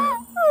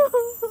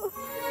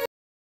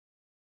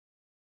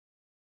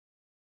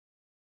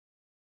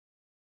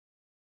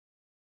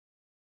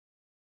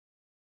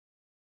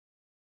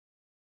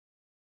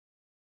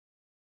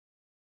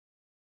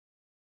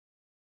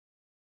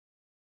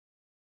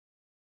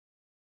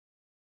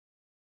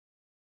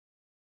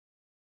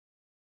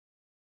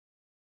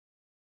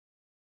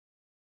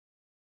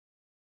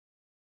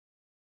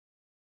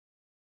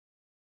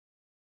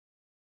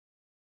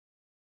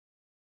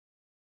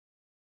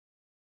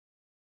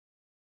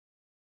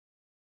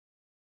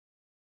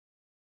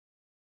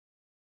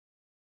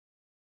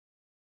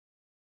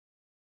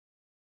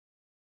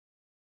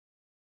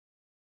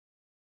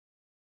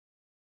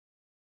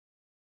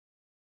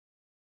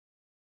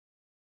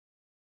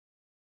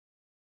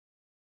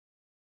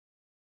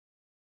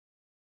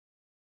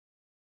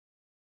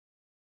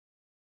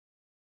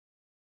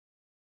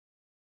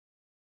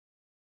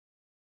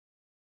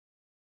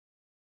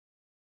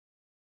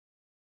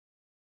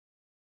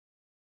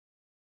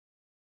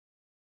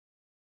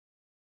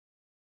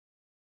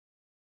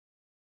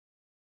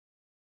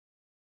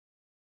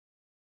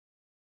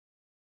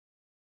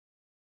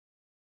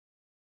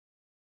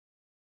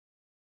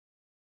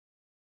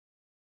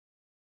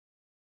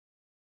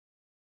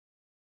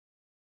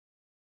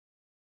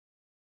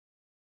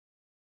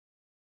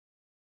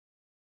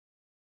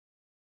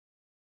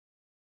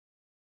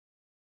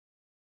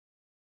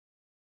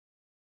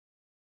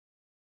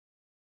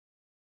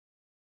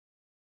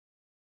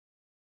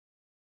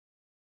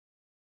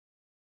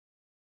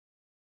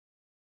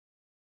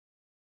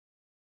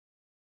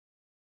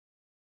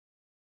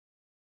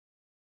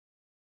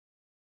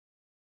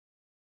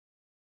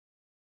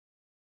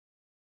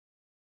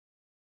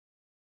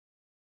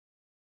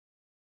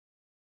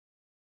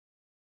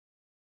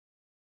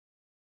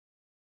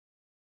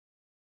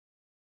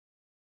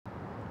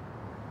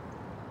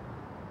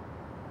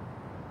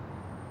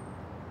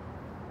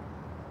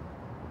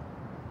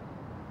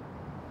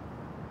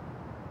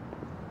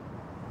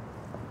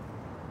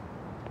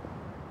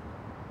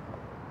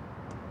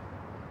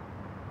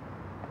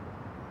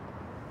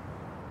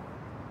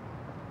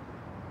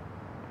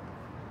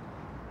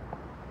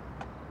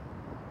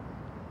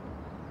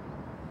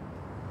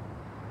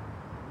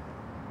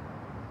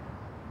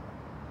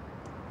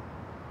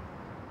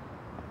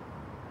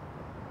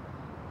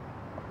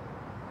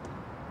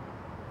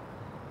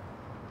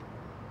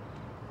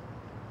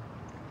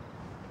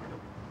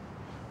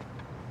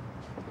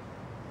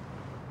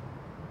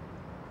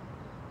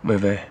微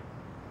微，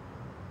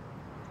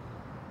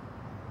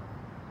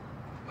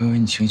微微，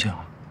你醒醒！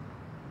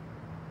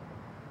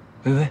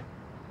微微，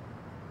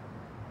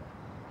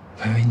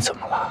微微，你怎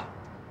么了？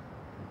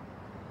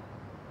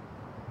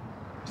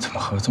你怎么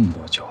喝了这么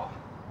多酒？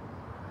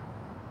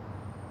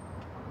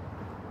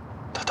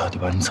他到底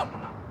把你怎么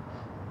了？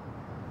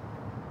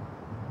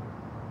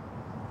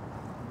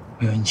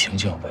微微，你醒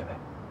醒！微微，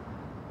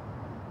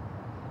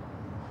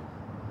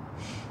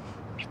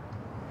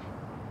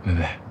微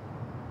微。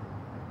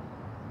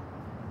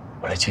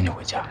我来接你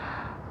回家。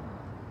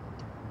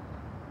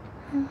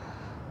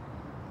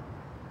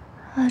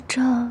阿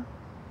正，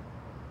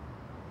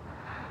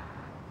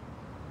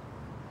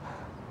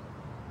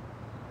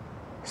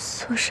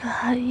宿舍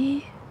阿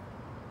姨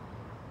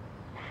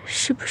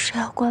是不是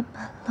要关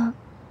门了？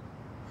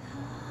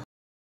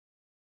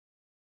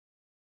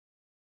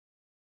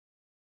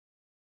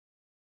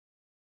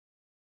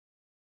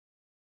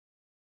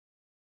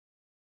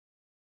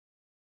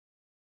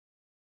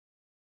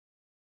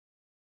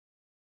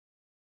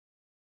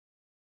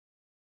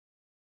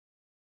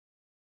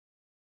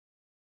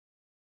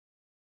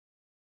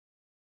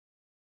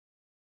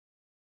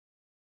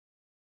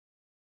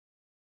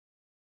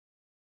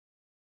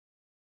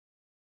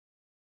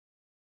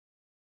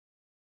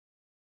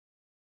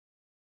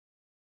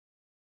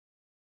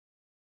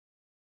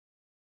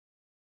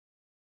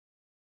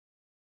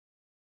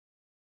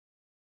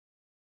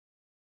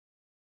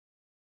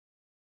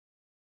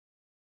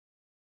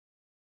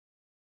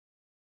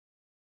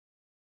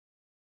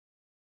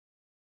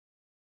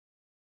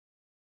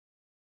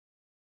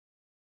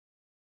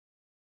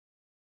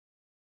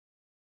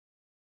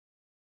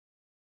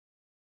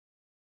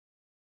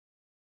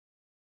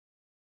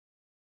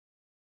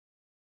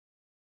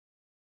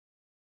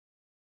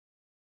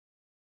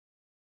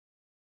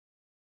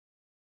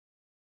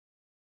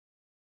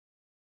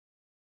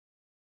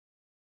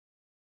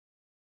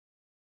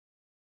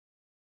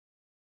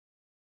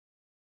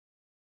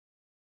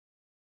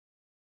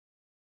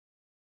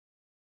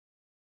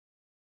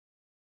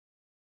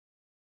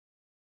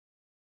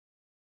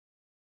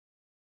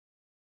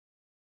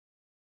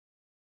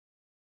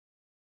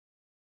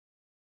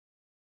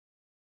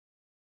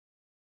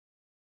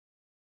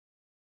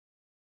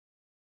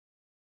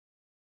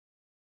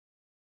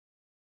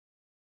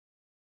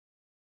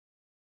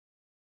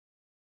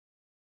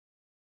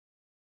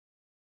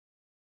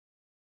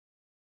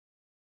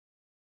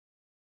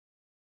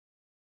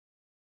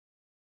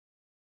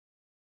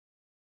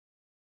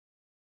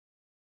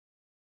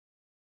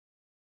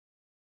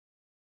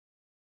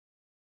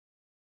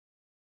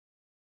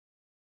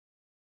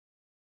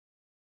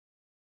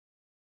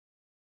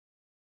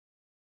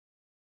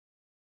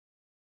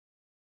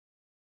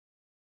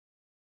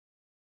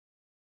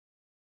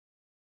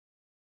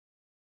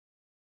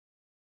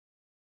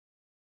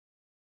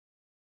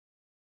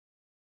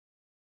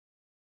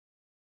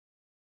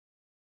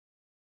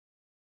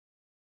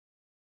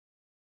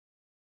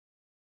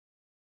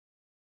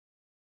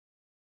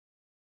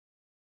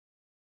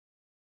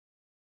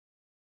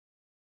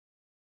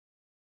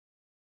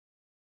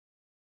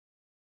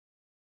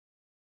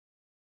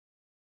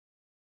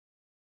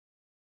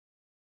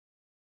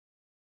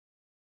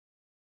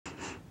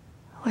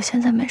我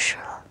现在没事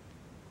了。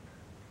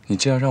你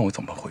这样让我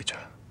怎么回去？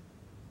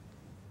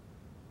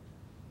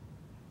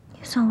你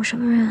算我什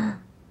么人？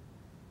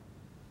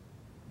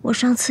我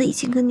上次已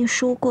经跟你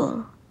说过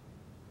了，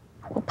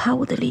我怕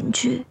我的邻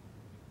居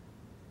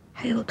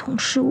还有同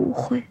事误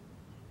会。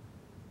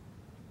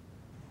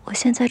我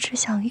现在只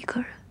想一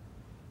个人。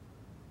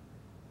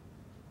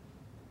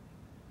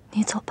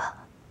你走吧。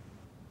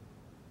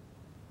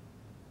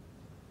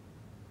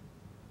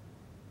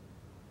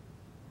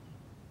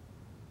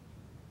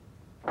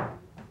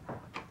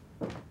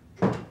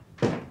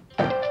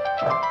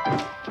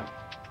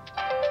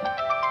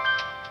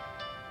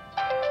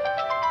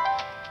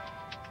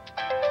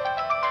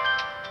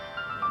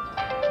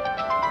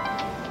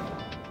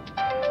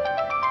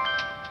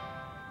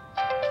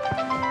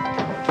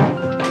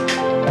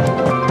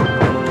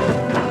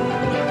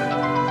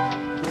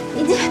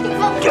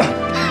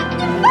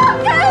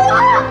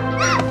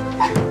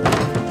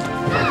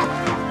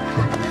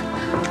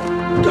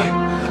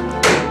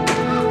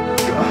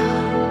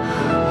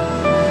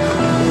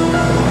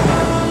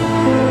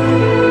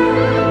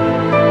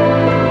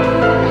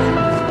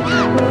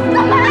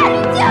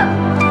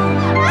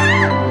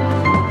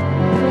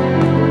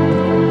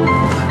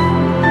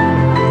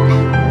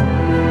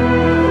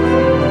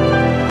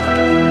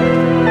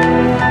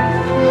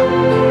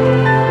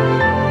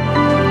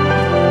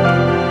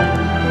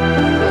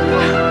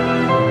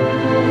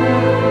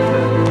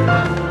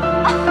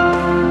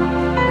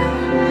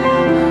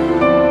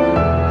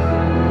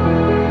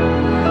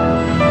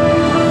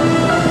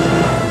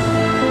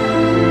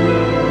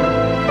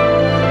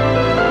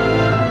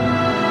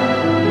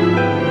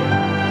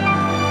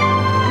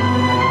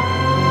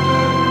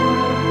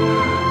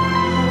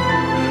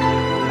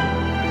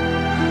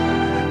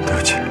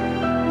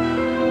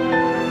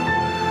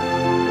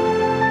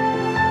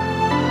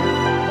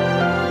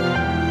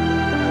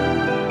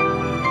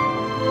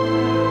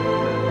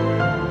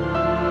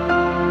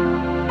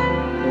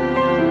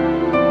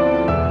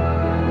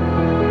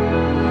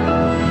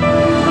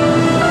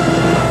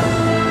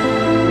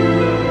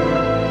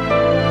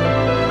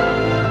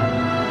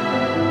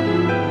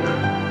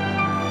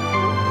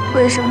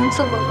为什么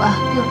这么晚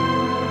了，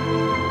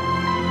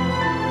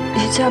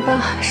你加班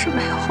还是没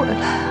回来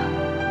啊？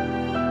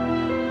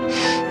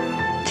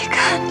你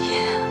看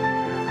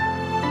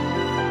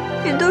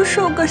你都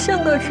瘦个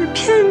像个纸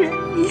片人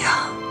一样。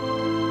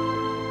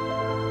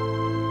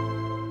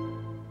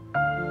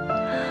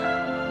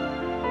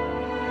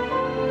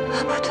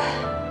啊，不对，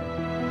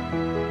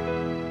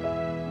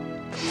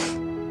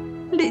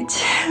李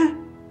健。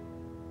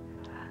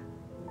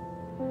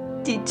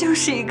你就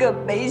是一个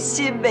没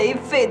心没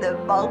肺的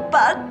王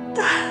八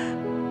蛋！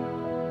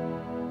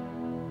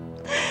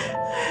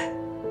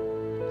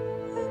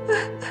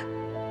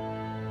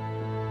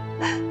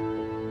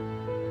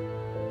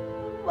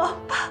王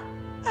八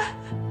蛋！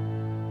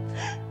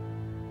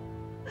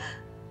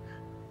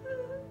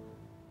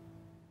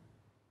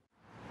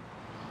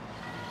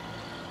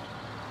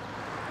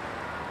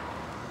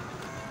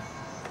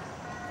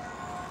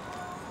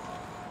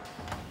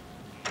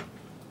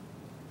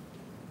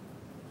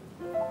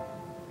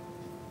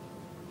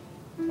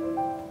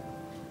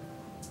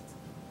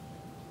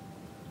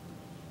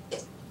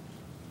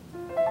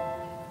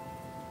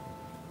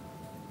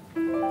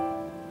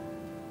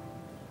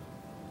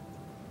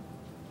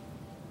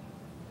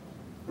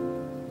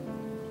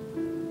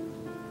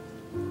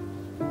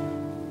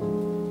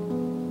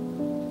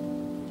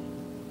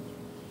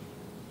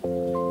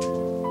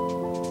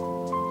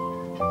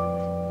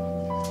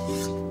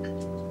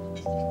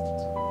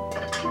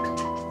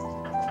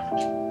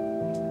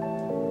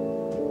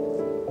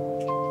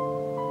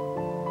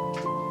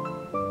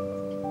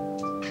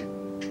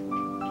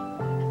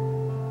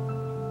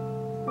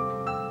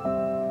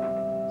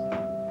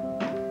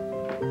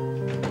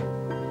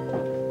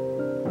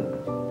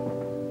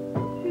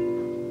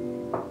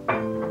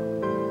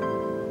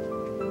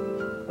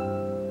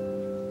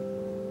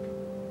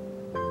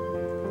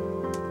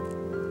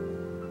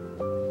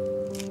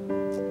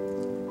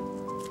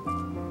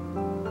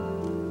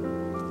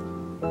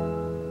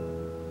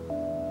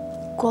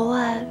国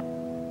外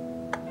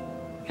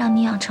让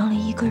你养成了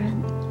一个人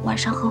晚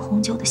上喝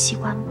红酒的习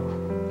惯吗？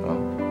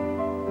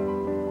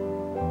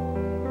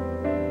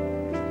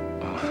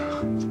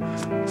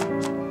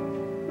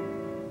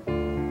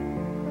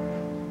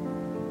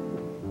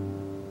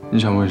你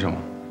想问什么？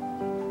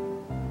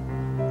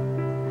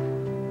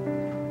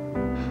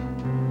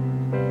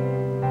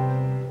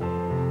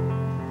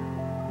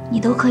你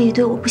都可以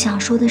对我不想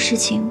说的事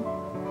情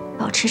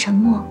保持沉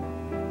默，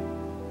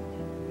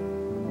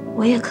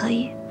我也可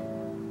以。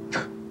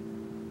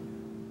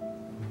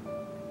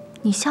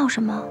你笑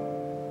什么？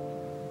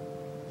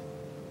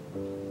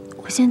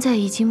我现在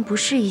已经不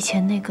是以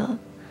前那个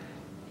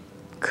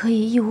可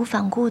以义无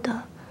反顾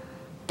的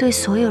对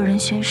所有人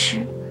宣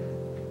誓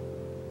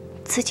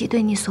自己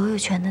对你所有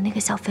权的那个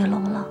小飞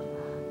龙了。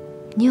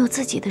你有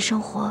自己的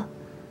生活，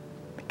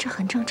这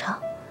很正常。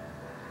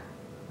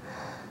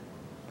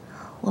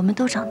我们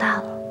都长大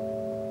了。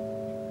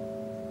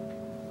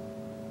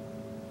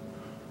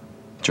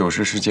酒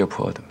是世界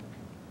泼的，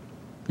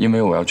因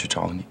为我要去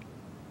找你。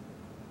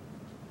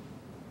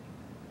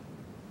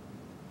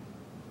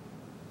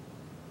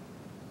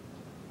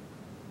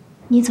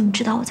你怎么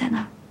知道我在那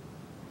儿？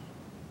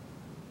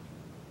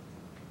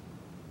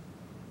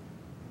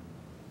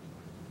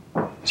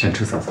先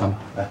吃早餐吧，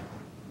来。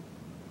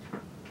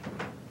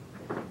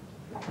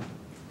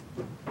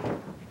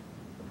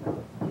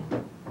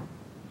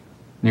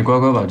你乖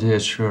乖把这些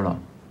吃了，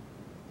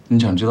你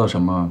想知道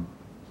什么，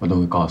我都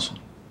会告诉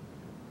你。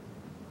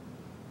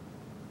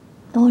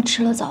等我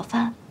吃了早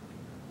饭，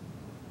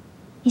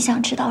你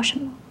想知道什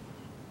么，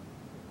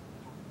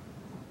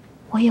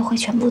我也会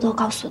全部都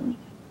告诉你。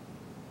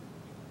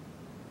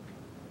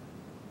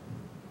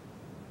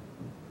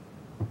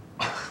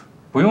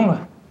不用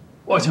了，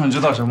我想知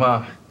道什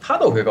么，他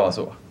都会告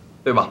诉我，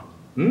对吧？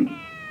嗯，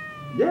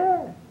耶！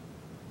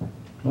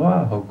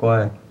哇，好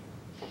乖。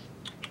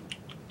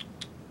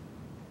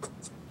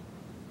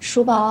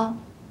叔宝，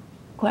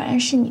果然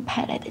是你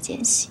派来的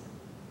奸细。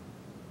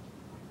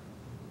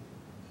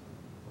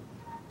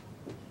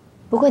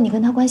不过你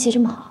跟他关系这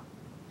么好，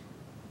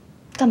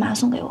干嘛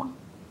送给我？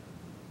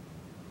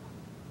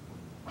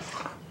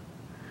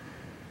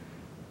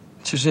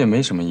其实也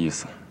没什么意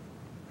思。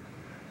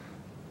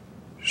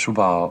叔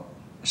宝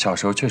小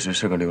时候确实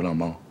是个流浪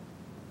猫。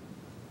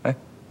哎，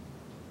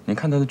你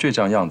看他的倔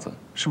强样子，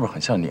是不是很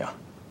像你啊？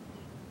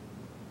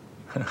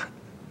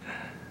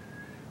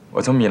我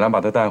从米兰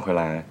把他带回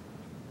来，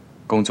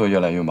工作越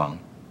来越忙，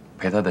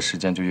陪他的时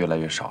间就越来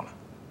越少了，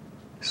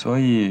所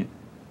以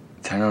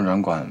才让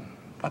软管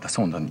把他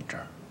送到你这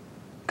儿，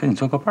跟你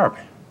做个伴儿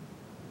呗。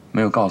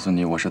没有告诉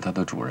你我是他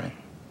的主人，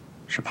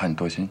是怕你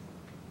多心。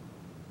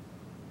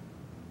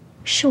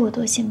是我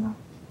多心吗？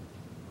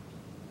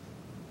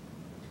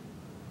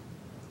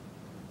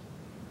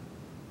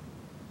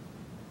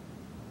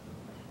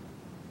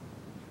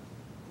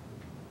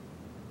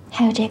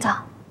还有这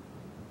个，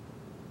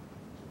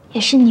也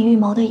是你预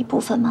谋的一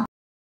部分吗？